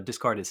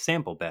discarded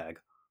sample bag,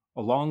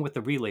 along with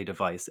the relay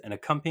device and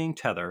accompanying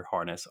tether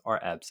harness,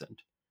 are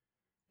absent.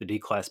 The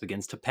D-Class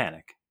begins to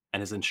panic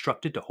and is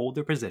instructed to hold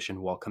their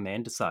position while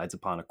Command decides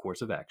upon a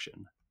course of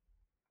action.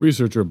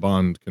 Researcher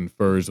Bond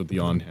confers with the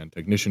on-hand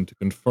technician to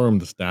confirm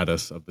the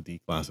status of the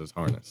D-Class's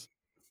harness.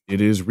 It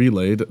is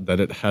relayed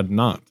that it had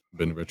not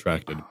been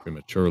retracted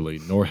prematurely,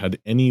 nor had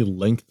any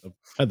length of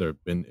tether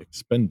been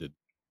expended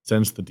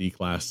since the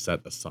D-Class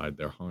set aside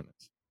their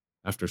harness.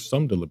 After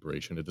some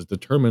deliberation, it is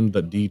determined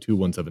that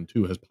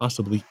D2172 has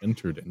possibly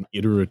entered an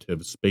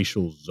iterative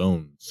spatial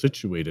zone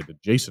situated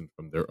adjacent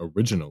from their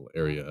original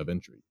area of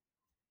entry.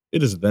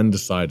 It is then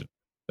decided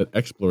that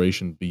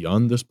exploration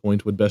beyond this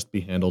point would best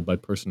be handled by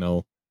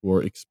personnel who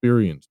are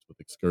experienced with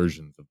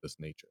excursions of this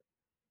nature.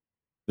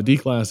 The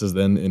D-Class is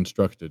then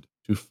instructed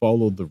to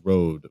follow the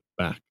road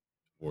back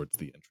towards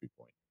the entry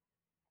point.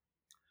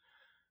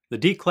 The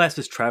D-Class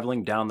is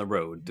traveling down the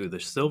road through the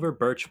silver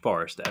birch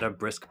forest at a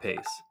brisk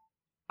pace,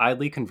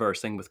 idly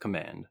conversing with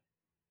Command.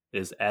 It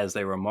is as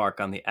they remark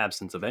on the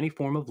absence of any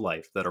form of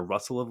life that a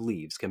rustle of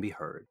leaves can be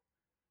heard.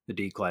 The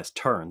D-Class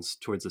turns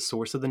towards the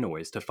source of the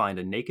noise to find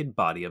a naked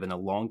body of an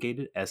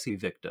elongated SE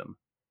victim.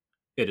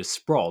 It is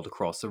sprawled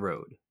across the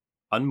road,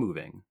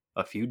 unmoving,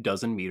 a few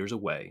dozen meters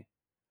away.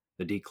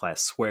 The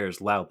D-Class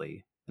swears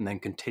loudly and then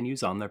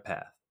continues on their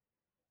path.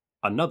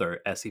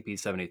 Another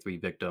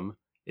SCP-73 victim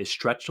is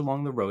stretched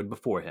along the road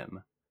before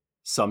him,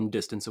 some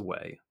distance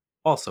away,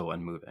 also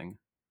unmoving.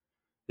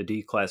 The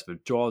D-Class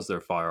withdraws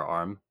their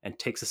firearm and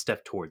takes a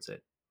step towards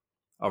it.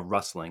 A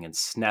rustling and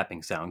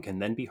snapping sound can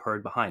then be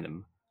heard behind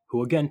him,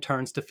 who again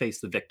turns to face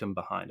the victim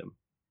behind him.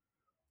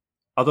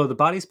 Although the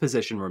body's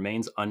position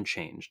remains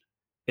unchanged,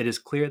 it is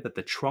clear that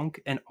the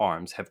trunk and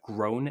arms have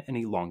grown and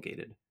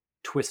elongated,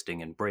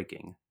 twisting and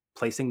breaking,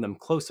 placing them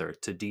closer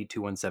to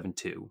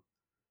D2172.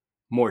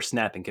 More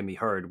snapping can be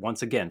heard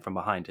once again from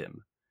behind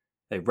him.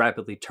 They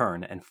rapidly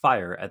turn and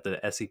fire at the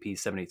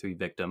SCP-73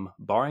 victim,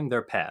 barring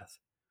their path,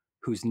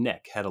 whose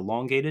neck had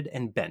elongated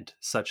and bent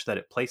such that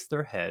it placed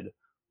their head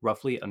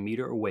roughly a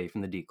meter away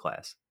from the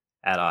D-Class,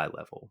 at eye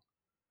level.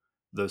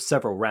 Though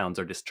several rounds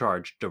are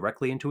discharged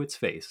directly into its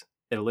face,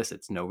 it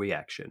elicits no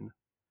reaction.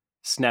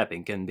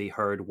 Snapping can be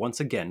heard once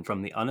again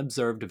from the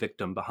unobserved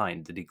victim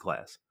behind the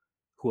D-Class,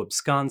 who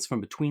absconds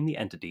from between the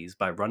entities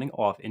by running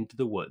off into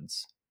the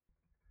woods.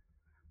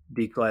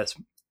 D-Class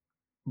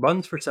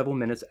runs for several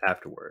minutes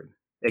afterward,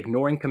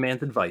 ignoring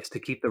Command's advice to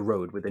keep the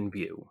road within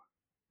view.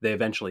 They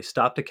eventually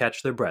stop to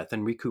catch their breath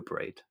and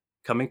recuperate,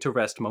 coming to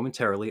rest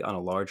momentarily on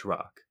a large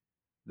rock.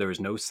 There is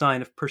no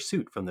sign of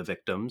pursuit from the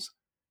victims.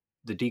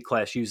 The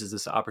D-Class uses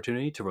this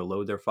opportunity to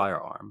reload their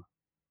firearm.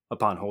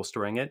 Upon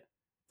holstering it,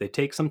 they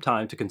take some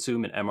time to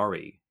consume an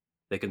MRE.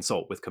 They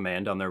consult with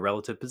Command on their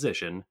relative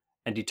position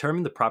and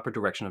determine the proper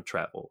direction of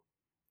travel.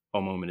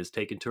 A moment is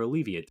taken to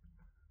alleviate.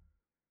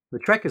 The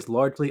trek is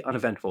largely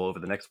uneventful over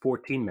the next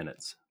 14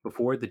 minutes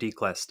before the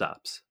D-Class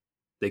stops.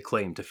 They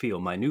claim to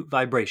feel minute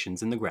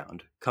vibrations in the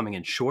ground, coming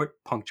in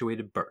short,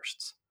 punctuated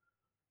bursts.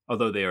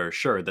 Although they are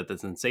assured that the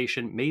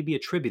sensation may be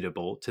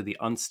attributable to the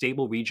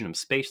unstable region of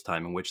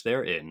space-time in which they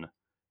are in,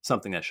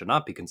 something that should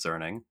not be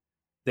concerning,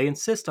 they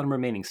insist on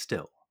remaining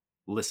still,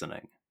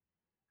 listening.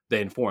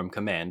 They inform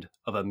Command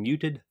of a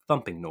muted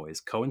thumping noise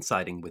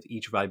coinciding with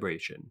each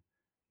vibration.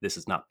 This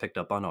is not picked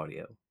up on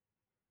audio.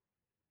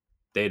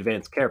 They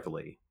advance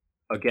carefully,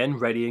 again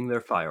readying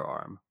their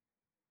firearm.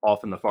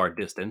 Off in the far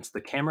distance,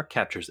 the camera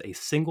captures a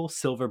single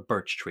silver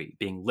birch tree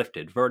being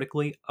lifted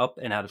vertically up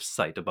and out of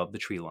sight above the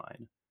tree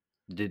line.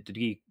 The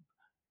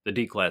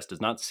D-Class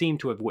does not seem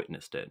to have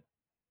witnessed it.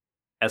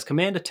 As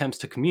Command attempts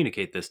to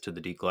communicate this to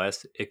the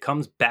D-Class, it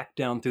comes back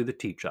down through the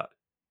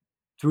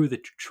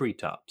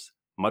treetops,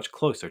 much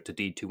closer to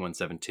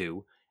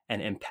D2172,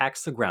 and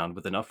impacts the ground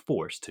with enough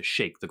force to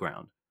shake the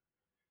ground.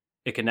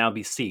 It can now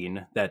be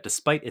seen that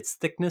despite its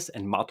thickness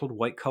and mottled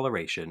white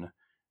coloration,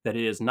 that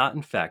it is not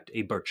in fact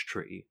a birch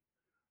tree.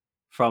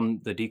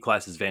 From the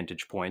D-Class's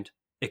vantage point,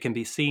 it can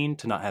be seen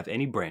to not have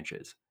any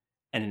branches,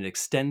 and it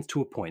extends to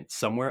a point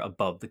somewhere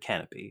above the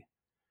canopy.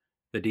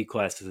 The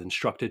D-Class is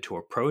instructed to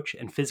approach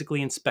and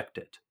physically inspect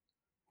it.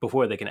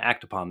 Before they can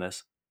act upon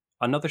this,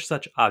 another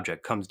such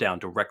object comes down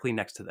directly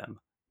next to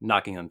them,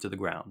 knocking them to the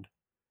ground.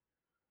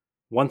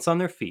 Once on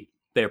their feet,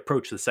 they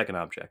approach the second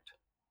object.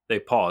 They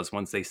pause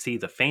once they see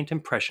the faint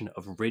impression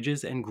of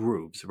ridges and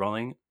grooves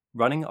running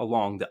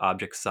along the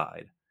object's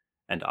side,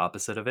 and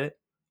opposite of it,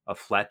 a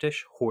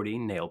flattish, hoardy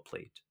nail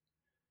plate.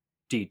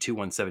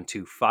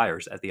 D2172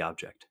 fires at the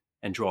object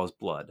and draws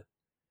blood.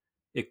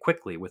 It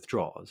quickly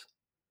withdraws.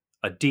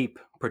 A deep,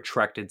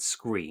 protracted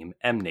scream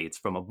emanates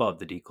from above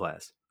the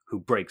D-Class, who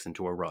breaks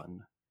into a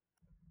run.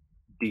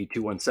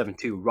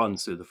 D2172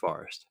 runs through the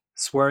forest,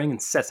 swearing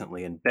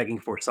incessantly and begging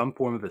for some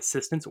form of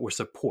assistance or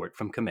support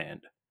from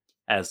Command.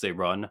 As they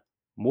run,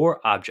 more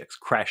objects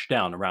crash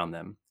down around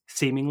them,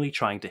 seemingly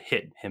trying to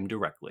hit him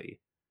directly.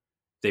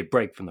 They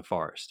break from the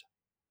forest.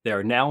 They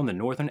are now in the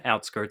northern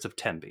outskirts of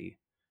Tembe.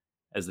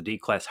 As the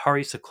D-Class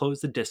hurries to close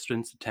the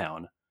distance to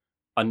town,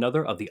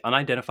 another of the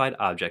unidentified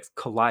objects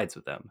collides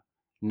with them,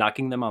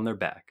 knocking them on their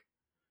back.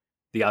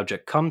 The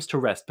object comes to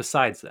rest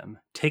beside them,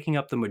 taking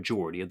up the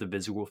majority of the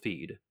visual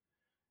feed.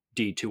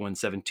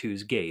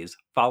 D2172's gaze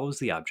follows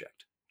the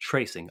object,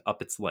 tracing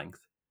up its length.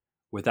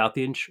 Without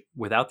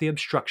the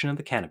obstruction of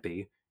the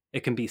canopy, it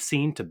can be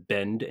seen to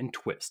bend and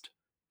twist,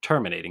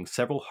 terminating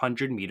several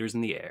hundred meters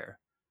in the air.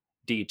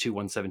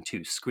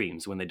 D2172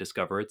 screams when they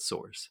discover its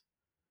source.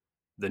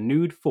 The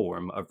nude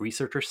form of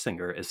Researcher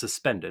Singer is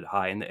suspended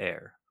high in the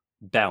air,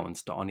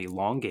 balanced on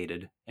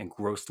elongated and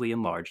grossly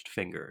enlarged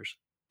fingers.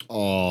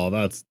 Oh,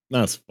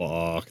 that's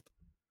fucked.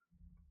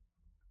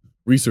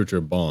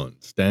 Researcher Bond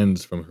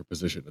stands from her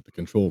position at the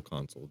control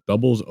console,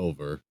 doubles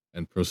over,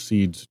 and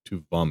proceeds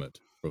to vomit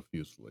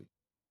profusely.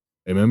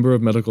 A member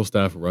of medical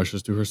staff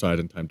rushes to her side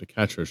in time to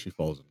catch her as she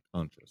falls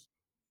unconscious.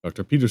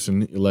 Dr.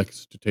 Peterson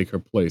elects to take her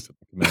place at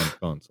the command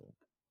console.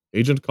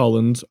 Agent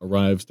Collins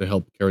arrives to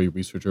help carry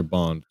Researcher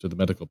Bond to the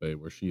medical bay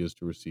where she is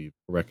to receive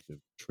corrective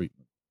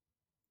treatment.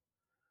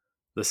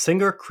 The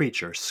Singer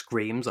creature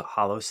screams a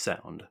hollow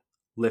sound,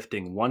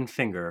 lifting one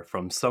finger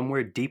from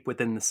somewhere deep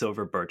within the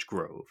silver birch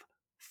grove,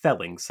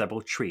 felling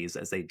several trees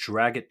as they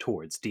drag it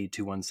towards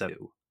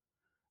D2172.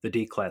 The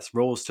D-Class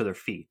rolls to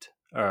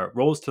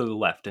the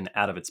left and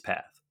out of its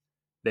path.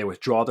 They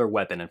withdraw their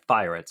weapon and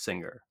fire at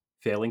Singer,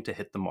 failing to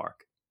hit the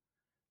mark.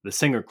 The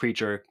Singer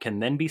creature can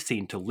then be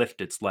seen to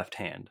lift its left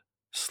hand,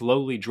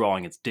 slowly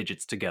drawing its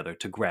digits together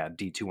to grab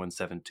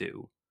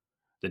D2172.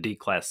 The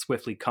D-Class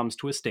swiftly comes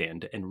to a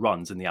stand and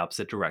runs in the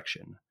opposite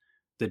direction.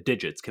 The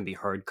digits can be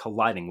heard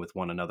colliding with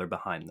one another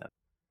behind them.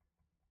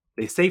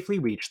 They safely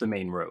reach the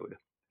main road,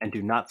 and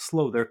do not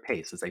slow their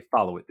pace as they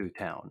follow it through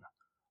town.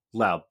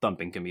 Loud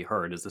thumping can be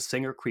heard as the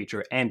Singer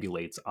creature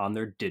ambulates on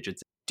their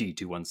digits.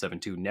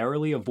 D2172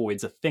 narrowly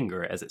avoids a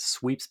finger as it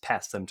sweeps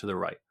past them to the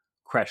right,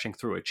 crashing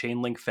through a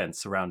chain-link fence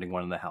surrounding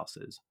one of the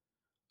houses.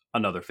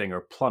 Another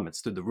finger plummets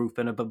through the roof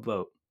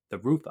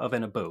of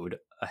an abode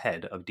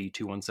ahead of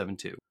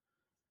D2172.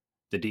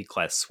 The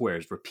D-Class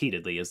swears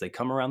repeatedly as they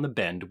come around the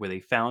bend where they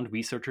found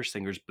Researcher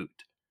Singer's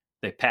boot.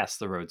 They pass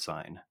the road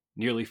sign,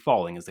 nearly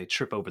falling as they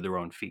trip over their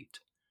own feet.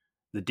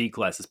 The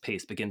D-Class's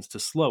pace begins to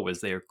slow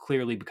as they are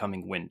clearly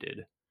becoming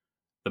winded.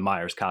 The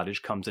Myers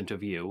cottage comes into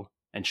view,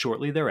 and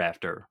shortly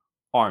thereafter,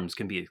 arms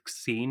can be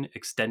seen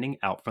extending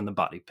out from the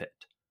body pit.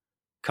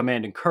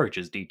 Command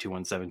encourages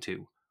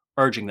D2172,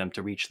 urging them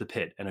to reach the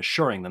pit and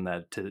assuring them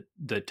that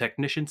the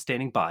technician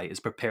standing by is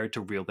prepared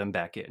to reel them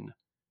back in.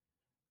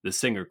 The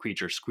Singer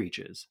creature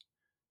screeches.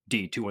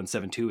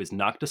 D2172 is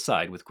knocked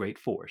aside with great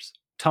force,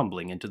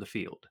 tumbling into the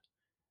field.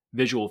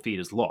 Visual feed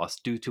is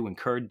lost due to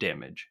incurred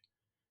damage.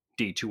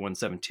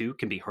 D2172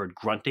 can be heard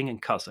grunting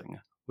and cussing,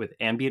 with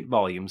ambient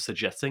volumes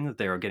suggesting that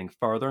they are getting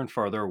farther and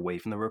farther away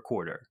from the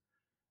recorder.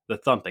 The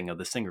thumping of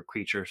the Singer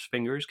creature's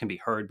fingers can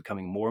be heard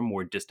becoming more and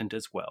more distant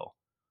as well.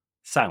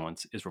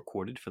 Silence is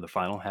recorded for the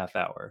final half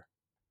hour.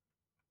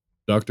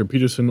 Dr.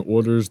 Peterson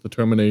orders the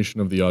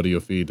termination of the audio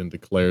feed and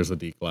declares the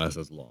D-Class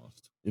as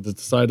lost. It is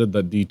decided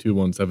that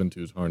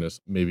D2172's harness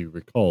may be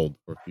recalled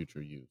for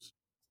future use.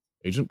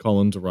 Agent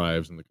Collins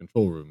arrives in the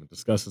control room and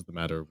discusses the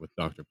matter with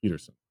Dr.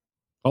 Peterson.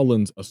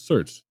 Collins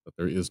asserts that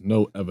there is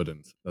no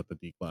evidence that the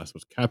D-Class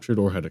was captured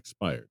or had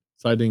expired.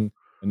 Citing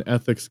an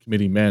ethics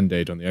committee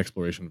mandate on the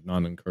exploration of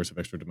non-incursive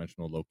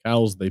extra-dimensional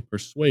locales, they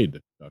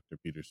persuade Dr.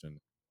 Peterson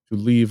to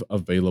leave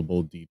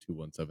available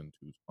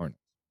D2172's harness.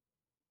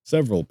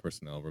 Several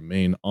personnel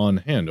remain on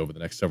hand over the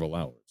next several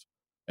hours.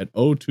 At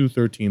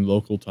 0213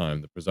 local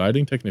time, the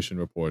presiding technician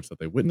reports that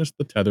they witnessed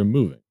the tether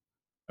moving.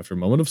 After a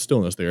moment of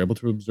stillness, they are able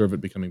to observe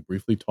it becoming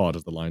briefly taut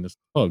as the line is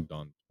tugged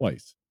on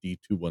twice,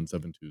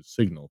 D2172's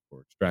signal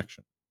for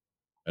extraction.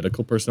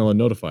 Medical personnel are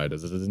notified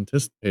as it is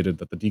anticipated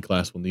that the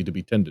D-Class will need to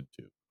be tended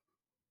to.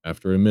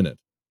 After a minute,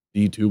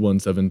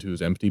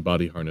 D2172's empty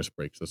body harness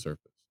breaks the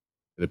surface.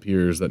 It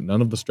appears that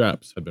none of the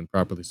straps had been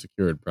properly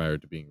secured prior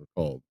to being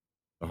recalled.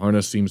 The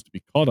harness seems to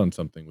be caught on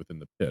something within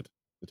the pit.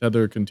 The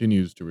tether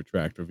continues to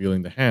retract,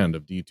 revealing the hand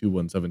of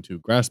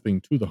D2172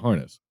 grasping to the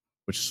harness,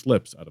 which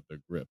slips out of their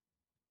grip.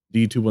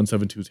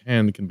 D2172's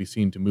hand can be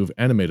seen to move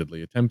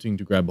animatedly, attempting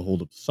to grab a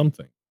hold of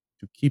something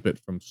to keep it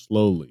from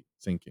slowly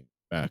sinking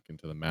back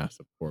into the mass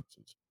of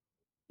corpses.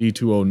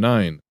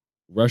 D209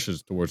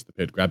 rushes towards the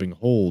pit, grabbing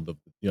hold of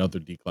the other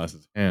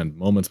D-Class's hand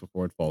moments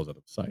before it falls out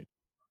of sight.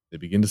 They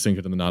begin to sink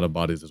into the knot of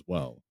bodies as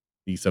well.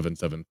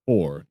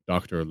 D774,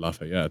 Dr.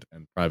 Lafayette,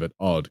 and Private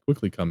Odd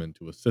quickly come in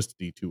to assist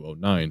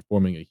D209,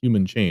 forming a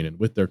human chain, and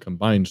with their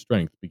combined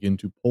strength begin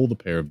to pull the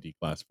pair of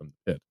D-Class from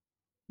the pit.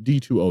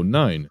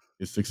 D209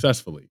 is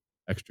successfully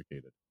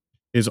extricated.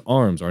 His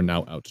arms are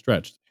now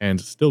outstretched,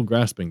 hands still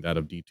grasping that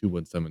of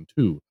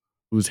D2172,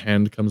 whose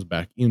hand comes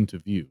back into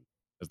view.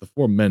 As the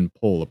four men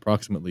pull,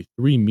 approximately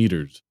 3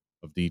 meters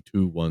of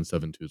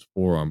D2172's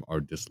forearm are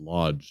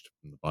dislodged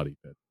from the body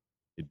pit.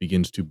 It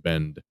begins to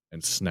bend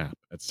and snap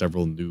at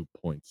several new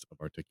points of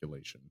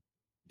articulation.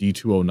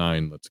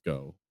 D209 lets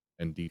go,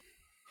 and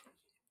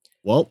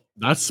Well,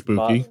 that's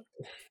spooky.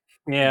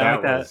 Yeah, That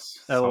like that was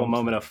little moment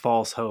something. of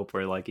false hope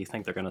where like you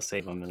think they're gonna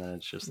save him and then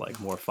it's just like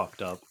more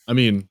fucked up. I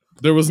mean,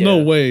 there was no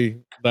Yeah.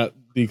 way that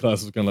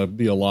D-Class was gonna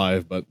be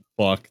alive, but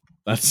fuck,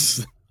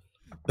 that's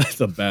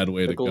a bad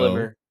way A to go.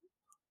 glimmer.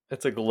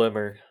 It's a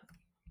glimmer.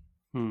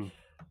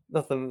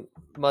 Nothing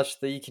much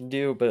that you can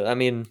do, but I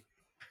mean,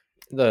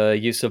 the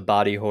use of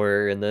body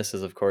horror in this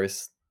is, of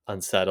course,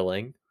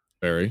 unsettling.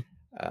 Very.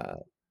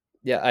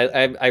 Yeah,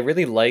 I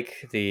really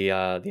like the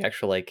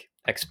actual like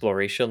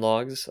exploration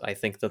logs. I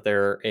think that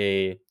they're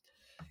a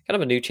kind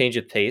of a new change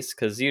of pace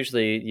because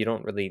usually you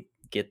don't really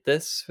get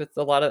this with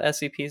a lot of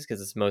SCPs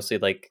because it's mostly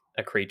like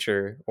a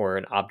creature or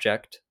an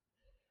object.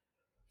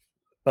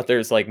 But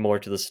there's like more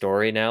to the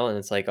story now, and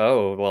it's like,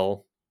 oh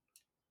well,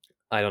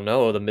 I don't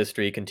know. The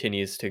mystery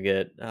continues to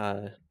get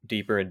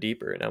deeper and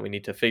deeper. Now we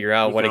need to figure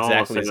out You what can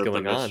almost exactly say is that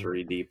going the on.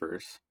 mystery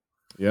deepers.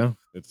 Yeah,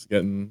 it's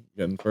getting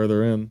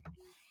further in.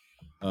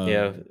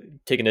 Yeah,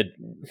 taking a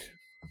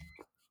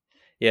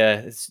yeah,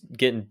 it's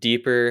getting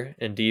deeper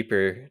and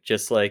deeper,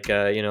 just like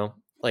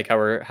like how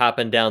we're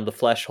hopping down the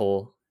flesh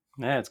hole.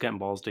 Yeah, it's getting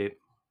balls deep.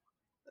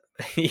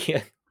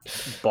 Yeah,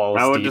 Balls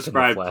That would deep in the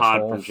describe flesh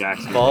Todd hole. from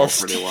Jackson balls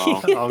pretty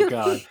well. deep. Oh,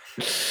 God.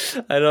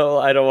 I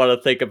don't want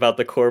to think about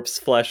the corpse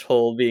flesh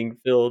hole being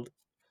filled.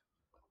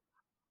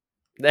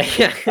 He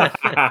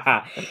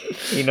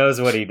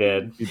knows what he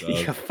did. He does.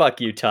 Yeah, fuck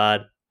you,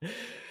 Todd.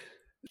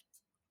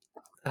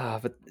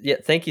 But yeah,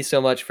 thank you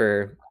so much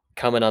for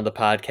coming on the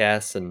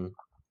podcast and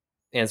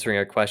answering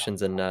our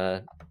questions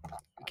and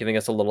giving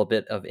us a little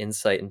bit of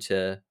insight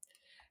into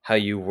how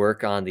you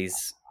work on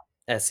these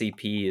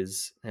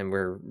SCPs. And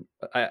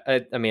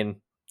I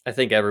mean, I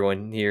think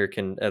everyone here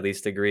can at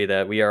least agree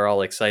that we are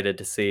all excited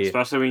to see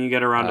Especially when you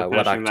get around to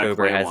what finishing that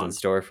October clay has in one.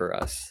 store for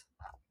us.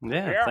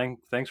 Yeah,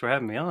 thanks for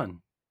having me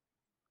on.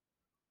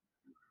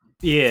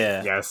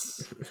 Yeah,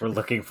 Yes, we're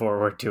looking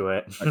forward to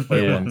it. That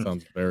clay Yeah. one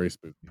sounds very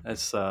spooky.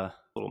 that's a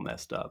little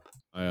messed up.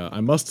 I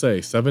must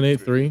say,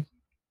 783,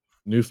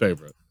 new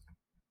favorite.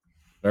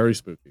 Very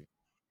spooky.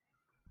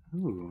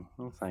 Ooh,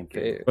 well, thank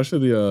you. Very,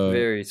 Especially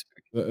very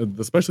spooky.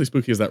 the especially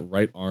spooky is that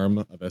right arm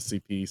of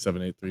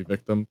SCP-783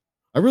 victim.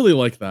 I really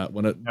like that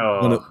when it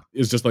Oh.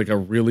 is just like a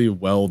really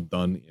well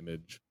done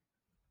image.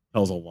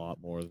 Tells a lot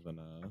more than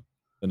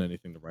than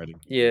anything the writing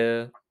can do.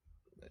 Yeah,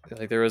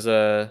 like there was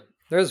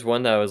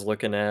one that I was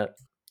looking at,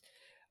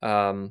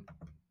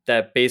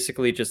 that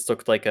basically just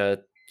looked like a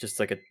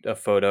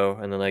photo,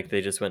 and then like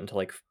they just went into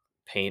like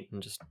paint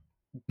and just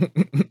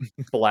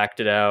blacked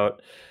it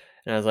out,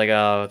 and I was like,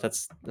 oh,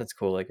 that's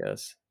cool, I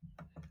guess.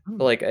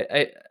 But like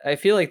I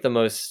feel like the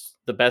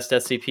best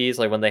SCPs,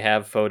 like when they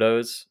have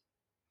photos,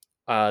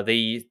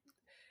 they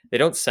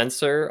don't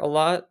censor a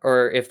lot,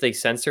 or if they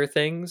censor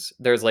things,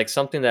 there's like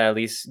something that at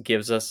least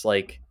gives us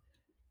like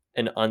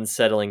an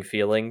unsettling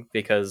feeling,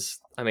 because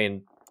I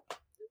mean,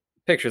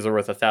 pictures are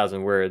worth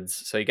 1,000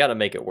 words, so you got to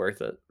make it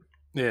worth it.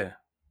 Yeah.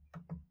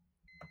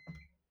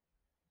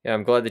 Yeah,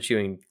 I'm glad that you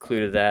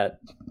included that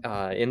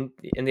in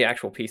the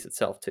actual piece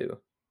itself too.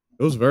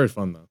 It was very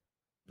fun though.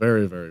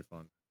 Very, very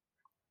fun.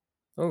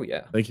 Oh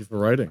yeah. Thank you for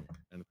writing,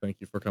 and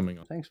thank you for coming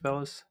on. Thanks,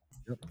 fellas.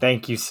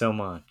 Thank you so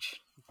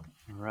much.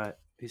 All right.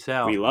 Peace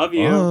out. We love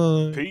you.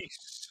 Bye.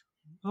 Peace.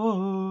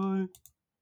 Bye.